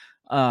to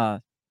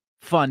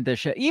fund this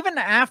shit. Even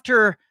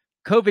after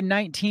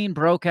COVID-19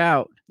 broke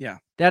out,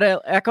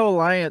 that Echo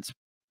Alliance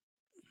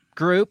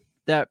group,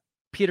 that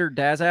Peter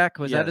Daszak,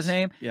 was that his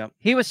name? Yeah.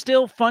 He was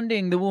still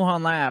funding the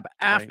Wuhan lab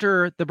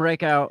after the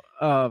breakout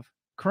of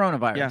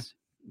coronavirus. Yeah.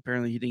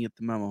 Apparently he didn't get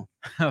the memo.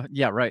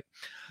 Yeah, right.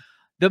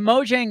 The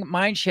Mojang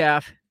mine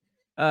shaft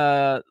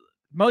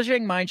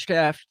Mojang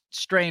Mineshaft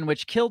strain,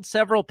 which killed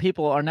several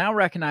people, are now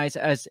recognized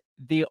as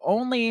the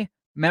only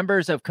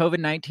members of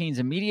COVID-19's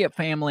immediate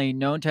family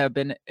known to have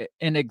been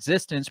in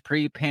existence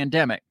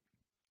pre-pandemic.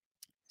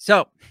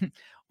 So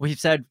we've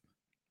said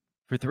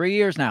for 3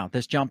 years now,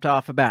 this jumped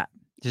off a bat.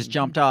 This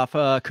jumped off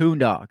a coon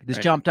dog. This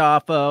jumped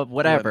off of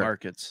whatever. Wet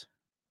markets.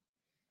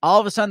 All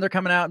of a sudden, they're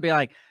coming out and being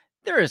like,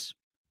 there is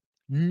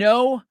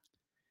no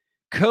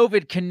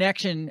COVID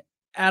connection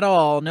at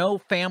all, no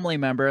family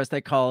member, as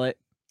they call it,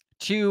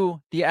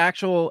 to the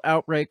actual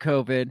outbreak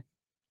COVID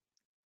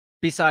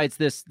besides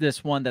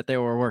this one that they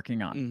were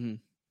working on. Mm-hmm.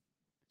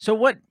 So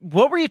what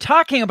were you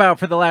talking about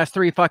for the last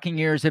 3 fucking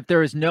years if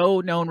there is no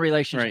known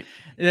relationship?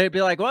 Right. They'd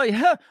be like, well,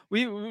 yeah,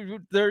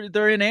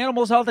 they're in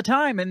animals all the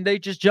time and they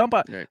just jump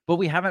up, but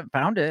we haven't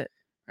found it.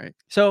 Right.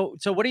 So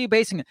what are you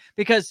basing it?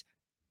 Because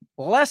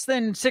less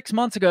than 6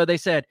 months ago, they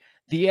said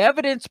the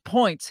evidence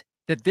points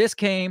that this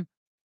came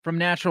from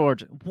natural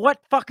origin. What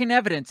fucking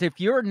evidence? If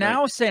you're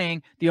now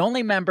saying the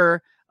only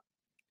member,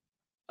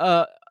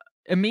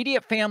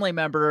 immediate family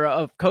member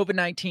of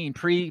COVID-19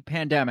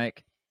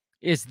 pre-pandemic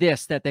is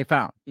this that they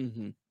found.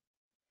 Mm-hmm.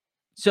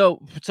 So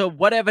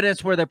what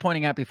evidence were they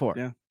pointing at before?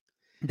 Yeah.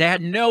 They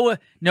had no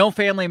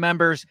family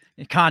members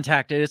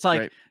contacted. It's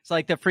like it's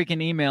like the freaking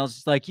emails.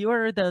 It's like, you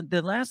are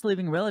the last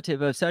living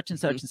relative of such and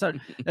such and such.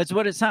 That's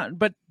what it sounded.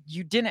 But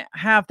you didn't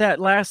have that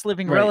last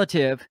living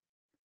relative.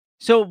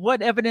 So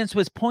what evidence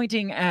was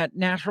pointing at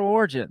natural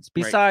origins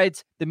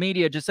besides the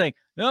media just saying,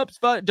 nope,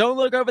 don't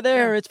look over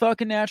there. It's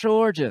fucking natural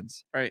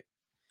origins. Right.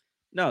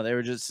 No, they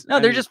were just...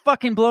 they're just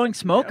fucking blowing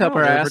smoke up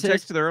our asses.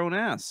 Protect their own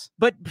ass.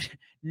 But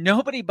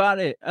nobody bought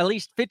it. At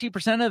least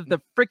 50% of the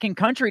freaking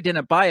country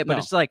didn't buy it. But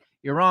it's like,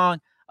 you're wrong.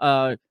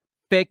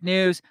 Fake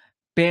news.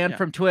 Banned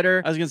from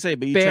Twitter. I was going to say,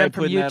 but you try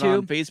putting that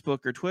on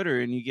Facebook or Twitter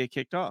and you get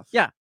kicked off.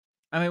 Yeah.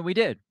 I mean, we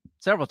did.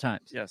 Several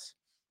times. Yes.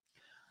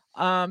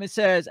 It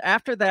says,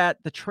 after that,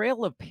 the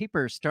trail of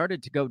papers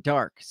started to go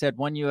dark, said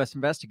one U.S.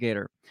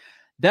 investigator.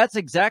 That's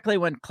exactly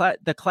when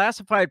the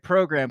classified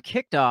program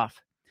kicked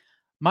off.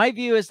 My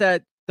view is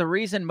that the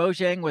reason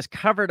Mojang was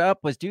covered up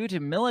was due to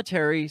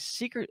military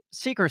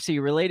secrecy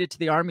related to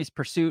the Army's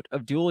pursuit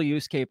of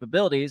dual-use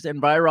capabilities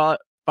and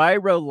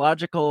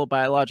virological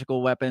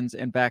biological weapons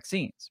and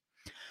vaccines.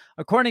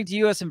 According to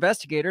U.S.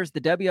 investigators,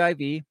 the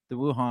WIV, the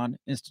Wuhan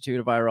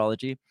Institute of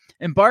Virology,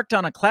 embarked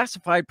on a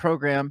classified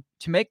program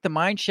to make the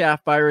mineshaft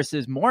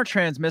viruses more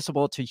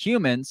transmissible to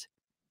humans,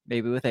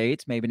 maybe with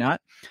AIDS, maybe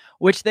not,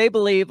 which they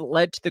believe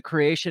led to the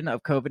creation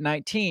of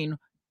COVID-19,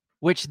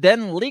 which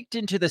then leaked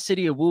into the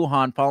city of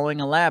Wuhan following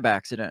a lab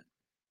accident.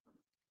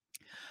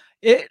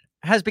 It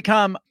has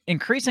become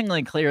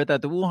increasingly clear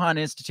that the Wuhan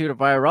Institute of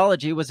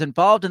Virology was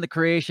involved in the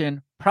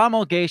creation,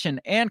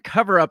 promulgation, and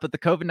cover-up of the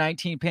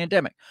COVID-19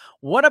 pandemic.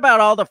 What about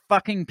all the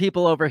fucking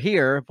people over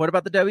here? What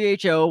about the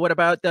WHO? What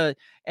about the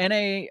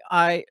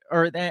NAI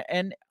or the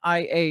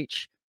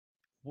NIH?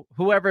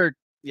 Whoever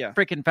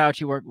freaking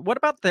Fauci worked. What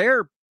about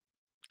their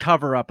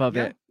cover-up of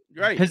it?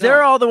 Right. Because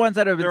they're all the ones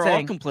that have been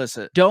saying, all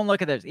complicit. Don't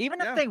look at this.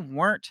 Even if they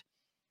weren't,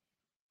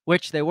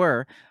 which they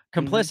were,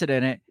 complicit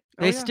in it,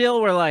 they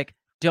still were like,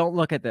 don't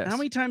look at this. How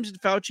many times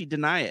did Fauci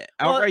deny it?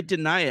 Outright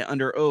deny it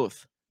under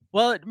oath.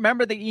 Well,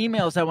 remember the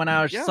emails that went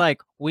out? It's just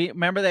like, we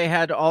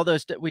had all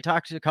those, we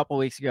talked a couple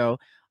weeks ago,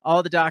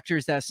 all the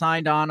doctors that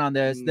signed on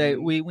this.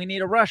 We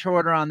need a rush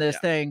order on this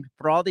thing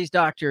for all these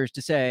doctors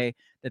to say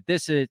that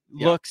this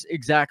looks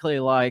exactly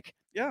like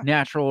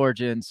natural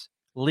origins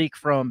leak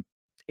from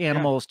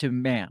animals to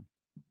man.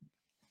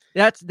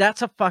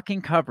 That's a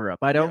fucking cover-up.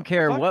 I don't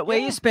care what way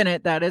you spin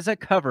it. That is a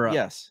cover-up.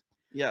 Yes.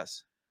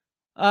 Yes.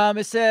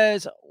 It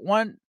says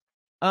one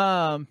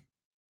who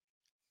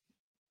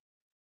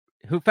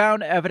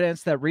found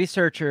evidence that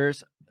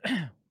researchers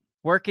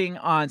working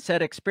on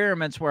said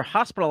experiments were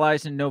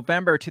hospitalized in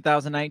November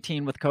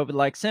 2019 with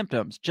COVID-like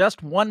symptoms,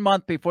 just 1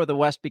 month before the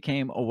West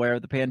became aware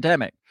of the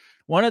pandemic.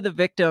 One of the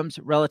victims'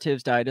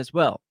 relatives died as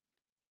well.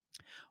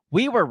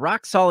 We were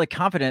rock solid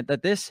confident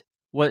that this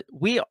was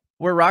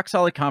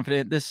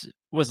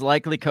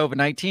likely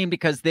COVID-19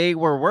 because they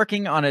were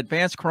working on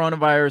advanced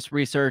coronavirus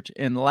research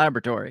in the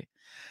laboratory.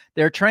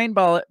 They're trained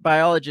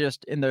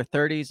biologists in their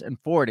 30s and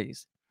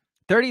 40s.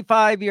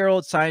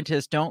 35-year-old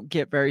scientists don't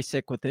get very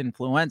sick with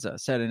influenza,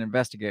 said an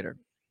investigator.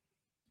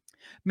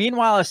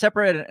 Meanwhile, a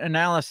separate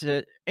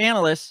analysis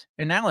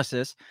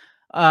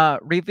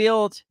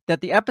revealed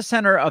that the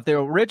epicenter of the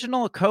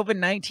original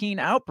COVID-19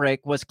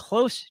 outbreak was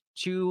close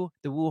to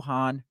the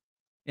Wuhan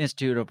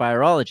Institute of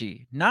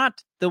Virology,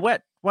 not the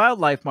wet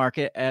wildlife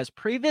market as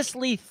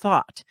previously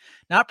thought.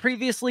 Not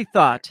previously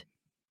thought.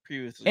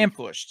 Previously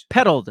pushed.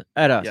 Peddled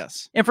at us.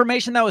 Yes.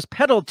 Information that was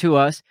peddled to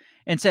us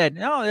and said,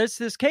 no,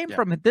 this came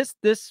from this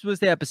was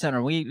the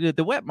epicenter.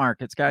 The wet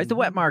markets, guys, the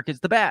wet markets,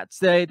 the bats,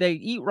 they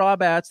eat raw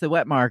bats, the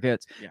wet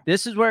markets.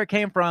 This is where it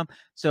came from.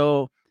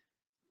 So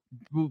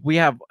we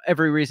have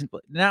every reason.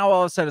 Now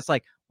all of a sudden it's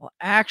like, well,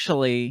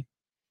 actually,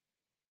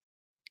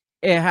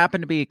 it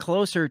happened to be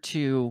closer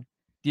to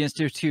the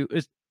Institute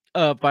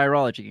of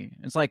Virology.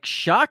 It's like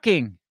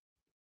shocking.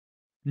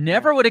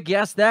 Never would have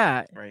guessed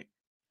that. Right.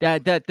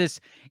 That this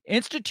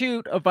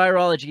Institute of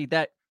Virology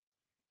that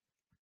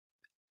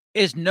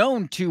is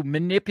known to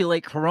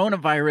manipulate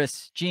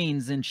coronavirus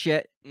genes and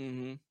shit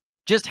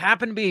just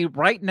happened to be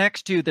right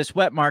next to this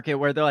wet market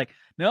where they're like,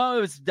 no,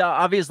 it was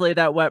obviously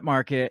that wet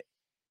market.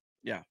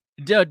 Yeah.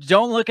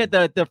 Don't look at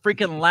the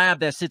freaking lab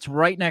that sits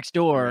right next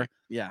door.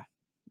 Yeah.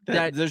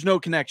 There's no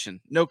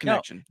connection. No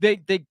connection. No,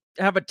 they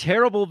have a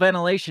terrible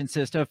ventilation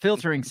system,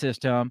 filtering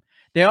system.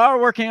 They are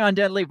working on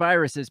deadly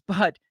viruses,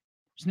 but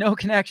there's no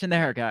connection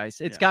there,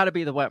 guys. It's got to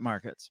be the wet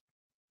markets.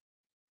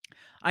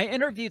 I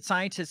interviewed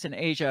scientists in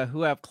Asia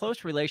who have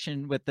close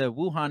relation with the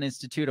Wuhan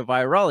Institute of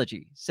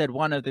Virology, said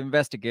one of the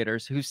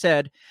investigators, who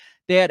said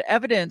they had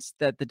evidence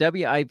that the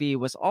WIV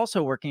was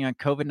also working on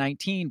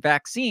COVID-19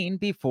 vaccine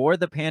before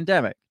the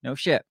pandemic. No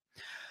shit.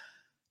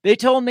 They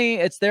told me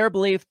it's their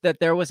belief that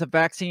there was a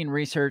vaccine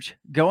research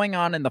going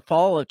on in the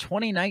fall of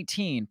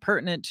 2019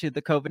 pertinent to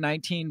the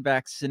COVID-19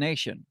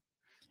 vaccination.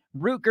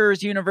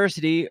 Rutgers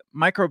University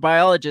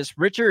microbiologist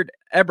Richard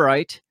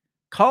Ebright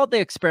called the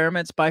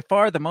experiments by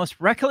far the most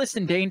reckless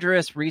and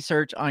dangerous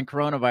research on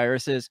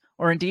coronaviruses,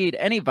 or indeed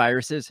any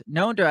viruses,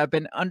 known to have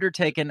been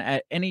undertaken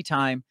at any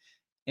time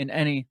in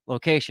any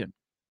location.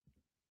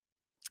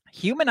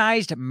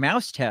 Humanized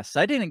mouse tests.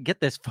 I didn't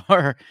get this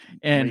far.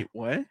 Wait,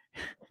 what?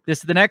 This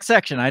is the next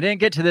section. I didn't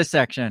get to this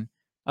section,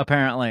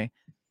 apparently.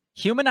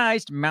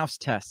 Humanized mouse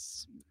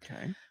tests.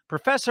 Okay.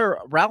 Professor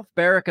Ralph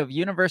Barrick of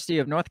University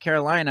of North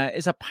Carolina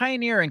is a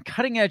pioneer in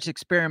cutting-edge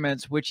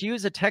experiments which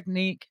use a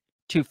technique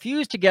to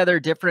fuse together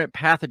different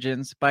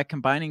pathogens by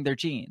combining their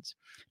genes.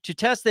 To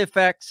test the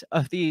effects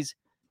of these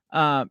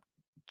chimeric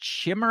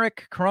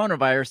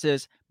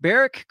coronaviruses,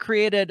 Barrick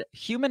created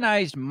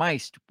humanized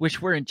mice,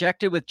 which were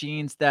injected with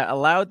genes that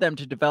allowed them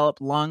to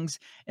develop lungs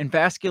and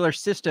vascular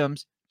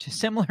systems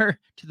similar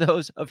to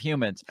those of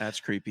humans. That's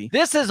creepy.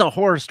 This is a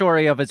horror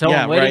story of its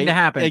own waiting to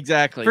happen.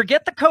 Exactly.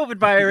 Forget the COVID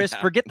virus.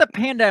 Forget the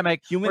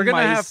pandemic. We're going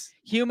to have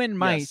human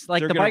mice,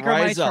 like the micro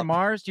mice from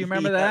Mars. Do you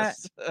remember that?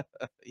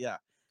 Yeah.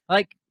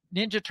 Like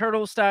Ninja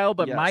Turtle style,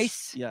 but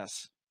mice?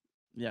 Yes.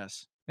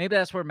 Yes. Maybe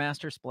that's where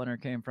Master Splinter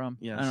came from.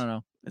 Yes. I don't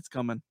know. It's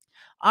coming.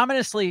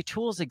 Ominously,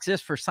 tools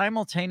exist for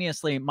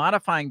simultaneously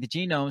modifying the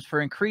genomes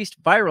for increased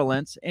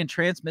virulence and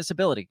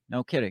transmissibility.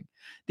 No kidding.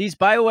 These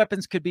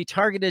bioweapons could be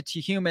targeted to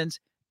humans,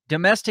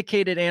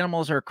 domesticated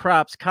animals, or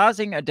crops,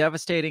 causing a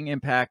devastating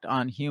impact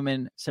on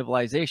human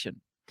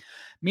civilization.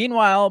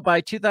 Meanwhile,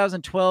 by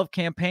 2012,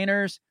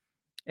 campaigners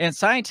and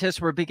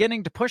scientists were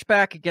beginning to push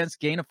back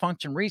against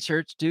gain-of-function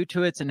research due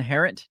to its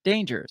inherent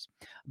dangers.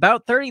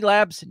 About 30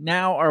 labs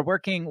now are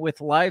working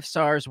with live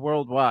SARS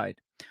worldwide.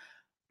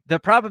 The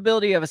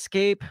probability of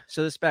escape,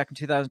 so this is back in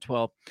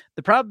 2012,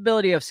 the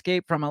probability of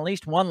escape from at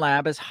least one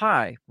lab is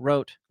high,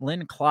 wrote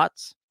Lynn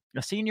Klotz,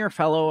 a senior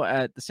fellow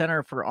at the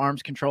Center for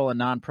Arms Control and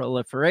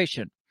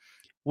Non-Proliferation.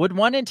 Would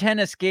 1 in 10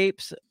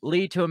 escapes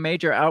lead to a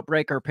major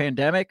outbreak or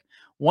pandemic?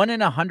 1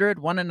 in 100,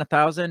 1 in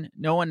 1,000?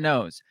 No one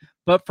knows.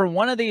 But for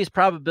one of these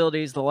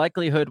probabilities, the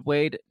likelihood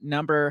weighted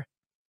number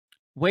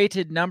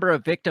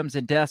of victims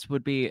and deaths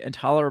would be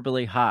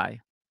intolerably high.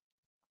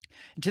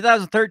 In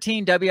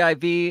 2013,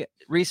 WIV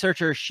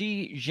researcher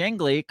Shi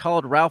Zhengli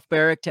called Ralph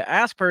Barrick to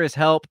ask for his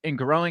help in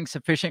growing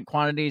sufficient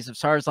quantities of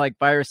SARS-like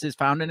viruses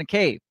found in a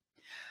cave,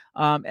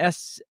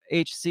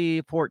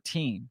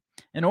 SHC-14,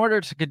 in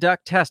order to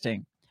conduct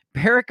testing.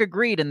 Barrick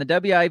agreed, and the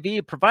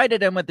WIV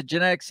provided him with the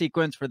genetic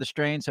sequence for the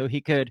strain so he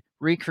could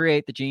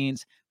recreate the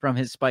genes from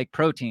his spike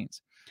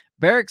proteins.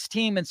 Barrick's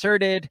team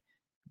inserted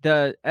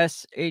the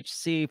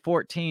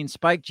SHC-14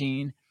 spike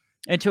gene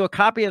into a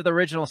copy of the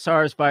original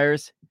SARS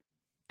virus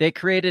they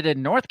created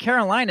in North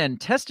Carolina and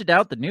tested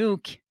out the new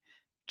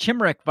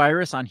chimeric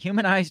virus on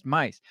humanized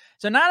mice.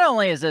 So not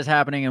only is this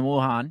happening in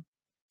Wuhan,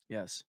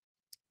 yes,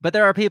 but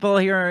there are people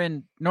here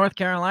in North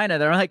Carolina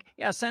that are like,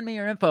 yeah, send me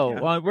your info.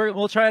 Yeah. Well,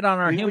 we'll try it on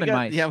our human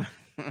mice. Yeah.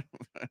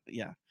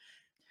 Yeah.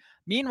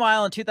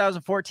 Meanwhile, in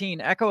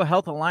 2014, Echo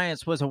Health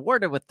Alliance was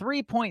awarded with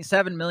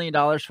 $3.7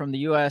 million from the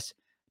U.S.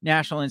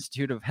 National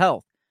Institute of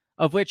Health,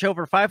 of which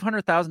over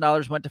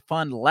 $500,000 went to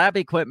fund lab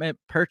equipment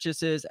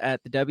purchases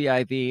at the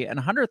WIV, and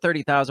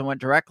 $130,000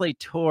 went directly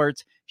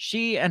towards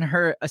she and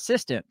her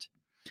assistant.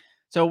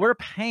 So we're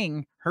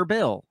paying her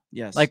bill.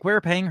 Yes. Like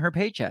we're paying her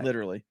paycheck.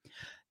 Literally.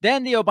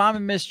 Then the Obama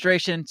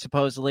administration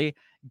supposedly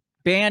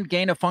banned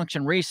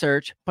gain-of-function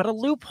research, but a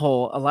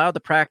loophole allowed the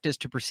practice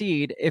to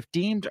proceed if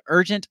deemed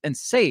urgent and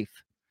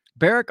safe.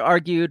 Barrick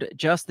argued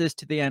just this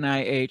to the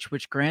NIH,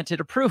 which granted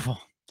approval.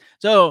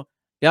 So,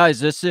 guys,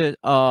 this is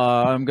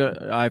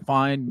I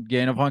find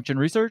gain-of-function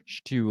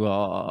research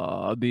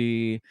to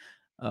be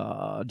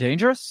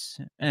dangerous,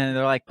 and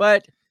they're like,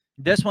 but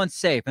this one's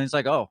safe, and it's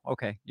like, oh,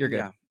 okay, you're good,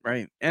 yeah,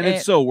 right, and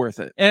it's so worth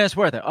it, and it's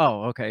worth it.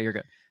 Oh, okay, you're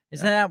good.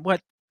 Isn't that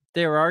what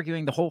they were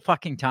arguing the whole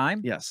fucking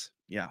time? Yes.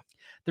 Yeah.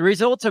 The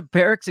results of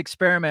Barrick's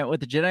experiment with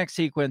the genetic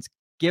sequence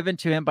given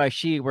to him by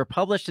Shi were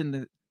published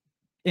in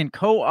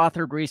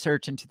co-authored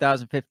research in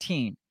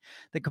 2015.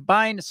 The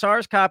combined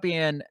SARS-CoV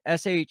and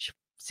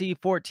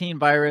SHC-14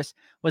 virus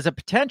was a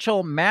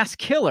potential mass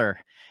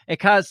killer It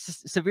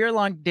caused severe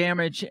lung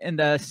damage in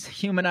the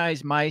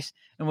humanized mice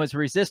and was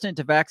resistant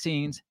to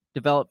vaccines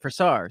developed for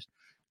SARS.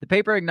 The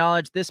paper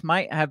acknowledged this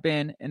might have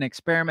been an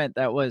experiment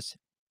that was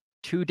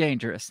too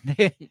dangerous.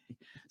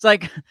 It's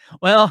like,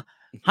 well,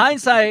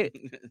 hindsight,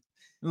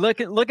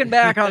 looking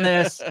back on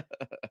this,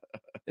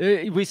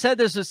 we said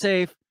this was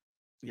safe.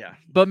 Yeah.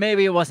 But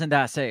maybe it wasn't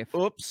that safe.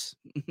 Oops.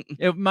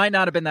 It might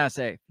not have been that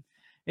safe.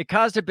 It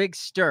caused a big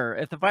stir.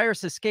 If the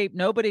virus escaped,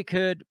 nobody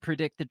could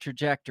predict the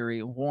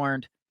trajectory,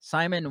 warned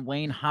Simon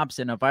Wayne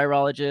Hobson, a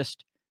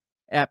virologist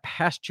at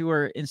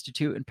Pasteur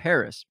Institute in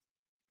Paris.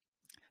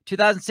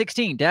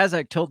 2016,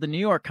 Daszak told the New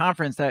York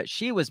conference that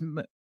she was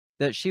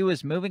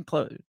moving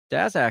close.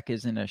 Daszak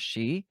isn't a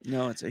she.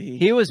 No, it's a he.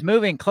 He was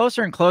moving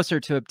closer and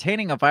closer to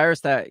obtaining a virus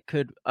that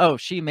could. Oh,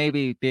 she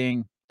maybe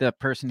being the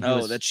person who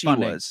was that she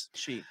funding, was.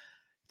 She.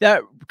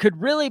 That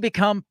could really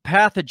become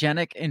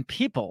pathogenic in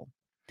people.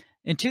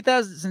 In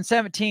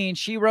 2017,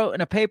 she wrote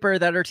in a paper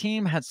that her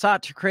team had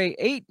sought to create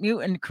 8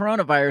 mutant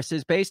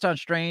coronaviruses based on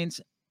strains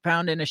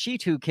found in a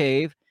Shitu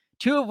cave,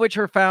 2 of which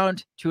were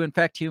found to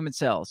infect human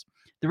cells.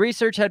 The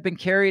research had been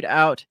carried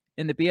out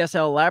in the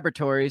BSL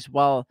laboratories,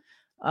 while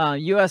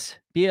U.S.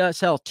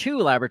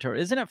 BSL-2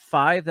 laboratory, isn't it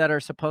 5 that are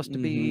supposed to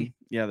be?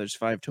 Yeah, there's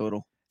 5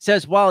 total.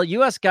 Says while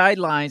U.S.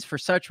 guidelines for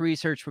such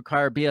research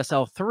require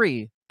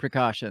BSL-3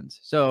 precautions.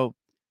 So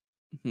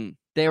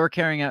they were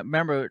carrying out,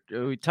 remember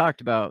we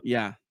talked about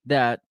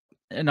that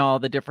and all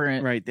the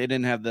different they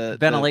didn't have the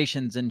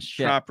ventilations and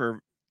shit. Proper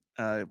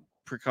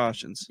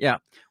precautions. Yeah,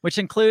 which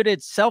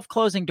included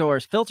self-closing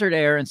doors, filtered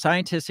air, and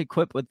scientists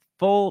equipped with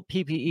full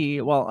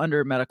PPE while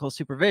under medical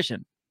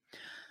supervision.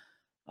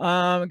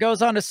 It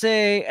goes on to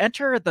say,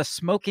 enter the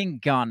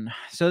smoking gun.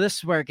 So this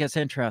is where it gets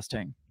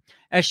interesting.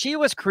 As she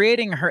was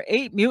creating her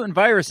 8 mutant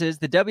viruses,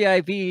 the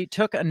WIV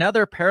took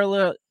another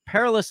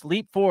perilous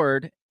leap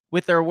forward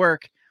with their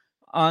work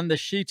on the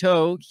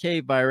Shitu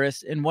cave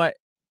virus in what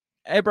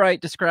Ebright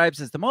describes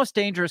as the most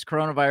dangerous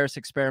coronavirus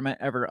experiment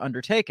ever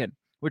undertaken,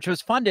 which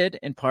was funded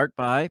in part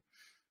by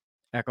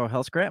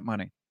EcoHealth's grant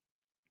money.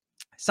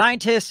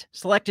 Scientists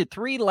selected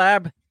 3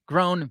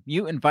 lab-grown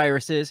mutant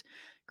viruses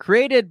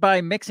created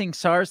by mixing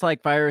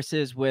SARS-like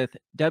viruses with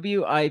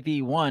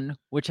WIV1,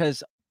 which had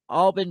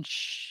all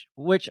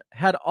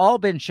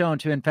been shown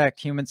to infect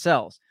human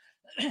cells.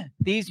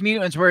 These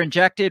mutants were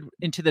injected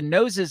into the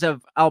noses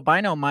of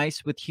albino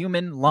mice with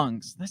human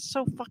lungs. That's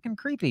so fucking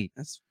creepy.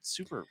 That's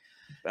super.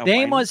 The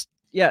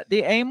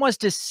aim was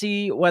to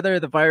see whether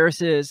the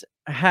viruses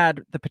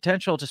had the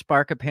potential to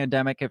spark a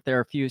pandemic if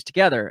they're fused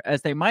together,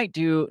 as they might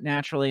do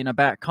naturally in a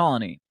bat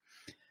colony.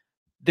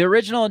 The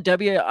original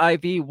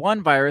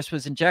WIV1 virus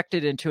was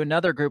injected into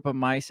another group of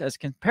mice as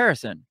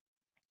comparison.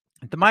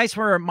 The mice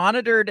were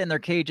monitored in their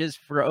cages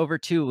for over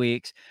 2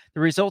 weeks.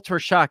 The results were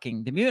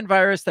shocking. The mutant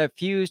virus that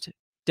fused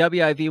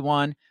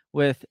WIV1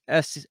 with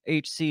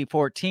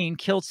SHC14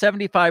 killed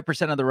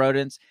 75% of the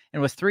rodents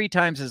and was 3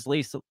 times as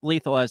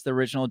lethal as the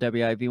original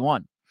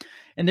WIV1.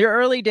 In the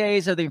early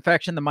days of the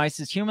infection, the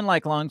mice's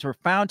human-like lungs were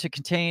found to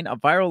contain a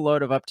viral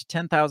load of up to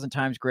 10,000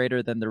 times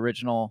greater than the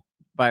original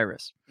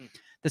virus.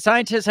 The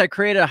scientists had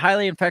created a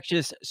highly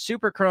infectious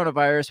super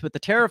coronavirus with a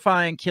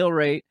terrifying kill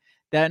rate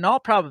that in all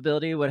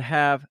probability would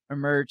have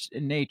emerged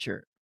in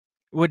nature.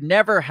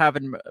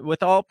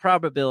 With all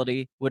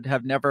probability would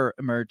have never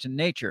emerged in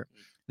nature.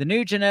 The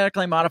new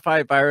genetically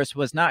modified virus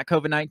was not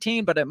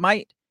COVID-19, but it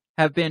might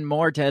have been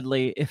more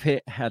deadly if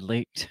it had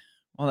leaked.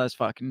 Well, that's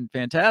fucking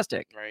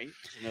fantastic. Right.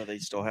 They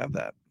still have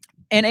that.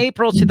 In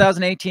April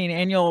 2018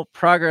 annual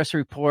progress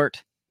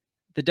report,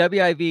 the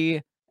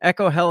WIV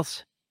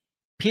EcoHealth's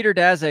Peter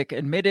Daszak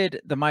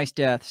omitted the mice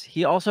deaths.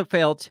 He also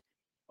failed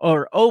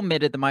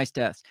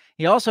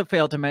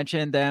to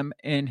mention them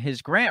in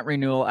his grant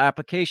renewal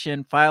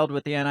application filed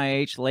with the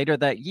NIH later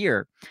that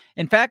year.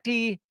 In fact,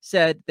 he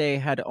said they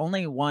had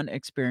only one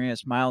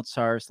experienced mild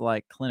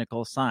SARS-like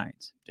clinical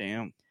signs.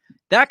 Damn.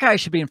 That guy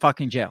should be in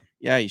fucking jail.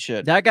 Yeah, he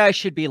should. That guy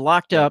should be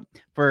locked up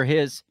for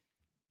his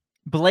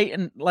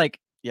blatant,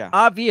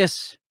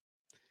 obvious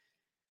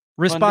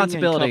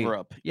responsibility.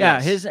 Cover-up.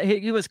 Yeah, yes.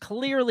 he was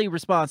clearly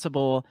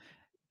responsible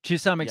to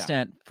some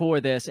extent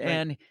for this, Right.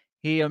 and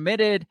he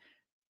omitted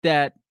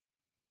that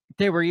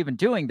they were even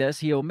doing this.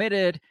 He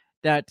omitted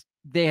that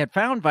they had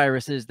found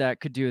viruses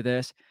that could do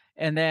this,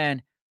 and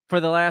then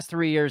for the last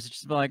 3 years, it's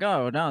just been like,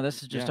 oh no,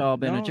 this has just all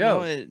been a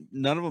joke.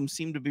 None of them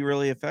seem to be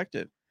really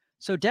effective.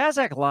 So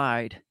Daszak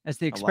lied, as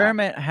the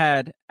experiment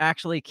had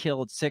actually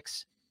killed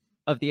 6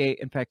 of the 8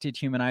 infected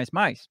humanized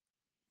mice.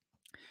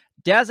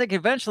 Daszak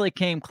eventually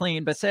came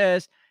clean, but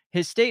says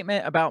his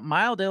statement about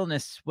mild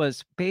illness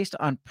was based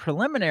on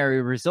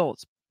preliminary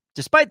results,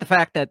 despite the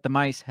fact that the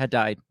mice had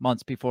died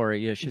months before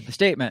he issued the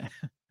statement.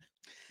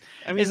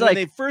 I mean, when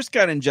they first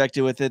got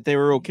injected with it, they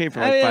were okay for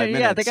 5 minutes.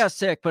 Yeah, they got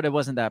sick, but it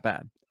wasn't that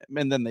bad.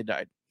 And then they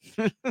died.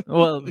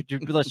 Well,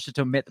 let's just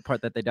omit the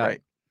part that they died.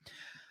 Right.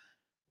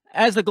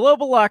 As the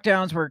global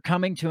lockdowns were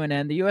coming to an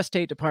end, the U.S.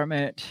 State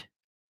Department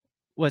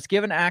was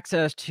given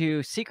access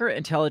to secret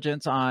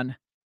intelligence on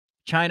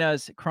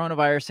China's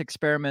coronavirus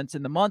experiments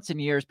in the months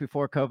and years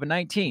before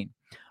COVID-19.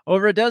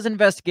 Over a dozen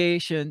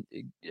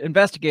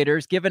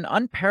investigators given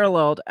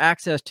unparalleled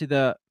access to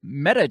the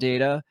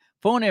metadata,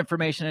 phone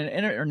information, and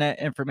internet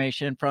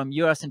information from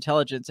U.S.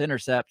 intelligence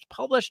intercepts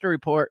published a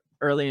report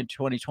early in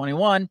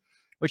 2021,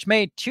 which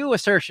made two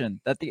assertions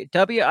that the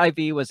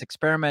WIV was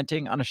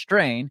experimenting on a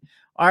strain,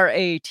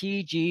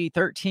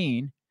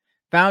 RATG13,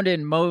 found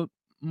in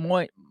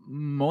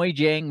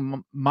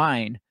Moijiang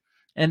mine,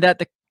 and that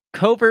the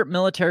covert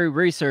military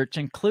research,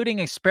 including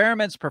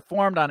experiments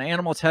performed on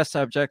animal test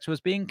subjects, was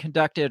being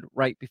conducted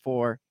right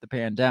before the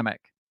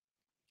pandemic.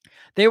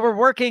 They were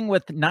working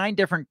with 9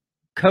 different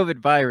COVID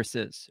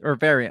viruses or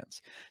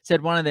variants,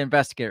 said one of the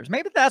investigators.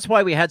 Maybe that's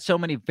why we had so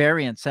many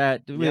variants over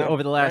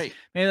the last. Right.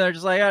 Maybe they're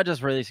just like, I'll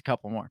just release a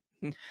couple more.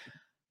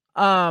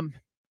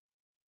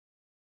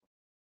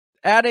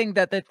 Adding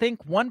that they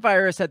think one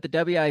virus at the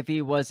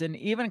WIV was an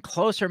even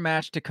closer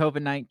match to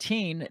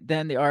COVID-19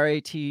 than the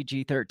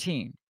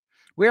RATG13.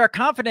 We are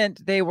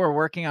confident they were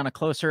working on a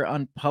closer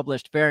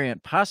unpublished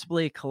variant,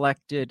 possibly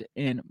collected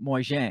in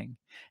Moijiang.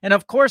 And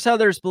of course,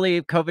 others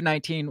believe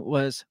COVID-19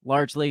 was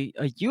largely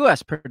a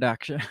U.S.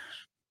 production.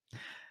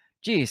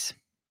 Jeez.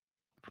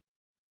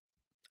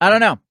 I don't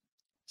know.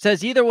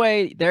 Says either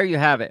way, there you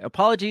have it.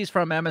 Apologies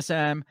from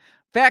MSM.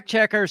 Fact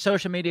checkers,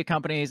 social media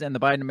companies, and the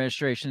Biden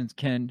administration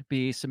can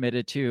be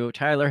submitted to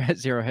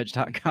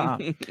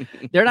Tyler@zerohedge.com.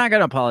 They're not going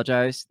to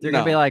apologize. They're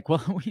going to be like,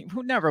 well, we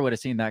never would have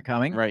seen that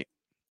coming. Right.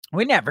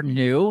 We never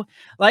knew.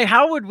 Like,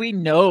 how would we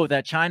know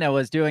that China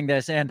was doing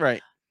this and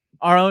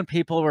our own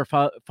people were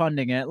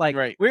funding it? Like,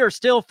 we were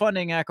still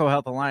funding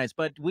EcoHealth Alliance,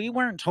 but we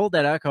weren't told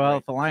that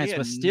EcoHealth Alliance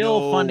was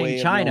still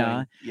funding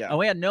China. And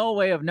we had no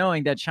way of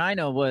knowing that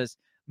China was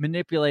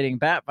manipulating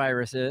bat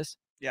viruses.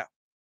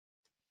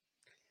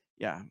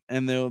 Yeah.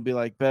 And they'll be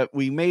like, but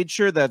we made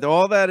sure that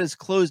all that is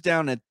closed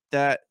down at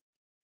that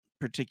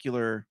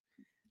particular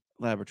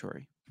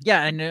laboratory.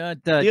 Yeah, and the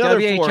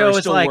WHO is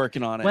still like,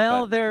 working on it.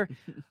 Well,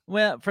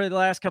 for the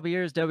last couple of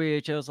years,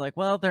 WHO is like,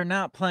 well, they're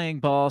not playing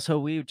ball, so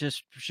we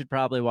just should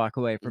probably walk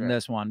away from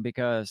this one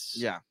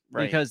because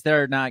because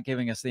they're not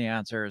giving us the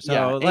answer.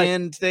 So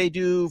and they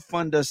do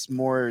fund us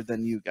more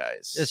than you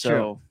guys. It's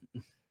true.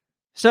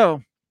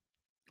 So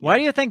why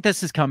do you think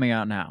this is coming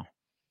out now?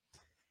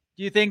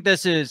 Do you think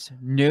this is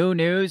new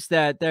news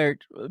that they're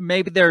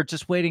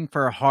just waiting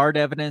for hard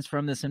evidence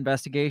from this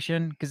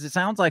investigation? Because it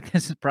sounds like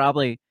this is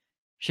probably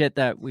shit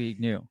that we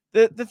knew.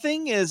 The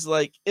thing is,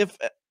 like, if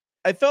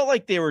I felt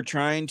like they were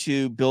trying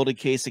to build a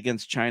case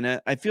against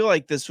China, I feel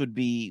like this would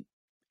be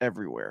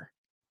everywhere,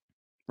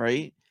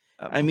 right?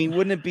 I mean,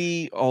 wouldn't it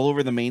be all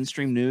over the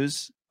mainstream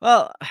news?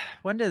 Well,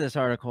 when did this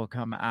article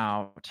come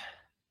out?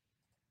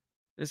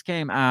 This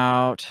came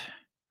out.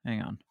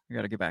 Hang on, I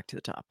got to get back to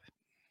the top.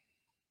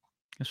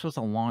 This was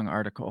a long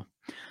article.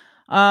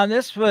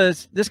 This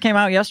came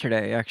out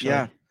yesterday, actually.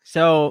 Yeah.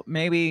 So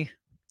maybe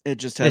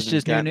it's just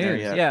new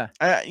news. Yeah.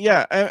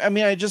 I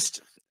mean, I just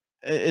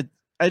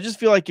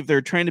feel like if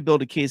they're trying to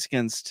build a case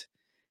against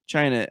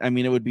China, I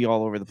mean, it would be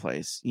all over the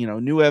place. You know,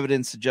 new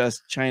evidence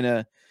suggests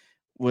China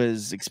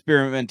was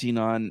experimenting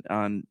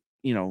on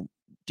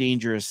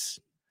dangerous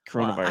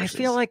coronaviruses. Well, I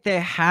feel like they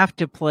have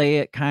to play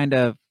it kind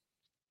of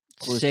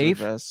safe.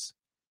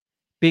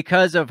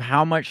 Because of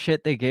how much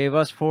shit they gave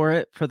us for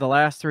it for the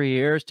last 3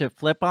 years, to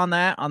flip on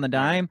that on the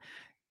dime,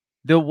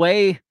 the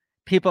way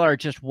people are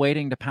just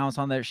waiting to pounce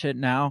on that shit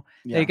now,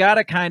 they got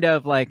to kind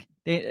of like,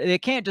 they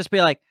can't just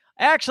be like,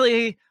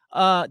 actually,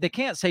 they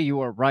can't say you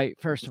were right,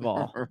 first of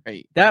all.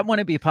 That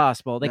wouldn't be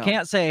possible. They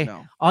can't say,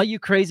 all you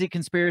crazy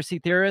conspiracy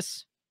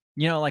theorists,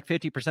 like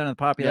 50% of the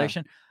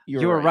population,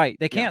 you were right.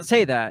 They can't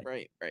say that.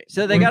 Right.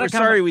 So they got to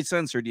sorry we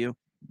censored you.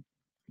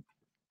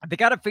 They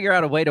got to figure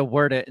out a way to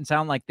word it and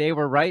sound like they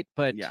were right,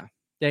 but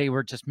they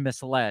were just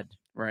misled.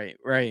 Right.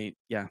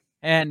 Yeah.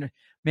 And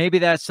maybe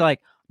that's like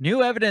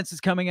new evidence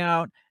is coming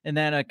out, and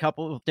then a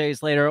couple of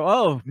days later,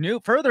 new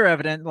further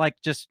evidence, like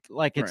just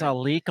like it's a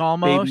leak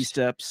almost. Baby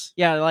steps.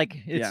 Yeah, like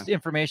it's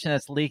information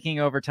that's leaking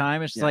over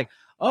time. It's just like,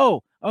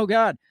 oh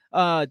God,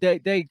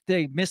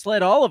 they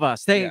misled all of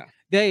us.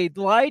 They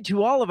lied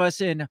to all of us,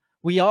 and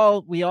we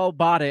all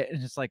bought it.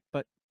 And it's like,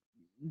 but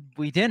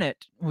we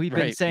didn't. We've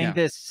been saying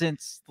this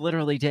since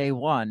literally day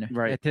one.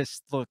 Right. That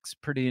this looks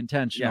pretty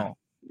intentional.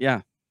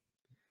 Yeah.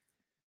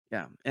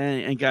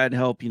 And God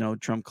help,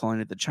 Trump calling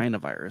it the China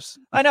virus.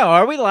 I know.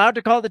 Are we allowed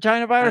to call it the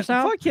China virus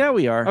now? Fuck yeah,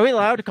 we are. Are we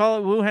allowed to call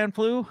it Wuhan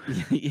flu?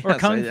 Yes, or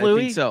Kung Flu?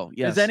 I think so.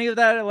 Yes. Is any of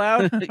that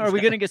allowed? Are we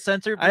going to get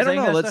censored? I don't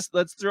know.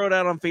 Let's throw it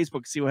out on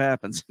Facebook, see what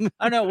happens.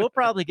 I know. We'll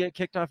probably get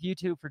kicked off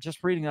YouTube for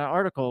just reading that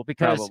article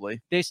because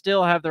they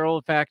still have their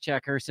old fact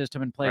checker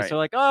system in place. They're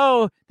like,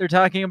 they're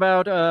talking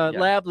about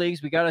lab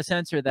leaks. We got to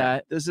censor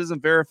that. This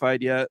isn't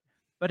verified yet.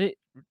 But it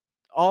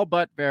all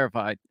but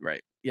verified.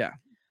 Right. Yeah.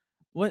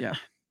 What? Yeah.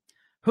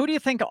 Who do you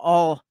think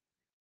do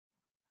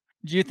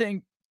you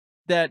think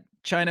that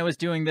China was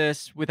doing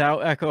this without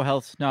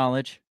EcoHealth's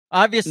knowledge?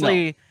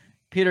 Obviously,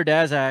 Peter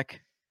Daszak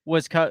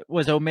was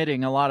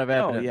omitting a lot of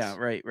evidence. Oh, yeah,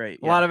 right.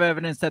 A lot of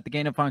evidence that the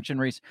gain of function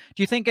do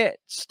you think it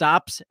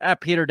stops at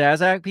Peter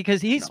Daszak?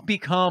 Because he's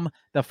become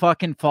the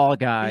fucking fall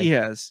guy. He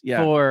has,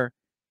 yeah. For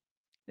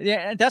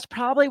Yeah, that's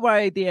probably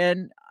why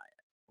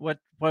what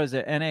was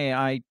it,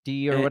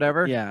 NAID or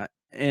whatever? Yeah,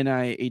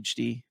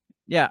 NIHD.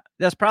 Yeah,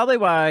 that's probably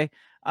why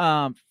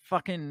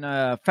fucking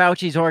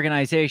Fauci's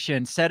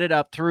organization set it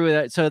up through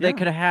that so they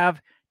could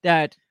have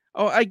that.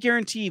 Oh, I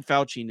guarantee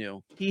Fauci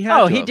knew. He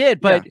had. He did,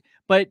 but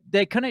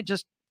they couldn't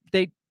just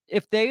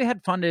if they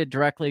had funded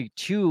directly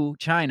to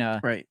China,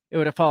 right, it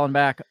would have fallen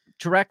back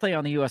directly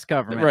on the U.S.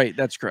 government. Right,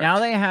 that's correct. Now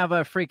they have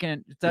a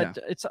freaking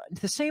it's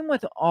the same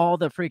with all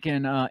the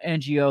freaking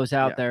NGOs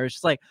out there. It's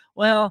just like,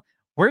 well,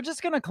 we're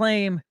just gonna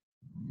claim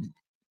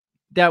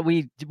that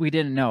we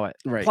didn't know it.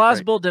 Right,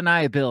 plausible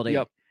deniability.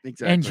 Yep,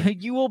 exactly.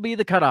 And you will be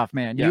the cutoff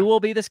man. Yeah. You will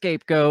be the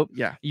scapegoat.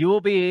 Yeah, you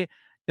will be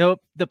the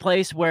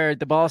place where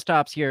the ball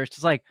stops here. It's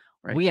just like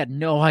we had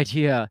no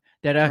idea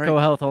that Echo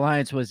Health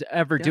Alliance was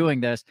ever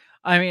doing this.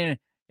 I mean,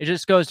 it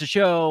just goes to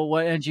show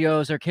what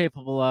NGOs are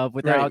capable of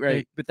without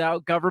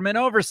without government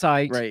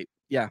oversight. Right.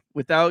 Yeah.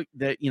 Without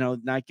that,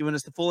 not giving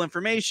us the full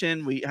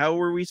information. How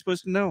were we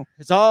supposed to know?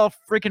 It's all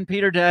freaking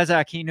Peter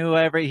Daszak. He knew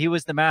he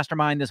was the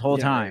mastermind this whole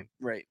time.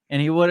 Right.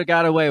 And he would have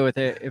got away with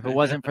it if it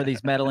wasn't for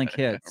these meddling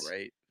kids.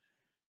 Right.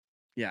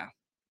 Yeah.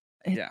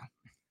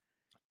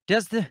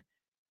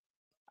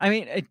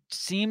 It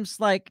seems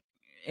like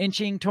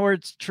inching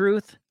towards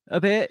truth a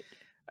bit.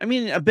 I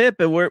mean, a bit,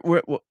 but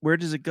where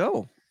does it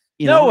go?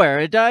 Nowhere.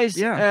 It dies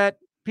at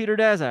Peter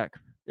Daszak.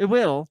 It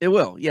will. It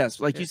will. Yes.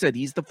 Like you said,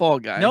 he's the fall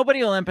guy.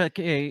 Nobody will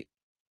implicate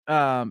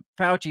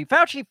Fauci.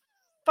 Fauci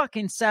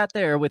fucking sat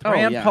there with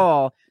Rand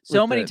Paul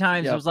so many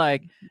times. It was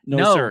like,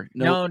 no, sir.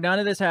 No, none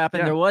of this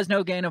happened. Yeah. There was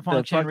no gain of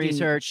function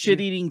research.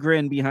 Shit-eating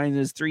grin behind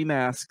his 3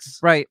 masks.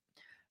 Right.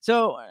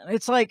 So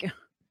it's like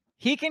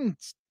he can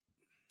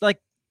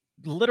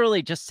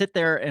literally just sit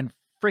there and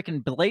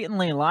freaking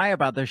blatantly lie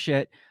about this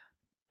shit.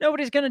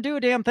 Nobody's going to do a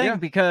damn thing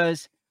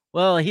because,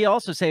 well, he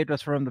also saved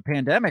us from the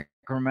pandemic,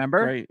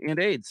 remember? Right. And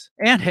AIDS.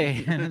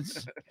 I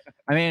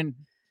mean,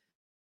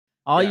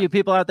 all you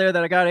people out there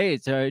that got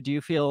AIDS, do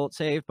you feel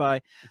saved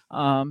by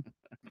Anthony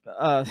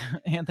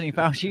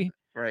Fauci?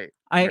 Right.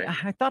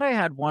 I thought I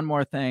had one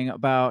more thing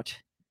about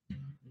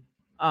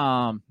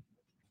some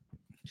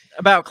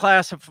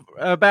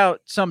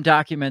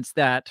documents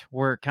that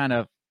were kind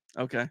of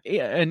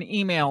an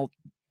email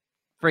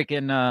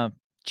freaking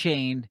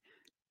chain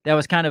that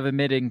was kind of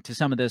admitting to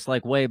some of this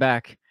way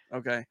back.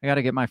 Okay. I got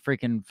to get my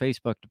freaking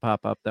Facebook to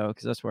pop up though,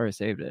 because that's where I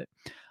saved it.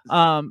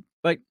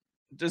 But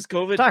does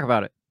COVID talk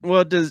about it?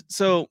 Well,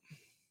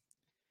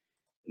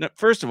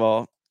 first of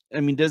all, I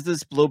mean, does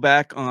this blow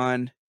back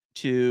on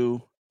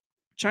to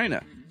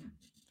China?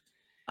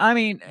 I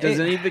mean, does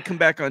any of it come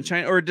back on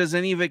China, or does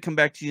any of it come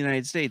back to the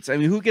United States? I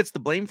mean, who gets the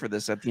blame for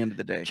this at the end of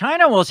the day?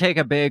 China will take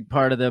a big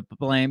part of the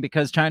blame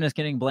because China's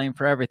getting blamed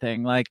for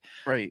everything.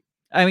 Right.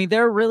 I mean,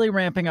 they're really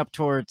ramping up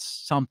towards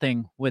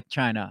something with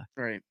China.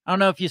 Right. I don't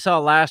know if you saw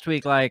last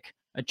week, a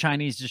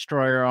Chinese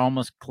destroyer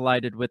almost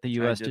collided with a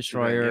U.S.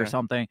 destroyer or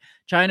something.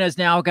 China's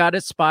now got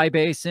its spy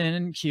base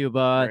in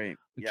Cuba. Right.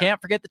 We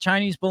can't forget the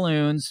Chinese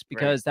balloons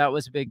because that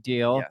was a big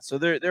deal. Yeah. So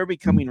they're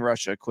becoming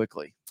Russia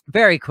quickly.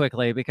 Very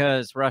quickly,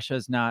 because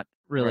Russia's not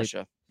really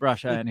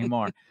Russia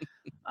anymore.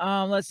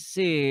 Let's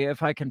see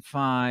if I can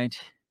find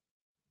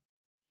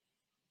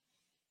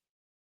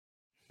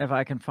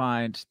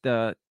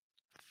the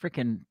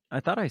freaking.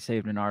 I thought I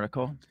saved an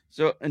article.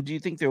 So, and do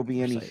you think there will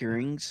be any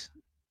hearings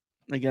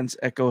against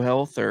Echo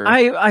Health? Or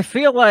I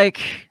feel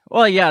like,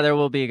 well, yeah, there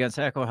will be against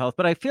Echo Health,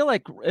 but I feel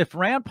like if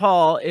Rand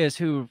Paul is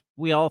who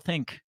we all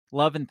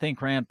love and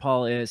think Rand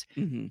Paul is,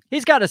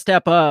 he's got to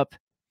step up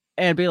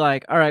and be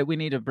like, all right, we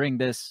need to bring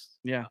this.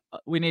 Yeah.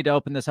 We need to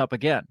open this up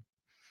again.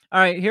 All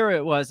right, here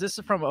it was. This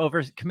is from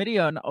Committee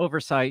on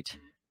Oversight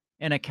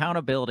and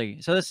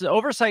Accountability. So this is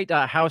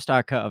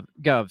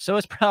oversight.house.gov. So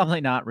it's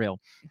probably not real.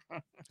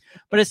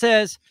 But it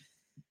says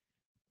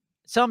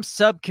some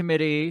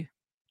subcommittee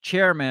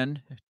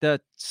chairman, the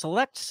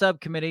Select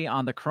Subcommittee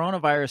on the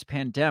Coronavirus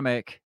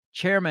Pandemic,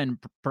 Chairman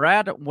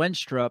Brad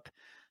Wenstrup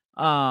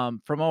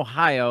from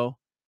Ohio,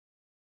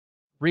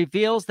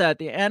 reveals that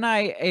the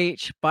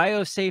NIH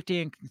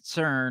biosafety and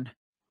concern.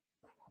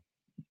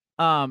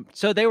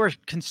 So they were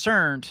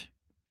concerned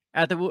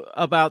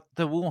about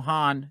the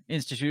Wuhan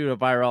Institute of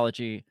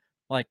Virology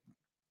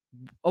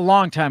a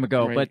long time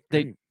ago, but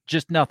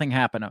nothing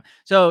happened.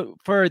 So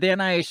for the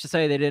NIH to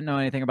say they didn't know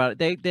anything about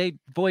it, they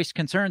voiced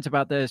concerns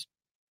about this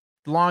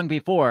long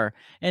before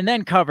and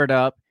then covered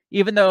up,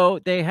 even though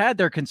they had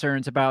their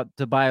concerns about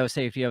the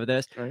biosafety of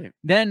this. Right.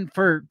 Then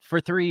for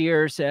 3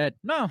 years said,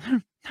 no,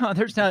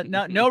 there's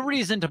no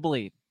reason to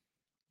believe.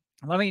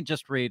 Let me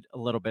just read a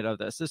little bit of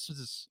this. This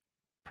is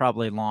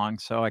probably long,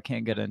 so I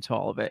can't get into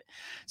all of it.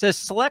 It says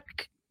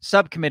Select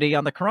Subcommittee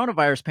on the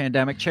Coronavirus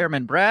Pandemic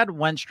Chairman Brad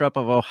Wenstrup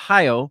of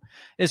Ohio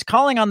is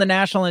calling on the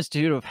National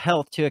Institute of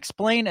Health to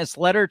explain its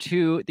letter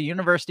to the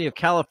University of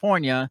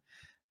California,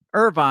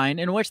 Irvine,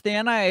 in which the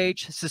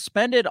NIH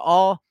suspended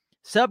all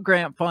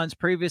subgrant funds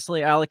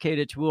previously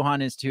allocated to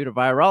Wuhan Institute of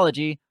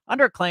Virology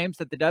under claims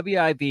that the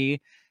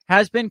WIV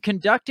has been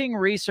conducting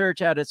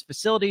research at its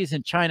facilities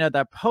in China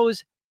that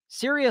pose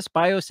serious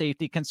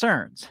biosafety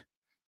concerns.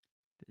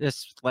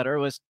 This letter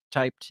was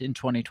typed in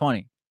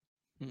 2020,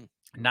 Hmm.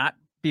 not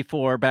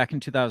before back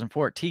in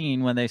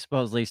 2014 when they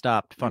supposedly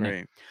stopped funding.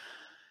 Right.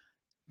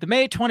 The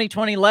May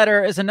 2020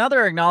 letter is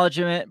another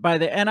acknowledgement by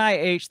the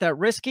NIH that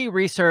risky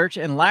research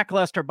and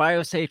lackluster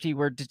biosafety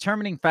were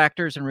determining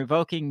factors in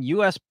revoking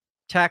U.S.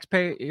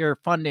 taxpayer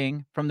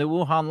funding from the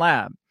Wuhan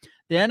lab.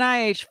 The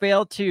NIH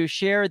failed to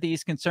share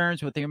these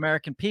concerns with the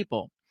American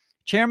people.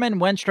 Chairman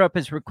Wenstrup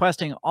is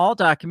requesting all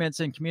documents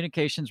and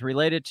communications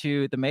related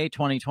to the May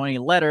 2020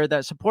 letter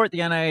that support the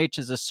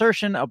NIH's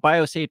assertion of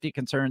biosafety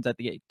concerns at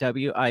the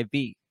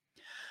WIV.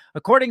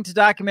 According to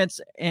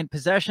documents in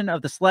possession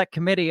of the Select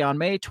Committee on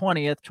May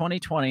 20th,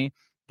 2020,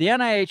 the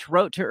NIH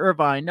wrote to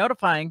Irvine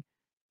notifying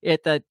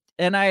it that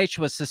NIH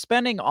was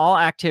suspending all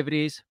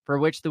activities for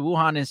which the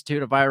Wuhan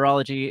Institute of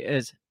Virology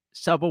is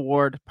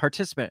subaward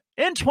participant.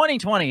 In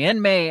 2020,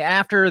 in May,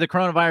 after the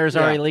coronavirus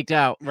already leaked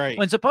out, Right.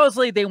 when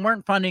supposedly they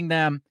weren't funding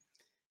them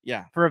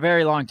for a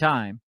very long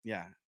time.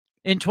 Yeah.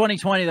 In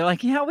 2020, they're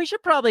like, yeah, we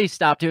should probably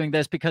stop doing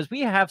this because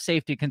we have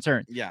safety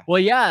concerns. Yeah. Well,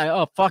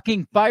 yeah, a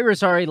fucking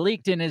virus already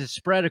leaked and is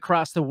spread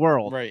across the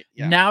world. Right.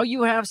 Yeah. Now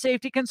you have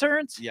safety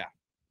concerns? Yeah.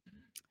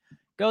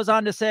 Goes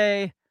on to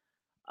say,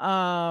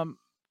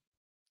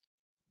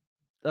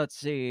 let's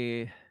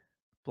see,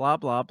 blah,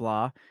 blah,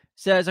 blah.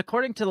 Says,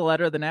 according to the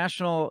letter, the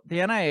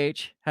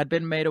NIH had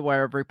been made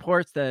aware of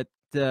reports that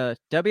the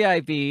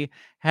WIV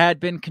had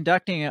been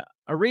conducting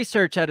a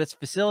research at its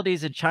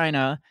facilities in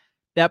China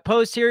that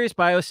posed serious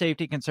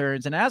biosafety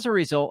concerns, and as a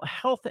result,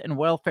 health and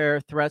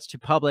welfare threats to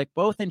public,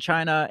 both in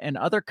China and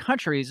other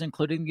countries,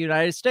 including the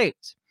United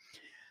States.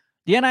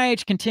 The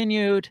NIH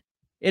continued,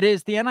 it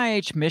is the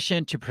NIH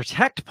mission to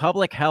protect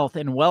public health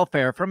and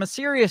welfare from a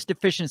serious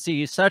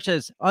deficiency such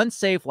as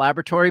unsafe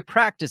laboratory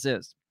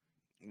practices.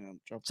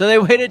 So they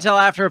waited till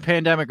after a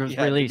pandemic was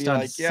released on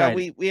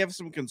like, we have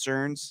some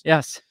concerns.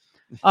 Yes.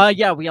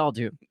 Yeah, we all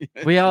do.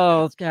 We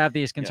all have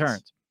these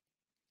concerns. Yes.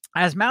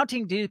 As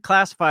mounting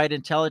declassified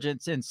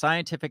intelligence and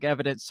scientific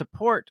evidence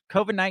support,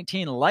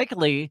 COVID-19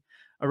 likely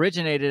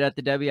originated at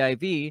the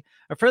WIV,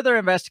 a further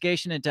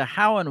investigation into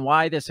how and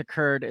why this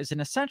occurred is an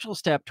essential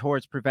step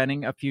towards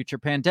preventing a future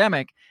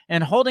pandemic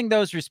and holding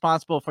those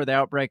responsible for the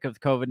outbreak of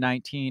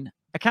COVID-19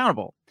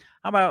 accountable.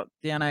 How about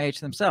the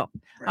NIH themselves?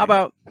 Right. How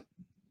about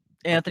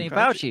Anthony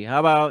Fauci? How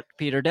about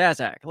Peter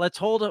Daszak? Let's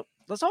hold them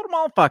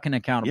all fucking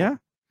accountable. Yeah.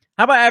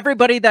 How about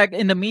everybody that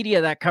in the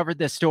media that covered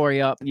this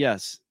story up?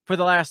 Yes. For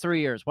the last 3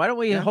 years. Why don't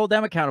we hold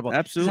them accountable?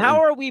 Absolutely. How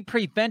are we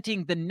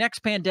preventing the next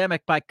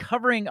pandemic by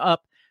covering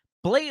up,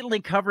 blatantly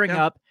covering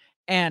up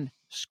and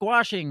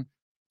squashing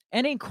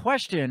any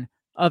question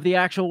of the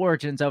actual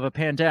origins of a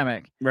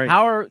pandemic? Right.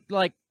 How are,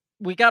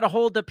 we got to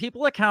hold the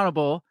people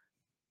accountable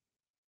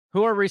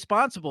who are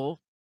responsible.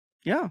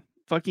 Yeah.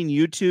 Fucking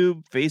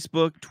YouTube,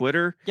 Facebook,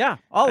 Twitter. Yeah.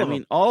 All of them. I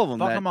mean, all of them.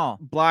 Fuck that them all.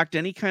 blocked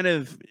any kind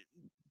of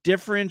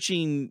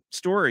differentiating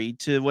story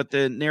to what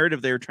the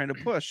narrative they were trying to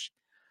push.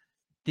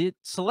 The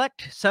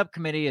Select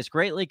Subcommittee is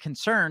greatly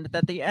concerned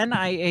that the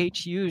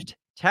NIH used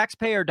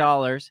taxpayer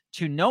dollars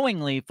to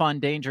knowingly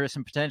fund dangerous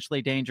and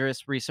potentially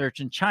dangerous research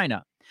in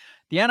China.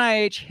 The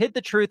NIH hid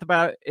the truth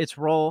about its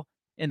role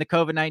in the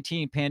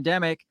COVID-19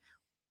 pandemic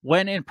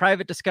when in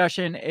private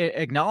discussion it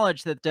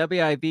acknowledged that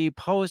WIV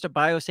posed a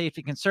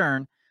biosafety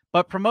concern,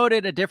 but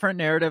promoted a different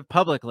narrative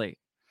publicly.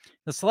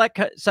 The Select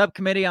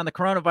Subcommittee on the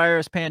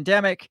Coronavirus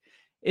Pandemic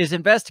is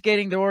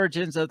investigating the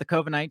origins of the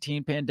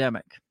COVID-19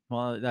 pandemic.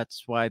 Well,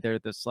 that's why they're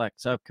the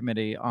Select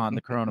Subcommittee on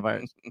the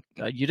Coronavirus.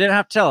 You didn't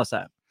have to tell us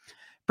that.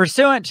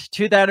 Pursuant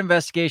to that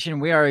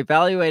investigation, we are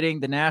evaluating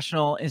the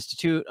National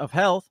Institute of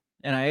Health,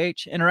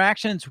 NIH,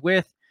 interactions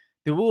with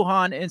the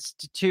Wuhan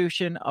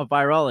Institution of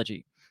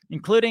Virology,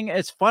 including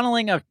its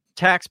funneling of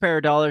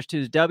taxpayer dollars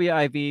to the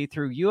WIV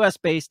through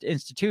U.S.-based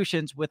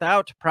institutions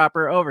without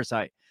proper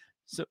oversight.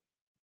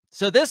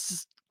 So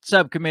this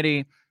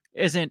subcommittee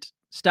isn't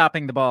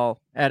stopping the ball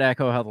at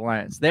Echo Health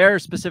Alliance. They're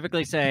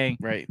specifically saying,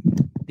 right,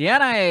 the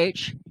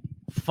NIH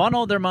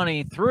funneled their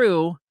money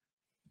through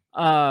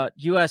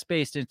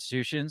U.S.-based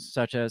institutions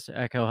such as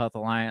Echo Health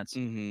Alliance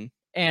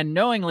and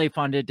knowingly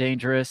funded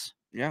dangerous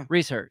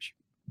research.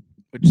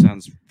 Which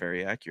sounds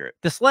very accurate.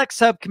 The Select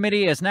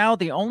Subcommittee is now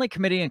the only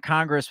committee in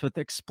Congress with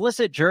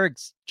explicit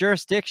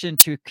jurisdiction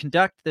to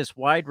conduct this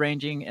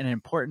wide-ranging and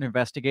important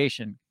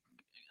investigation,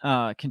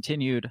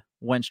 continued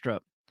Wenstrup.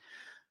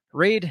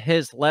 Read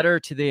his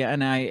letter to the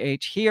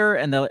NIH here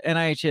and the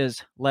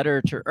NIH's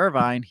letter to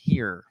Irvine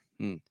here.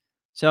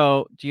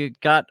 So you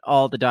got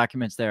all the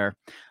documents there.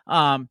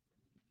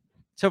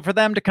 So for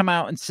them to come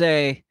out and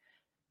say,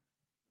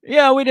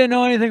 yeah, we didn't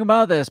know anything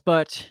about this,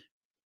 but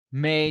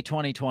May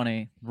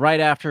 2020, right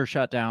after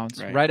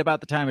shutdowns, right about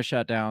the time of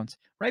shutdowns,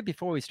 right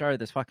before we started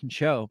this fucking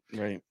show,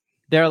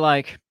 they're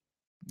like,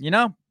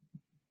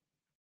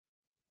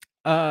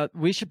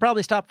 we should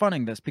probably stop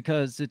funding this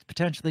because it's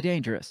potentially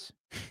dangerous.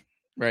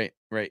 Right.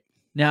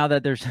 Now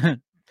that there's a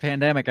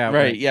pandemic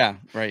outbreak.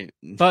 Right.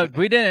 But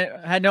we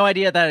had no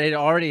idea that it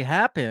already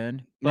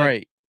happened.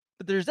 But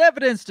there's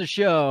evidence to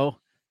show,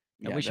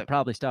 and we should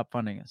probably stop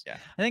funding us. Yeah.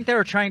 I think they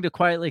were trying to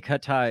quietly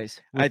cut ties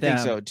with I think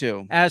them so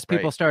too. as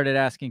people Right. started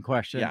asking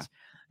questions. Yeah.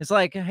 It's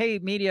like, hey,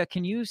 media,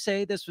 can you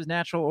say this was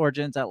natural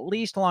origins at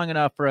least long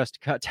enough for us to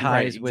cut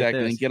ties Right, with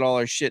exactly, this? and get all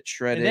our shit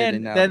shredded.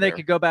 And out then of they there.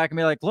 could go back and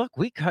be like, look,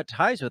 we cut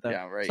ties with them.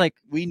 Yeah, right. It's like,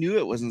 we knew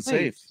it wasn't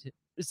wait, safe.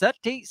 does that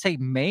date say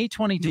May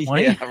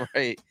 2020? Yeah,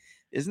 right.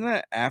 Isn't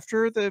that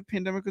after the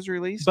pandemic was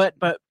released? But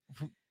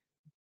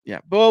yeah,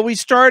 well, we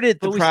started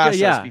the but we process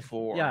still, yeah,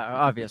 before. Yeah,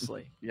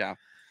 obviously. yeah.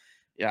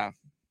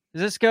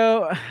 Does this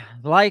go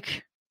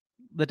like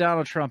the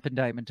Donald Trump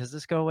indictment? Does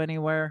this go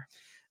anywhere?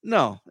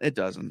 No, it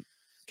doesn't,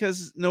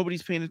 because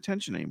nobody's paying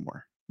attention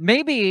anymore.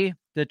 Maybe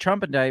the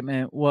Trump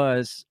indictment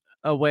was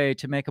a way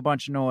to make a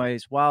bunch of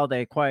noise while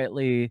they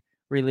quietly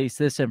release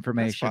this That's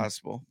information.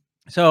 possible.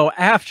 So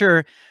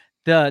after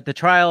the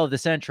trial of the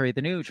century,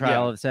 the new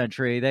trial Yeah. of the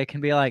century, they can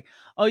be like,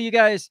 "Oh, you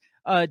guys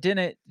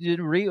didn't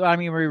we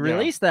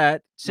released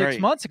that 6 Right.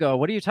 months ago.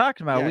 What are you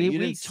talking about? Yeah, you we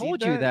didn't see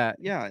told you that."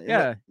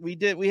 Yeah, we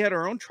did. We had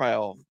our own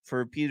trial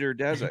for Peter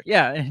Daszak.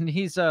 Yeah, and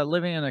he's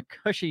living in a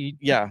cushy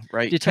Yeah,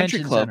 right. detention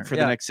Country club center. for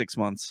Yeah. the next 6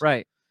 months.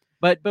 Right.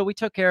 But we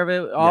took care of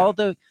it. All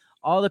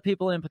the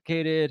people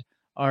implicated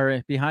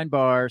are behind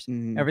bars.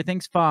 Mhm.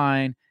 Everything's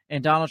fine.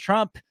 And Donald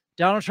Trump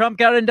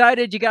got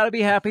indicted. You got to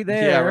be happy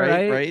there, Yeah,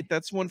 right? right.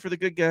 That's one for the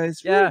good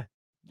guys. Woo. Yeah.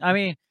 I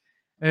mean,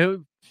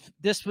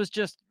 this was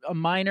just a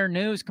minor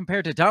news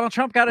compared to Donald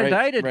Trump got Right,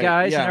 indicted, right.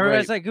 guys. Yeah, and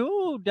everybody's right. like,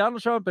 "Ooh,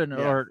 Donald Trump," and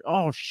Yeah. or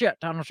 "Oh shit,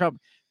 Donald Trump."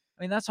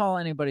 I mean, that's all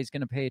anybody's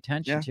going to pay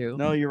attention Yeah. to.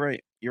 No, you're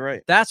right. You're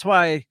right. That's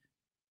why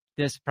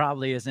this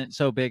probably isn't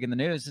so big in the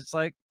news. It's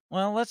like,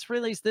 well, let's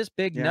release this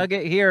big Yeah.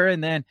 nugget here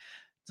and then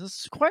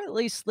just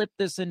quietly slip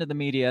this into the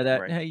media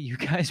that, Right. hey, you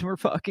guys were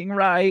fucking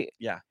right.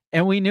 Yeah.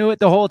 And we knew it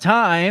the whole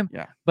time.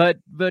 Yeah. But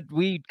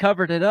we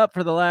covered it up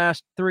for the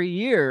last 3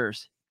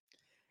 years.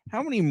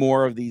 How many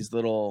more of these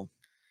little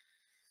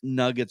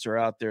nuggets are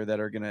out there that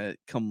are gonna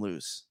come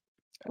loose?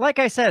 Like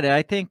I said,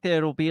 I think that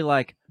it'll be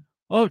like,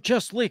 oh,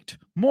 just leaked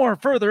more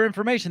further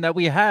information that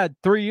we had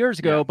 3 years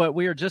ago, Yeah. but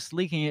we are just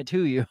leaking it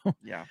to you.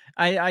 Yeah.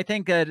 I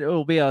think that it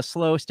will be a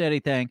slow, steady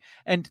thing.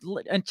 And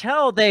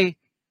until they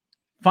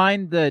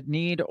find the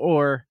need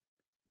or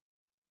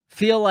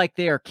feel like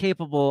they are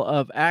capable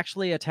of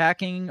actually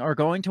attacking or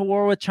going to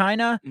war with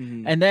China,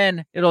 Mhm. and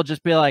then it'll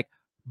just be like,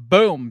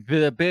 boom,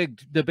 the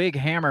big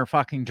hammer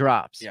fucking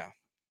drops. Yeah.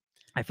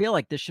 I feel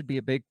like this should be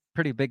a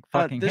pretty big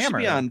fucking This hammer.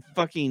 should be on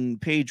fucking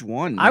page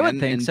 1. I would man,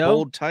 think in so.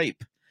 Bold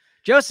type.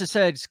 Joseph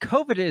says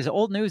COVID is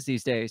old news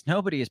these days.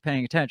 Nobody is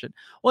paying attention.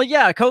 Well,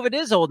 yeah, COVID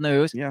is old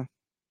news. Yeah.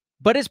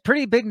 But it's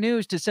pretty big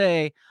news to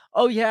say,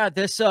 oh yeah,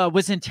 this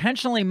was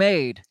intentionally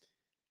made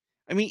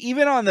I mean,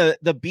 even on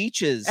the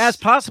beaches, as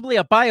possibly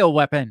a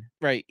bioweapon.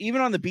 right?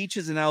 Even on the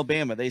beaches in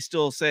Alabama, they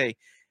still say,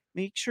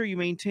 make sure you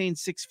maintain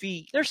 6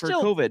 feet There's for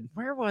still COVID.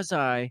 Where was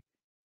I?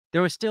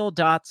 There was still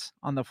dots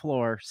on the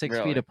floor, 6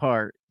 Really? feet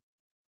apart.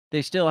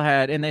 They still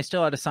had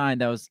a sign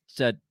that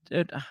said,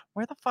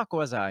 where the fuck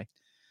was I?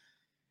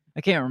 I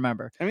can't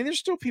remember. I mean, there's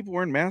still people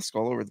wearing masks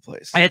all over the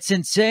place. It's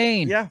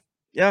insane. Yeah.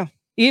 Yeah.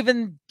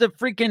 Even the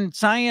freaking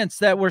science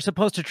that we're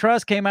supposed to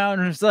trust came out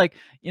and was like,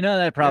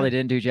 that probably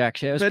didn't do jack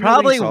shit. It was But nobody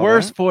probably saw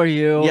worse that. for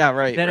you Yeah,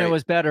 right, than it right.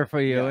 was better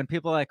for you. Yeah. And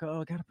people are like,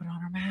 oh, gotta put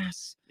on our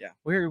masks. Yeah.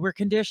 We're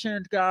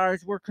conditioned,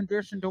 guys. We're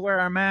conditioned to wear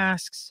our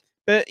masks.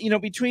 But,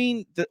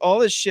 between all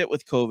this shit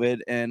with COVID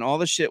and all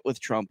the shit with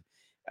Trump,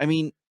 I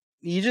mean,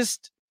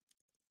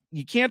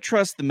 you can't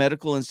trust the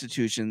medical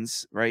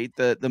institutions, right?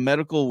 The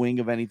medical wing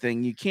of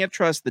anything. You can't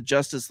trust the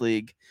Justice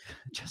League,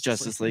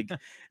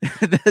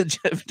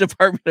 the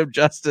Department of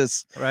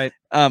Justice, Right.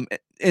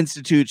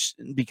 Institute,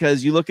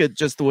 because you look at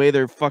just the way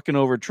they're fucking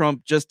over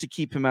Trump just to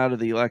keep him out of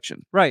the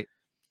election. Right.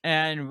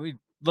 And we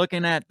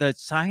looking at the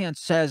science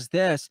says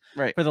this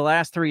Right. for the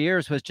last 3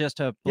 years was just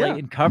a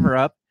blatant cover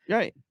up.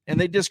 Right. And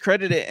they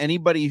discredited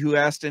anybody who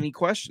asked any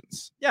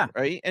questions. Yeah.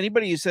 Right.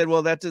 Anybody who said,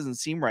 well, that doesn't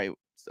seem right.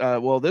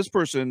 Well, this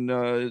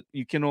person,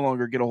 you can no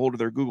longer get a hold of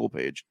their Google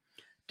page.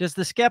 Does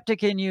the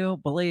skeptic in you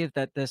believe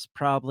that this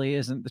probably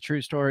isn't the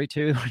true story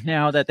too?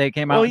 Now that they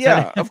came out, Oh and said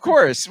yeah, it? of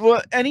course.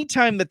 Well,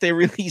 anytime that they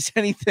release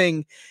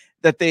anything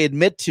that they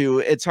admit to,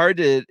 it's hard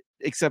to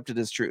accept it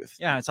as truth.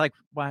 Yeah, it's like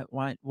what's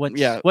right.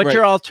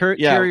 your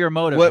ulterior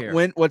motive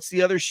here? What's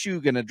the other shoe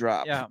gonna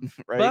drop? Yeah,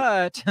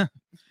 right. But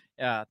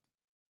yeah,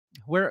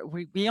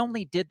 we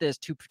only did this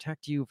to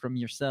protect you from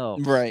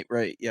yourselves. Right.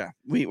 Yeah,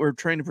 we're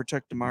trying to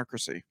protect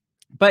democracy.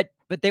 But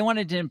they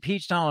wanted to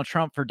impeach Donald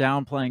Trump for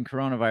downplaying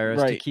coronavirus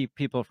to Right. keep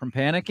people from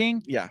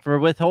panicking. Yeah. For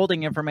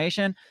withholding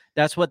information.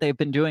 That's what they've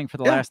been doing for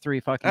the last 3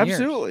 fucking years.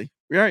 Absolutely.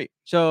 Right.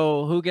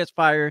 So who gets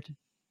fired?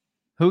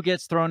 Who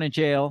gets thrown in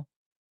jail?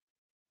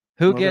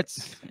 Who Well,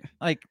 gets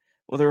like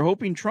Well, they're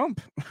hoping Trump.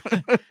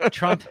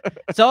 Trump?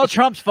 It's all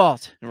Trump's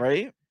fault.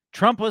 Right.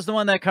 Trump was the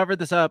one that covered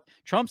this up.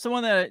 Trump's the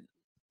one that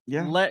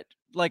Yeah.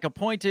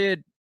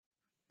 appointed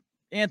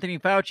Anthony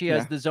Fauci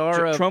as the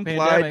czar of Trump pandemics.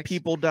 lied.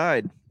 People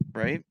died.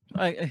 Right.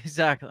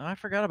 Exactly. I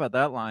forgot about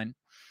that line.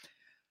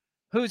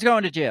 Who's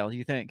going to jail?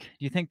 You think? Do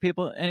you think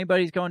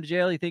anybody's going to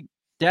jail? You think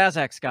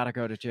Daszak's got to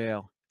go to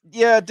jail?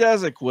 Yeah,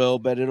 Desic will,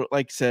 but it'll,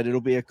 like I said,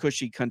 it'll be a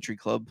cushy country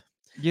club.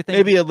 You think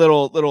Maybe a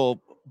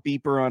little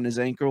beeper on his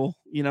ankle,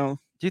 you know.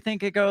 Do you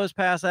think it goes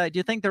past that? Do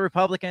you think the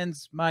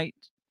Republicans might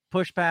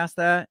push past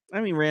that?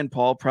 I mean, Rand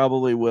Paul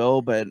probably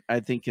will, but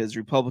I think his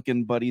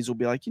Republican buddies will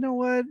be like, you know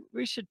what?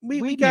 We should.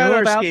 We got knew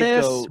our about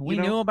this. scapegoat, We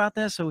you know? knew about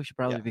this, so we should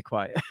probably Yeah. be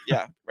quiet.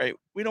 Yeah, right.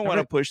 We don't want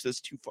to push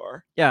this too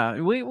far. Yeah,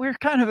 we're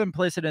kind of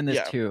implicit in this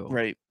Yeah, too.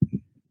 right.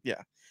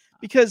 Yeah,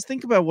 because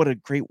think about what a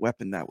great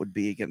weapon that would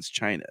be against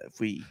China if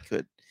we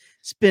could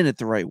spin it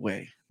the right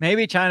way.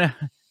 Maybe China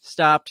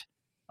stopped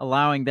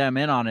allowing them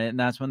in on it, and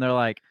that's when they're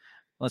like,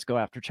 let's go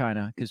after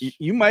China. Because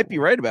You might be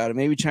right about it.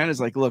 Maybe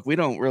China's like, look, we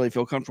don't really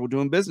feel comfortable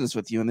doing business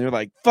with you, and they're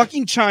like,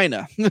 fucking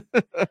China.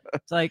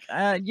 it's like,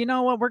 you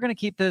know what? We're gonna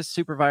keep this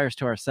super virus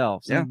to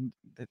ourselves. Yeah.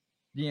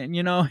 And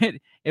you know,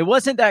 it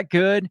wasn't that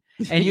good,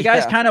 and you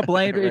guys Yeah, kind of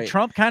blamed right.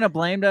 Trump. Kind of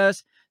blamed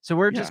us, so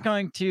we're just Yeah.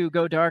 going to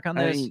go dark on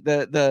I this. mean,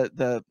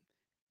 the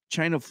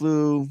China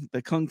flu,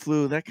 the Kung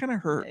flu, that kind of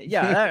hurt.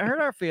 Yeah, that hurt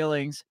our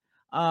feelings.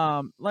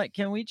 Like,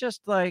 can we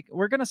just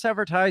we're gonna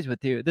sever ties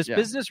with you? This Yeah.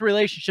 business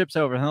relationship's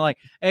over. And they're like,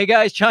 hey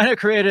guys, China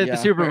created the Yeah,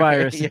 super right,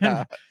 virus.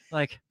 yeah.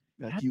 Like,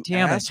 Like, God you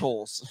damn it.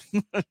 assholes.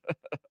 Nobody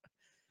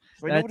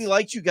That's-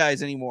 likes you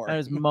guys anymore. that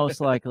is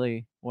most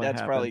likely what That's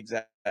happened. probably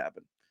exactly what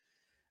happened.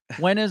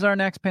 When is our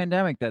next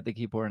pandemic that they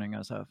keep warning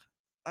us of?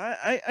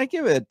 I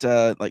give it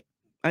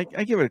I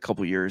give it a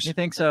couple years. You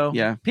think so?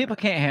 Yeah. People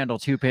can't handle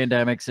 2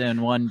 pandemics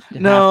in one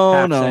No,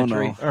 half no,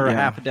 century no. or Yeah.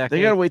 half a decade.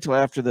 They gotta wait till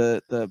after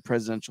the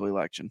presidential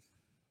election.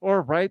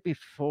 Or right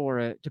before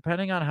it,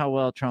 depending on how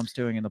well Trump's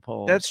doing in the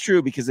polls. That's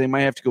true because they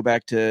might have to go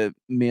back to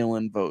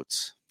mail-in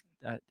votes.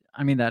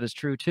 I mean, that is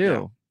true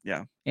too.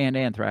 Yeah. And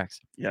anthrax.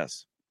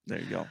 Yes. There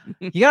you go.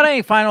 You got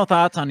any final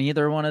thoughts on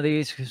either one of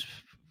these? 'Cause,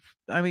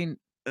 I mean,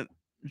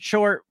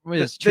 short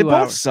was They 2 both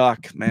hours.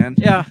 suck, man.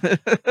 Yeah.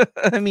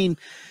 I mean,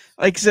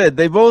 like I said,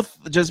 they both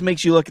just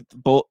makes you look at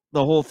the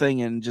whole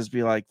thing and just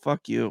be like,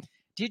 "Fuck you."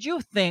 Did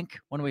you think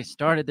when we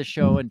started the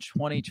show in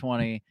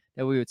 2020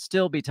 that we would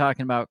still be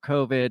talking about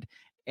COVID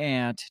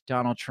and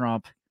Donald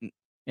Trump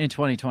in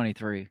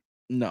 2023?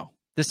 No.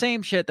 The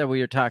same shit that we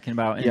were talking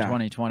about in Yeah.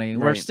 2020.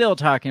 We're Right. still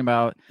talking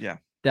about Yeah.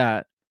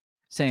 that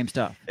same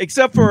stuff.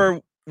 Except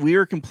for we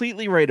were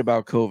completely right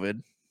about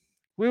COVID,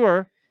 We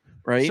were.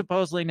 right?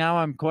 Supposedly now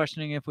I'm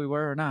questioning if we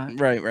were or not.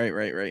 Right.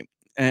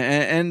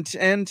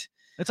 And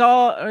It's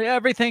all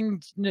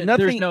everything. There's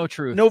Nothing- no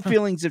truth. no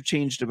feelings have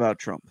changed about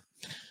Trump.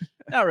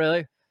 Not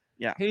really.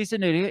 Yeah. He's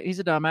an idiot. He's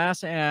a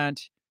dumbass, and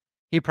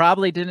he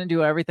probably didn't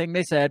do everything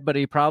they said, but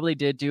he probably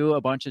did do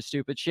a bunch of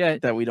stupid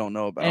shit. That we don't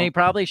know about. And he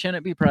probably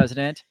shouldn't be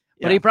president,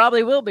 but Yeah. he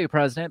probably will be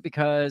president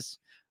because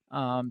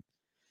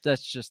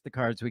that's just the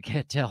cards we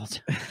get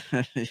dealt.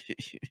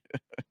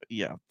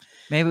 Yeah.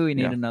 Maybe we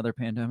need Yeah. another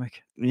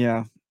pandemic.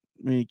 Yeah.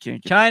 We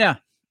can't get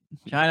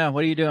China,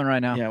 what are you doing right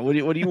now? Yeah, what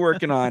are you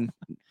working on?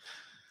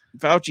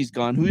 Fauci's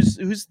gone.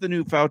 Who's the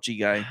new Fauci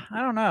guy?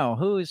 I don't know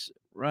who's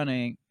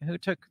running. Who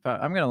took?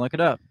 I'm gonna look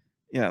it up.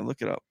 Yeah,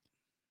 look it up.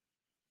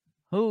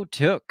 Who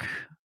took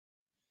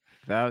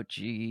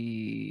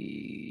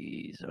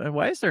Fauci's?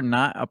 Why is there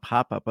not a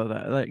pop-up of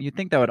that? Like, you'd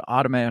think that would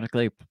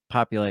automatically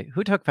populate.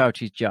 Who took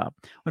Fauci's job?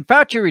 When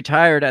Fauci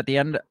retired at the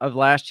end of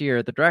last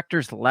year, the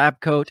director's lab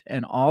coat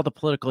and all the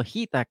political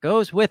heat that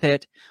goes with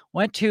it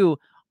went to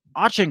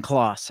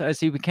Auchincloss as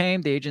he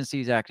became the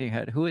agency's acting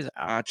head. Who is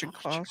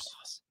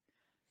Auchincloss?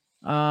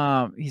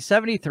 He's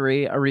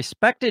 73, a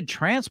respected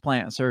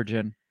transplant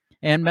surgeon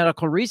and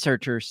medical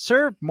researcher,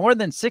 served more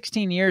than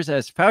 16 years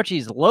as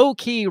Fauci's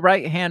low-key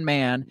right-hand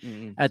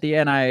man at the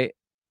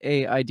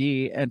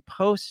NIAID and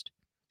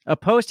a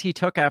post he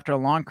took after a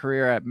long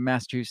career at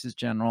Massachusetts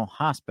General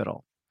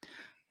Hospital.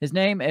 His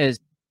name is,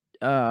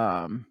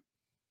 let's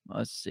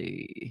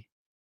see,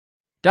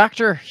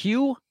 Dr.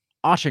 Hugh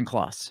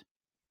Auchincloss.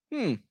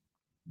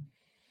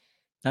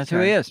 That's who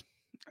he is.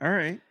 All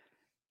right.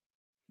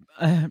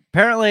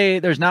 Apparently,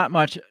 there's not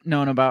much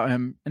known about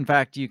him. In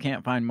fact, you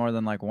can't find more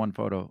than like one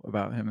photo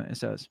about him. It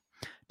says,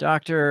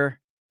 Dr.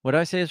 What did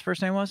I say his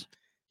first name was?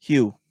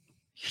 Hugh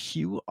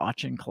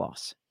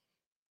Auchincloss.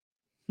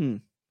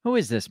 Who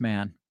is this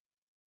man?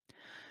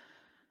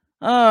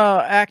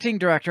 Acting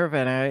director of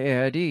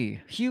NIAID.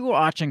 Hugh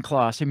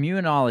Auchincloss,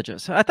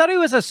 immunologist. I thought he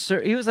was a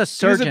surgeon. He was a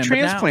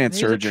transplant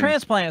surgeon. He's a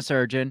transplant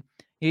surgeon.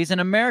 He's an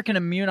American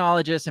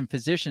immunologist and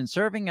physician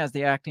serving as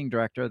the acting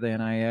director of the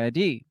NIAID.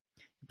 He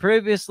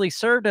previously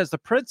served as the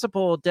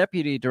principal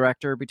deputy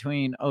director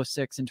between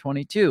 2006 and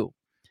 2022.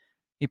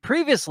 He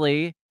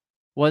previously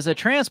was a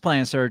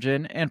transplant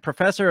surgeon and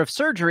professor of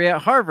surgery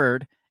at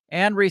Harvard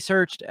and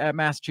researched at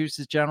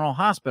Massachusetts General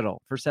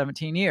Hospital for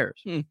 17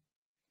 years.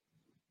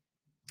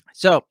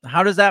 So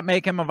how does that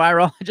make him a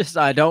virologist?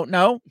 I don't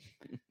know.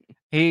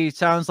 He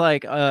sounds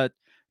like a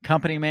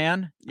company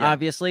man. Yeah.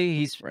 Obviously,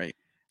 he's right.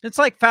 It's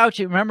like Fauci.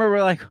 Remember,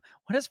 we're like,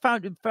 what is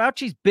Fauci?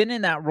 Fauci's been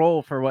in that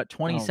role for what,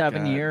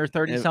 27 years,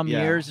 30 some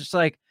years. It's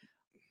like,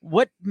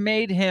 what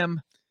made him?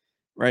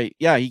 Right.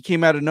 Yeah. He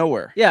came out of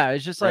nowhere. Yeah.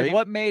 It's just like, right?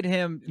 what made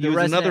him? He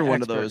was another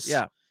one of those.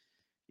 Yeah.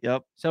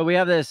 Yep. So we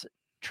have this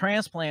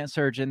transplant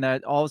surgeon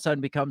that all of a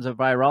sudden becomes a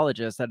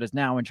virologist that is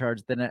now in charge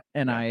of the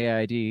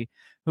NIAID,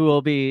 who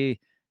will be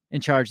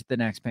in charge of the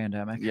next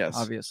pandemic. Yes.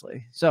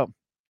 Obviously. So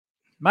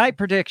my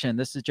prediction,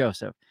 this is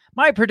Joseph.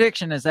 My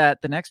prediction is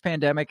that the next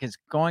pandemic is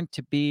going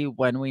to be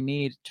when we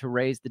need to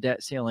raise the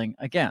debt ceiling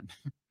again.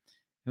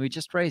 We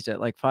just raised it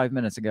like 5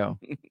 minutes ago.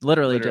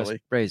 Literally just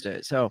raised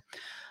it. So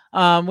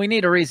we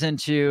need a reason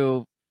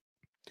to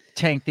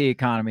tank the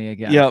economy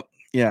again. Yep.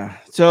 Yeah.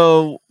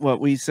 So what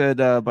we said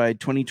by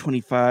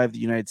 2025, the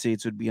United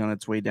States would be on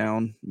its way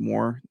down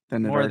more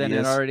than it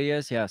already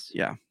is. Yes.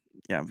 Yeah.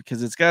 Yeah.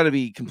 Because it's got to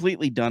be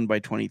completely done by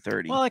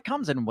 2030. Well, it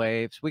comes in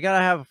waves. We got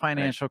to have a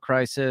financial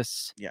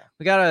crisis. Yeah.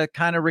 We got to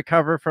kind of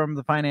recover from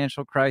the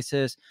financial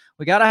crisis.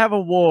 We got to have a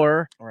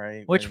war,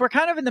 which we're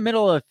kind of in the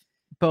middle of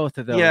both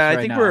of those. Yeah. right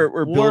I think now.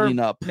 we're building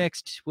up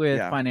mixed with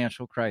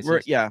financial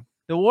crisis.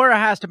 The war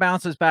has to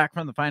bounce us back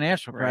from the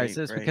financial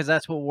crisis because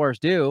that's what wars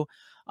do.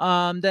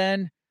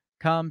 Then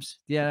comes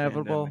the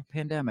inevitable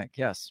pandemic.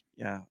 Yes.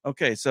 Yeah.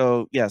 Okay.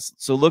 So yes.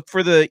 So look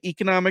for the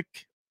economic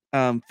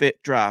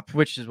fit drop,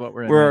 which is what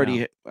we're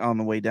already on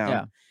the way down.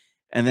 Yeah.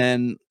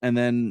 And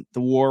then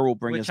the war will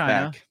bring us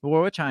back. The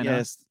war with China.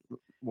 Yes.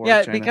 War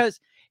with China. Because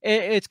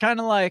it's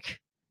kind of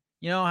like,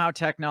 you know how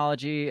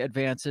technology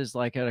advances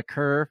like at a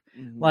curve,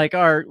 like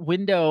our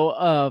window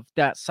of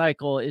that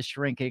cycle is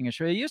shrinking and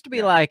shrinking. It used to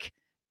be like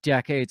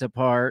decades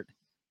apart,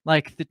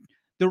 like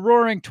the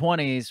Roaring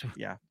 20s.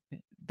 Yeah.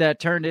 That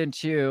turned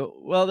into,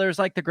 well, there's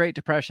like the Great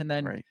Depression,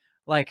 then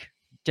like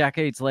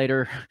decades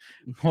later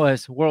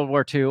was World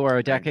War II, or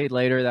a decade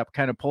later that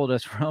kind of pulled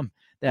us from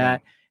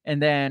that.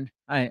 And then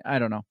I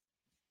don't know,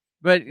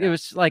 but it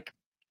was like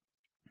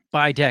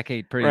by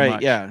decade pretty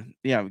much. Yeah.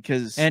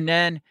 Because and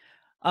then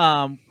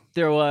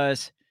there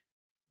was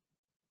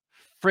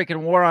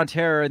freaking War on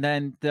Terror, and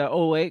then the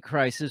 2008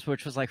 crisis,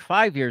 which was like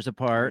 5 years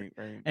apart.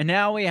 And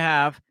now we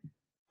have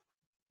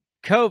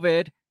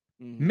COVID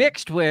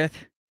mixed with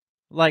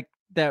like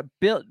that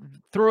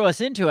threw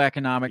us into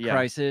economic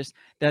crisis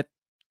that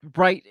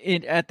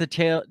at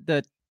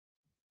the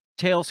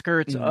tail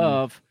skirts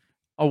of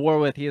a war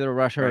with either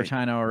Russia or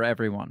China or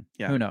everyone.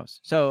 Who knows?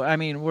 So I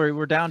mean,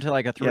 we're down to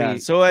like a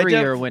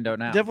three-year window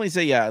now. Definitely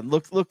say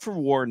look for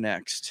war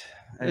next.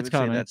 It's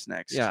coming. That's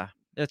next. Yeah,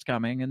 it's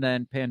coming, and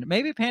then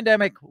maybe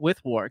pandemic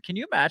with war. Can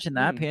you imagine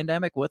that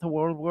pandemic with a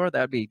world war?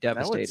 That'd be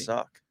devastating. That would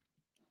suck.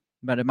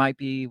 But it might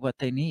be what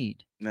they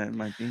need. That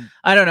might be.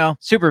 I don't know.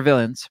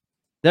 Supervillains.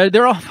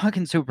 They're all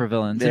fucking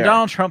supervillains. And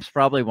Donald Trump's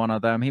probably one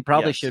of them. He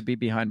probably should be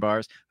behind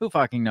bars. Who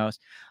fucking knows?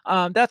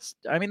 That's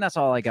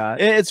all I got.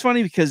 It's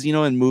funny because,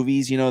 in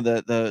movies,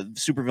 the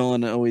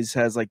supervillain always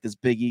has like this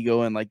big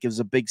ego and like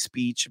gives a big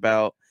speech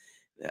about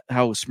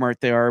how smart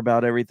they are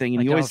about everything.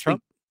 And like you always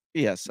Trump?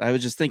 think, yes, I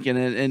was just thinking,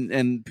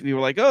 and people were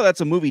like, oh, that's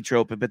a movie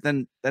trope. But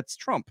then that's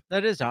Trump.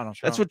 That is Donald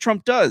Trump. That's what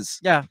Trump does.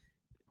 Yeah.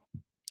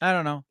 I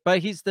don't know. But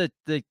he's the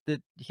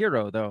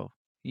hero, though.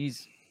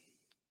 He's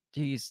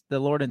the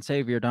Lord and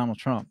Savior, Donald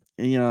Trump.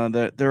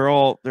 They're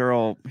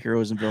all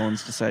heroes and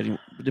villains,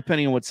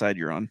 depending on what side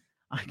you're on.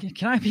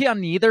 Can I be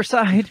on either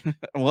side?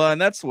 Well,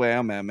 and that's the way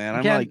I'm at, man.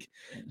 I'm like,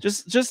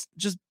 just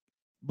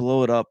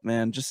blow it up,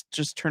 man.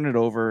 Just turn it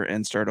over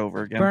and start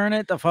over again. Burn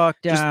it the fuck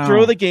down. Just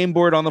throw the game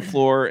board on the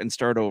floor and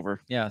start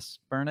over. Yes,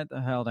 burn it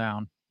the hell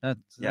down.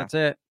 That's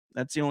it.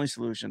 That's the only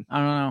solution. I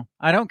don't know.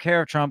 I don't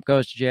care if Trump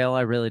goes to jail.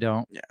 I really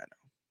don't. Yeah, I know.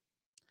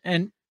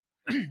 And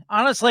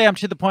honestly, I'm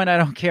to the point I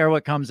don't care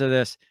what comes of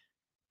this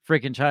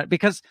freaking China,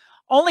 because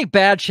only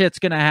bad shit's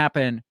going to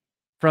happen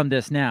from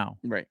this now.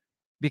 Right.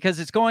 Because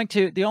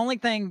the only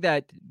thing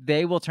that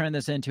they will turn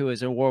this into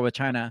is a war with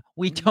China.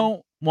 We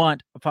don't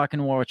want a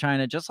fucking war with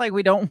China, just like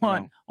we don't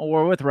want a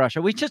war with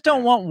Russia. We just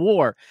don't want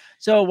war.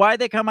 So why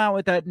they come out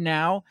with that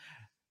now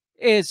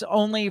is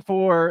only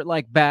for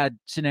like bad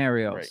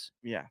scenarios. Right.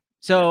 Yeah.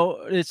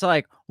 So it's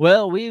like,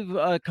 well, we've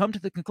come to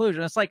the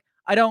conclusion. It's like,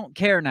 I don't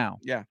care now.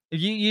 Yeah.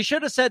 You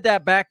should have said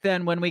that back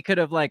then when we could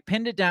have like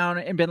pinned it down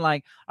and been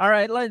like, all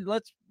right,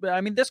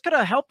 this could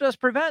have helped us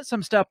prevent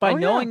some stuff by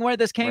knowing where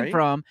this came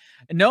from,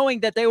 and knowing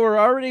that they were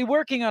already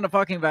working on a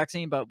fucking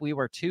vaccine, but we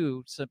were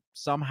too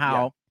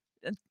somehow.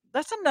 Yeah.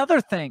 That's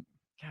another thing.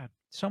 God,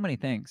 so many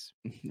things.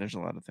 There's a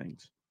lot of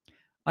things.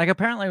 Like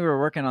apparently we were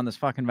working on this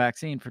fucking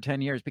vaccine for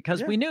 10 years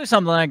because we knew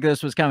something like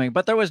this was coming,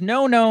 but there was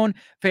no known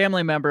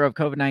family member of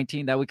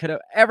COVID-19 that we could have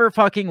ever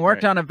fucking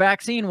worked on a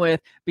vaccine with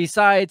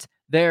besides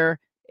there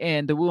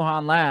in the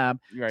Wuhan lab.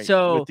 Right.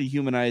 So with the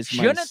humanized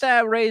shouldn't mice.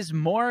 that raise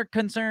more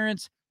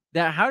concerns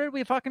that how did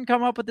we fucking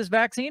come up with this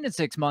vaccine in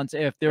 6 months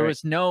if there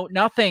was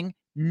nothing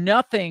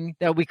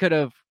that we could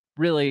have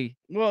really.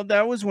 Well,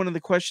 that was one of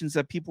the questions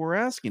that people were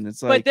asking.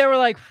 It's like, but they were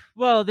like,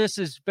 well, this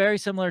is very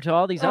similar to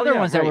all these other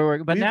ones that we're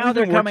working, but now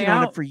they're coming out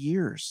on it for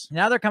years.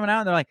 Now they're coming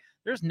out and they're like,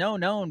 there's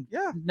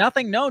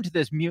nothing known to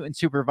this mutant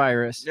super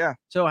virus. Yeah.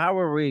 So how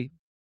are we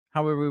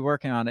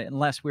working on it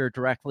unless we're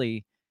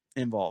directly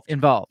involved?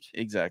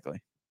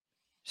 Exactly.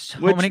 So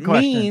which many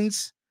questions.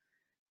 Means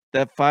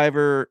that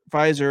Pfizer,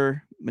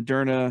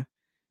 Moderna,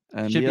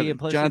 and should be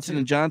implicit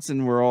Johnson &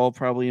 Johnson were all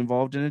probably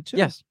involved in it too.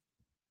 Yes,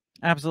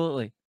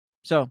 absolutely.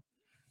 So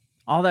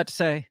all that to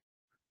say,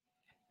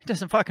 it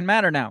doesn't fucking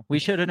matter now. We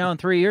should have known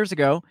 3 years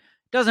ago.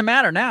 Doesn't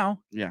matter now.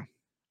 Yeah.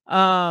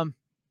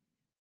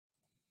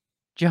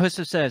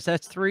 Joseph says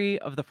that's 3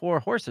 of the 4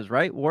 horses,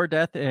 right? War,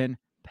 death, and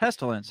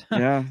pestilence.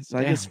 Yeah. So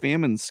I Damn. guess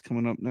famine's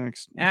coming up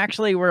next.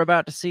 Actually, we're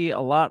about to see a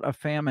lot of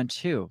famine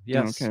too.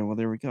 Yes. Okay. Well,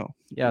 there we go.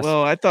 Yes.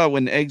 Well, I thought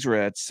when eggs were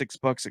at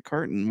 $6 a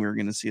carton, we were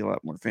going to see a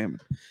lot more famine.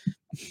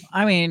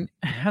 I mean,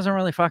 it hasn't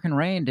really fucking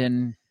rained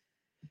in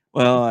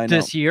I know.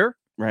 this year.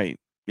 Right.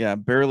 Yeah.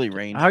 Barely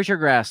rained. How's your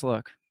grass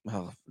look?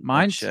 Oh,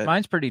 Mine's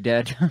shit. pretty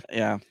dead.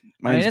 Yeah.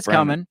 I mean, it's brown.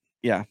 coming.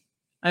 Yeah.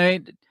 I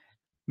mean,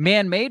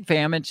 man-made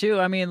famine too.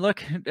 I mean,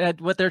 look at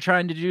what they're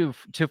trying to do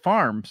to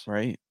farms.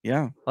 Right.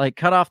 Yeah. Like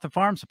cut off the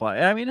farm supply.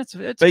 I mean, it's.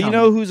 But coming. you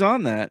know who's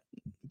on that?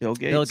 Bill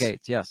Gates. Bill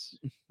Gates. Yes,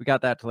 we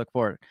got that to look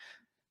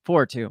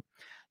forward to.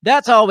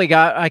 That's all we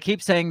got. I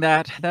keep saying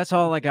that. That's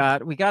all I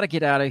got. We got to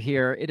get out of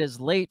here. It is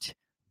late.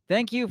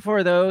 Thank you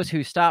for those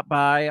who stopped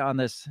by on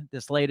this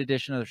late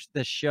edition of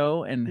this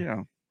show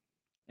and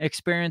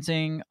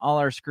experiencing all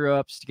our screw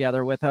ups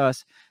together with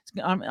us.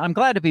 I'm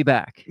glad to be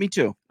back. Me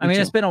too. I mean,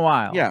 it's been a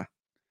while. Yeah.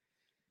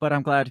 But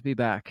I'm glad to be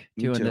back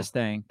Me doing too. this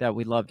thing that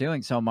we love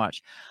doing so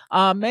much.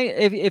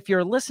 If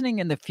you're listening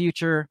in the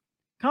future,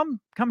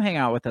 come hang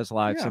out with us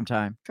live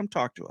sometime. Come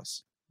talk to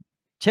us.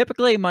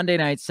 Typically Monday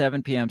nights,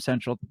 7 p.m.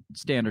 Central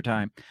Standard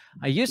Time.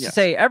 I used to Yes.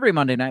 say every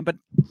Monday night, but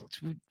it's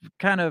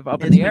kind of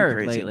up in It's the been air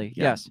crazy. lately.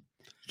 Yeah. Yes.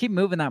 Keep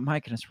moving that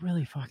mic and it's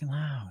really fucking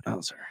loud.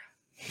 Oh, sorry.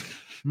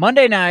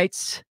 Monday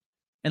nights,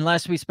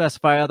 unless we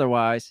specify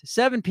otherwise,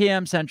 7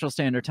 p.m. Central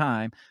Standard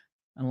Time,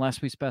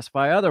 unless we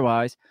specify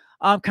otherwise.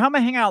 Come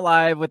and hang out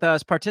live with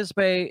us.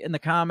 Participate in the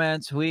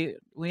comments. We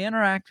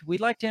interact. We'd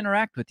like to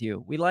interact with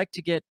you. We like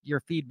to get your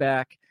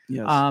feedback.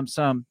 Yes.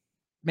 Some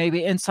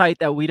maybe insight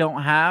that we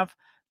don't have.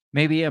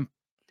 Maybe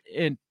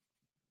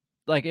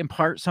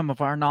impart some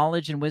of our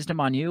knowledge and wisdom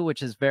on you,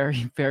 which is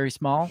very, very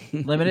small,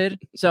 limited.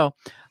 So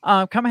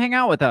come hang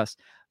out with us.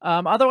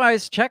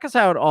 Otherwise, check us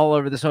out all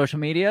over the social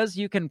medias.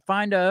 You can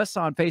find us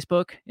on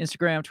Facebook,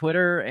 Instagram,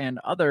 Twitter, and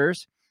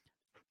others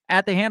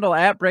at the handle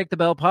at Break the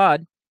Bell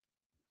Pod.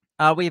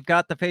 We've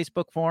got the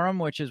Facebook forum,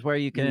 which is where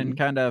you can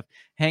kind of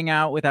hang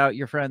out without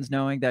your friends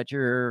knowing that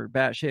you're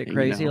batshit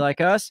crazy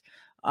like us.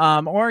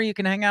 Or you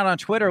can hang out on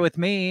Twitter with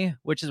me,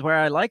 which is where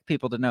I like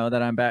people to know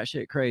that I'm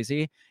batshit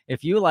crazy.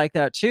 If you like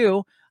that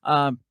too,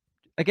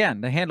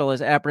 again, the handle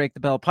is at Break the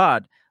Bell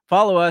Pod.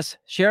 Follow us,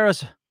 share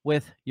us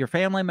with your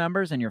family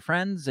members and your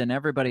friends and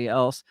everybody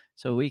else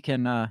so we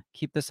can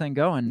keep this thing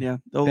going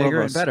they'll bigger love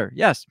and us. better.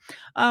 Yes.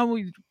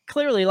 We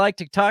clearly like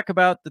to talk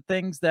about the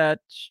things that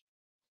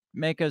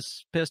make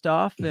us pissed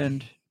off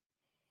and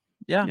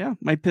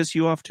might piss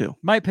you off too.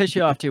 Might piss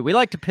you off too. We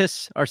like to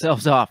piss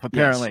ourselves off,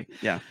 apparently. Yes.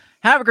 Yeah.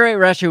 Have a great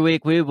rest of your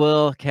week. We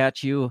will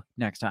catch you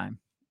next time.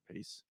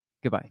 Peace.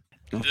 Goodbye.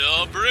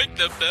 The Break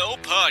the Bell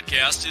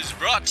podcast is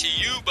brought to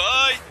you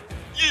by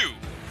you.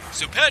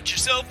 So pat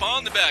yourself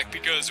on the back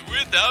because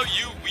without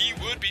you, we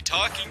would be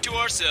talking to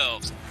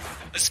ourselves.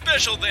 A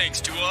special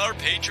thanks to our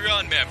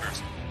Patreon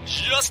members,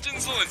 Justin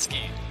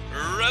Zielinski,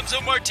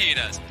 Remzo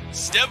Martinez,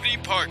 Stephanie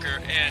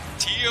Parker, and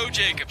T.O.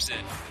 Jacobson.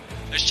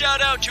 A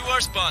shout out to our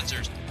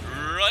sponsors,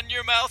 Run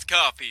Your Mouth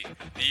Coffee,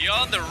 the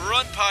On the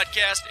Run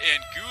podcast,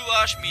 and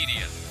Goulash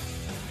Media.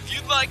 If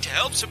you'd like to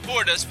help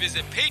support us,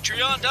 visit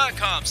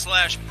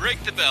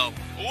patreon.com/breakthebell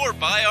or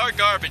buy our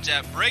garbage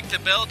at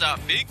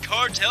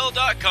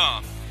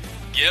breakthebell.bigcartel.com.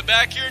 Get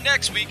back here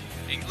next week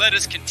and let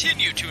us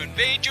continue to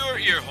invade your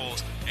ear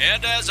holes.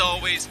 And as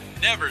always,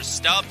 never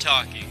stop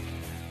talking.